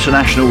 Philadelphia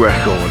International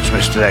Records,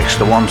 Mr.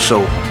 Dexter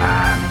Wansel,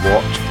 and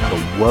What the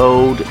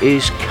World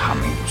is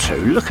Coming to.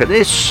 Look at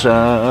this,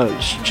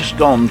 it's just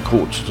gone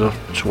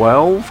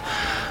 11:45,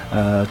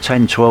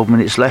 10-12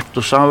 minutes left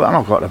or so, and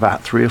I've got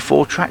about 3 or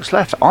 4 tracks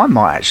left. I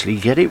might actually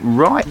get it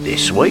right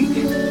this week.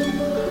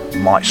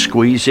 Might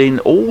squeeze in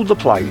all the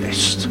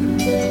playlist.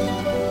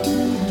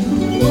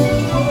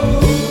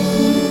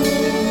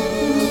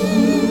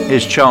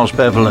 Here's Charles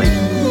Beverly.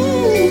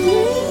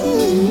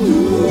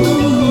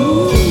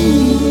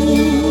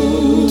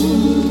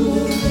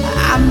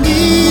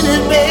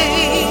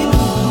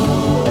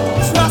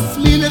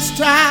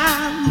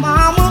 Time,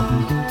 mama.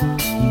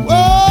 Oh,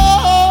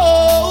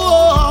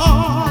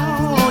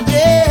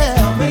 yeah.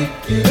 I'll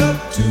make it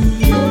up to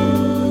you.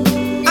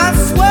 I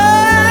swear,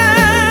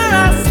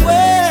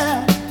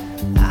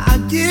 I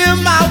give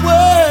my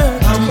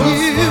word to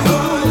you.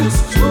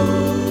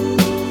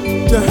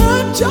 To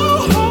hurt your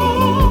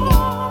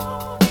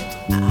heart,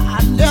 I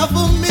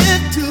never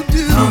meant to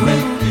do. I'll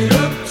make it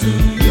up to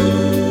you.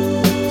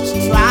 Just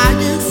try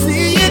and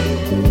see it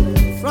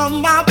from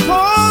my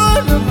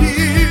point of view.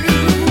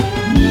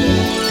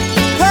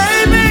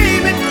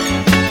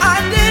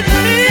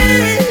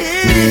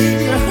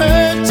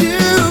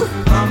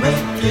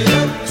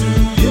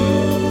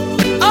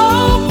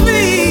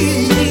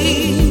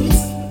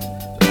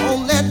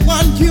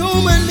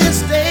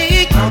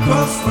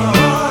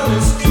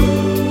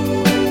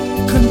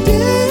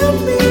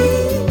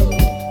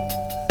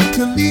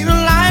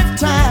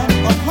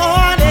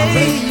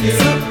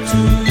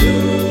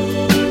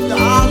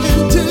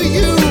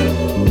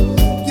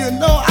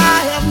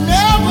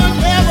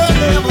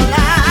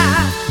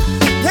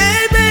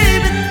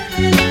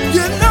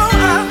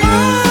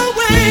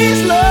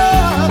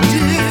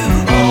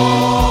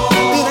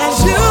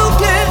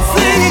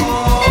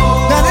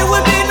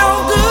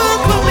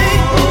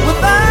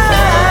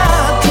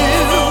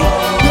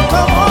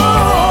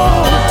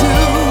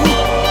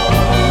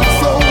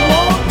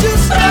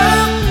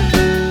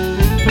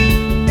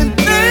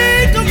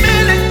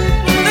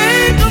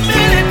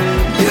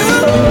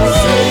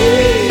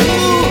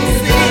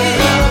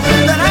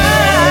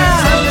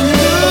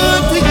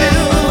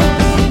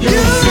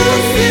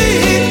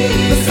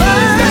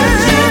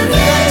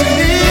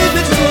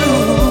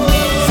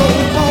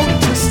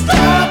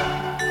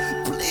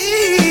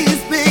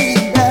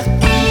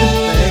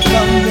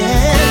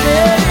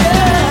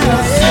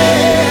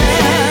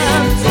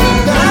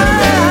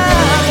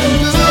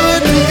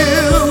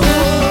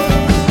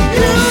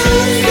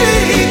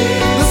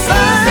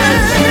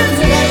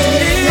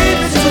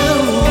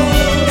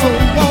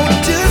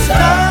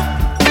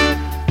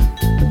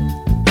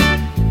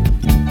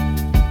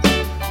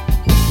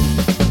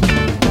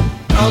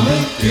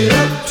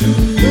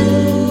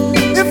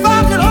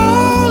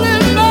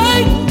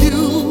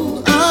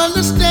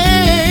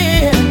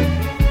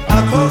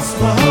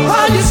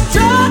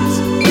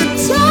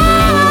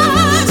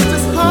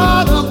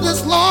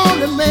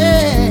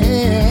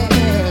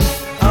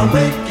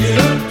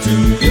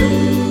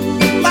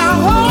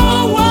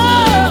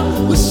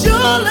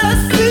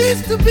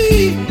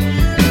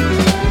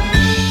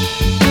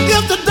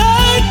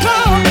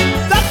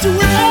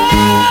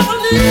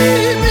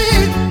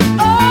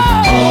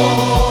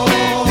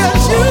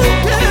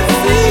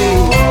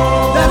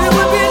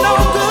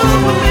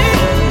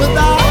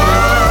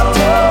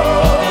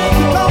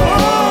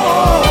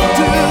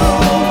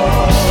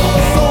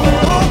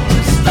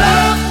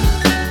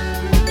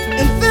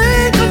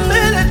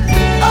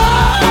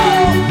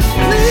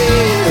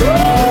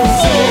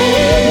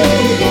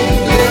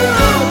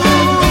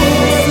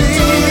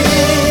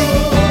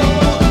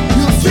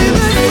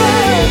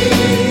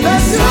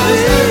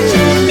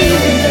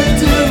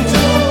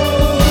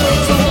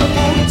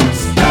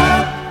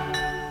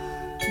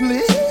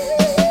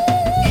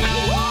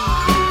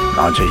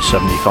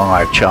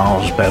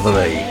 Charles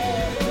Beverly.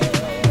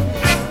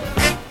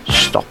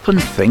 Stop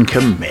and think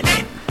a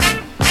minute.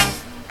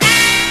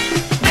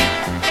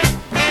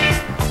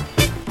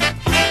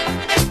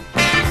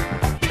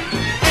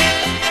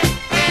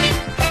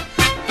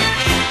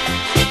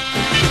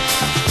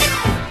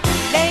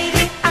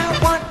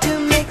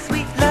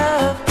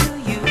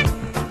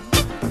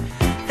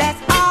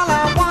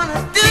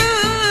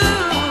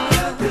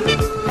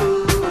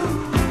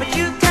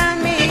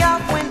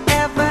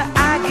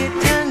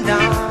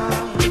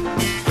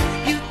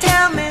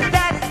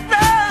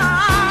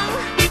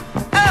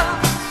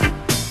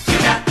 You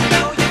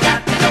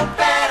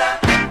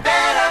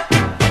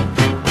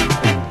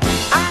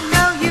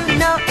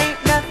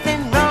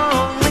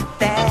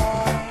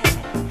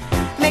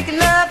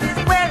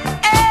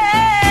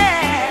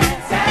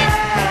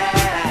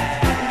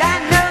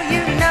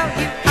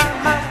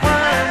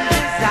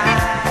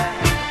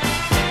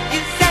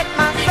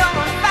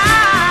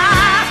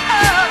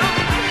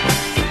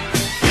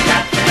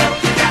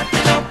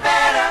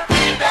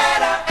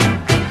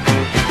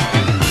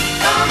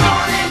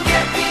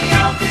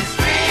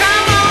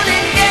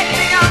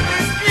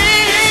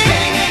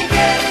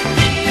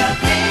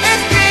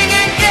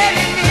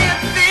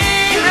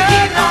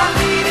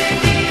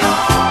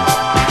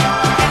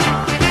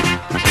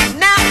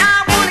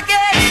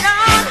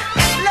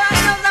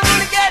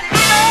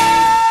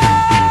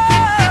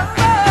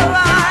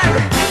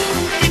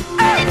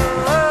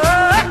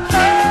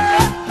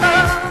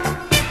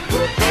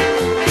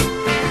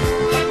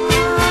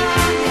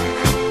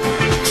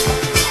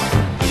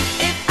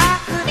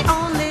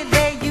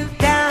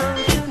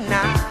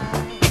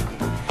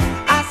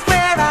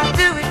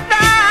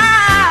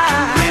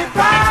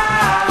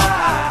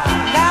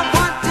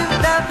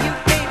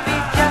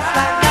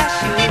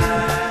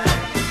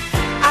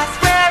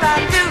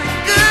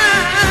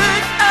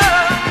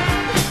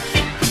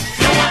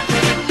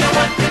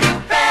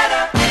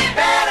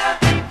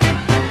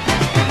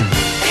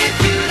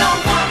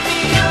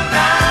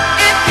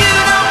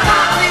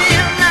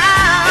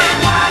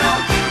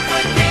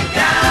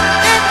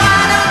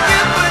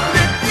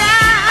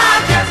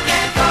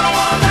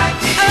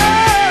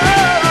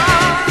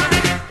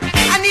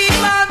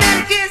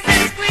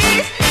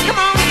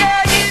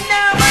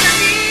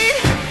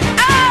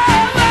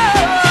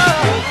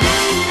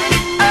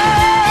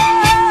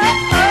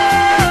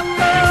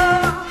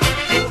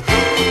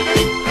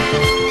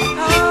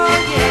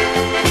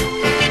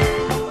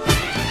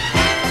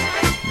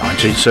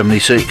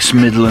 1976,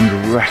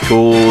 Midland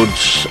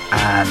Records,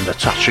 and A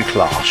Touch of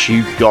Class.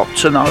 You've got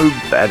to know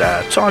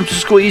better. Time to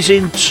squeeze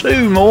in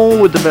two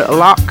more with a bit of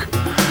luck.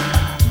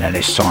 Then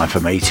it's time for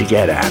me to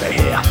get out of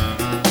here.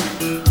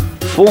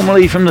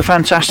 Formerly from the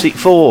Fantastic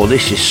Four,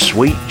 this is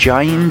Sweet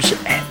James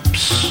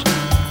Epps.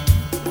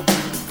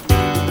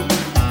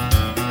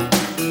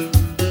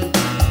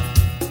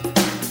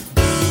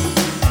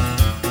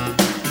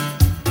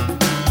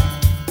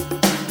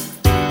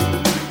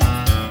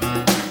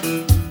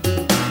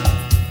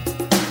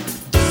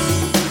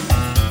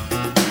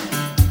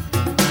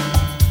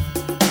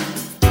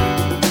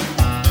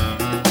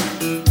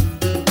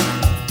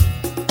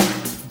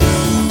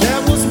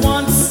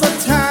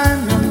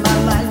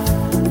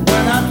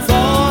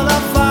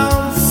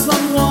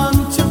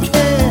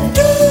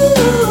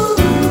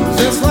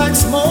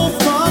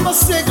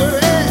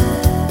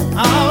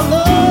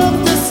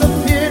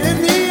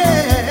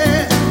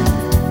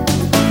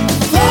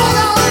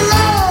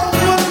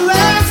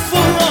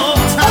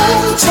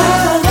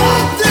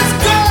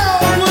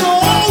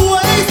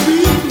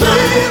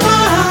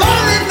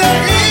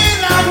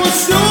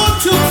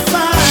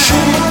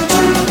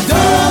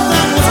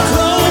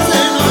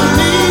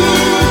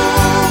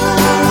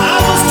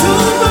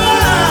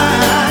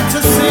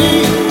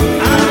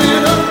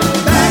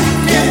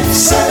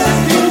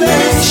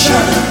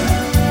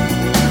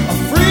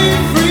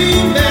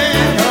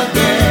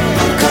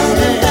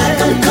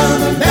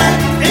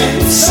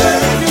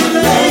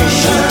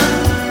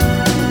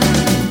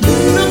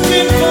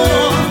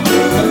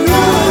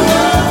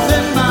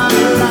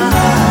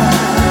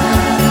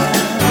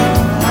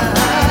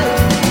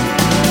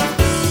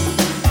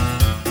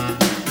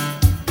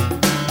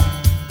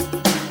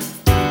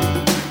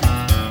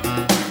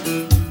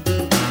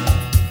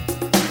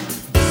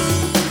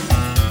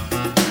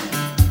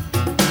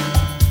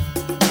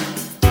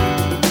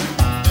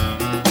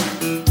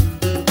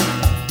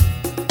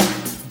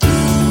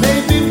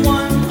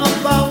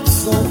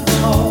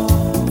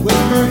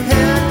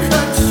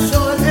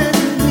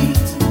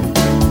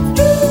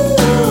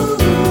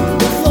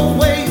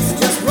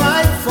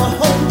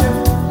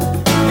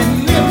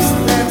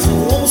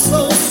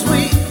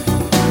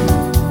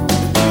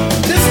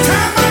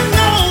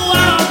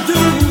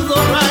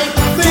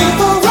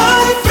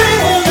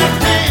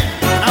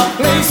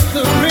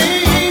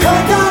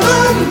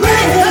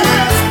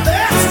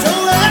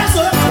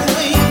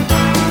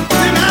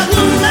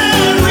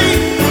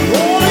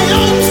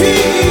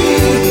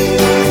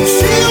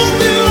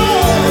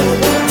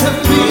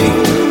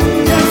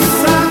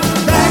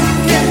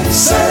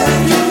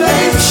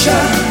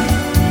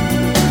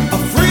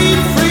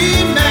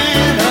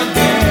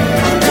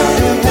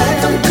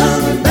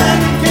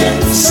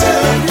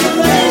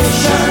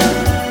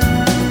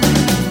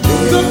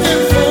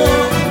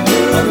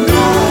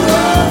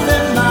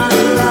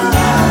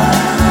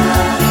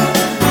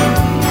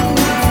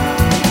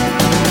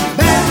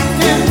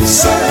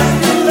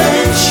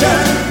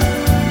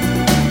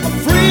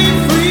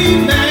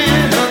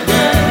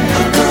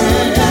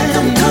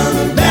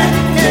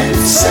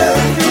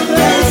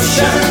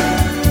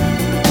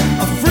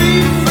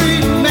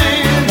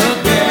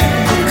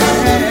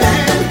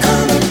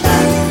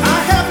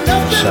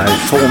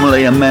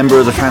 Formerly a member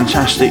of the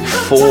Fantastic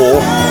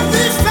Four,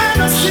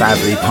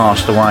 sadly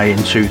passed away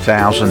in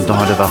 2000,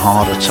 died of a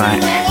heart attack.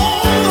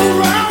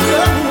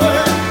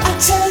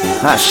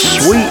 That's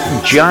Sweet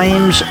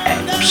James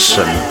Epps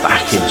and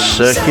Back in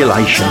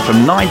Circulation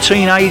from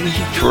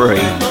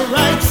 1983.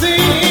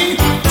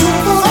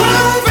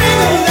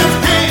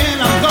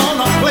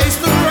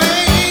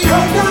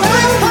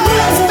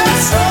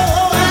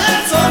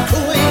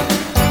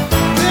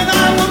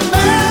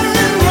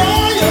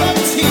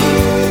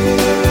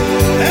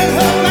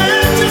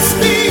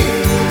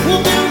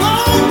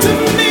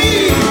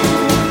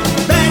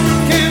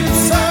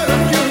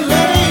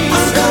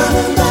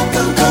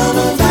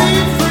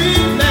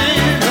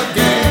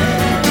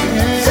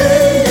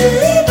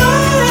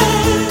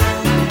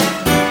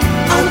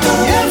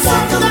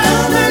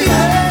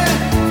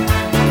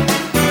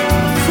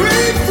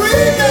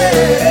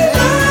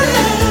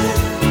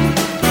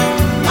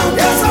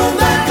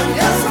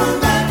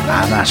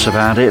 That's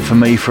about it for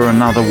me for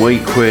another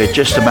week. We're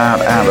just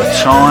about out of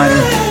time.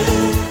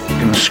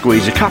 Going to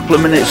squeeze a couple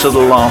of minutes of the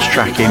last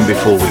track in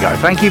before we go.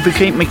 Thank you for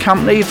keeping me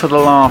company for the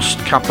last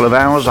couple of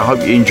hours. I hope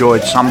you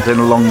enjoyed something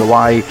along the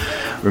way.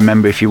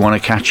 Remember, if you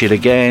want to catch it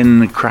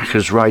again,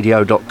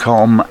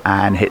 crackersradio.com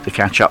and hit the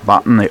catch up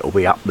button. It'll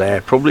be up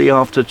there probably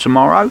after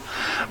tomorrow.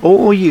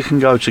 Or you can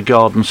go to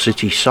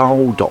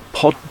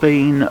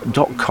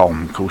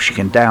gardencitysoul.podbean.com. Of course, you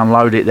can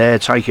download it there,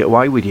 take it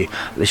away with you,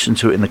 listen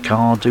to it in the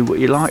car, do what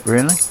you like,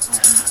 really.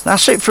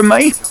 That's it from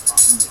me.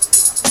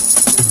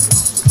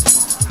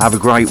 Have a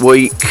great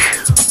week.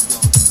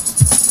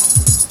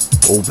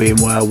 All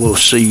being well, we'll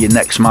see you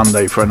next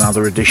Monday for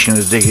another edition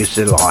of Digger's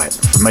Delight.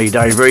 From me,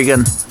 Dave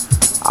Regan,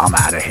 I'm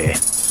out of here.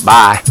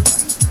 Bye.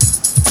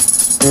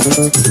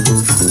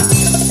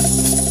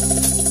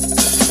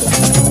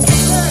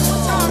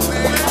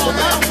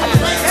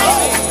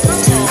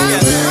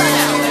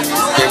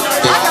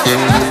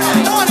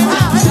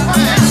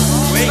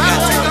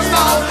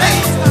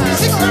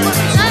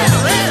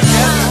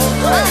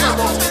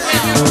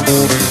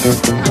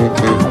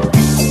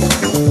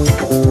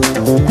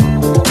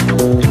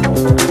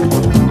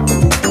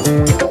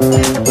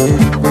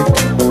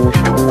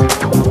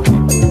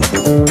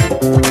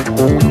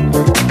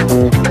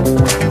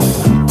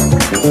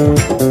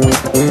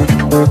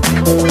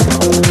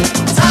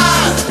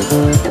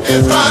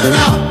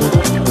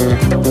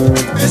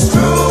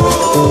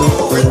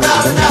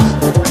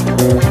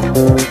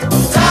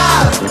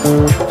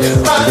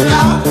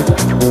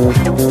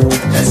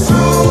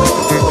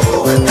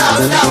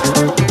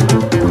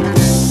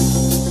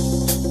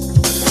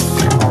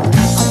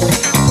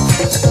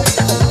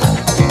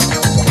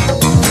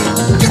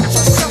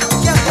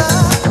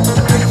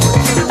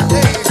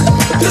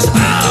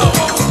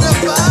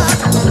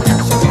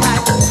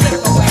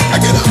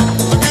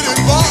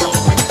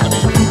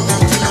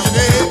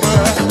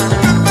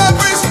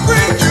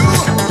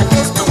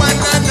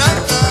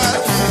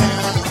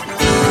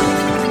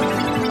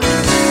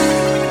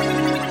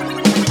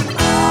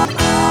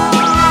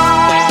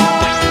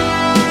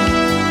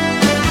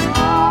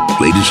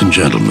 Ladies and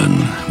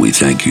gentlemen, we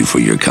thank you for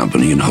your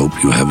company and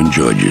hope you have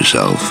enjoyed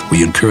yourself.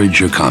 We encourage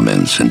your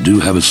comments and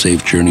do have a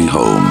safe journey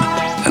home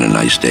and a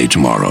nice day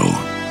tomorrow.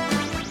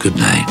 Good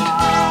night.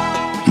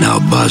 Now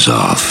buzz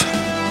off.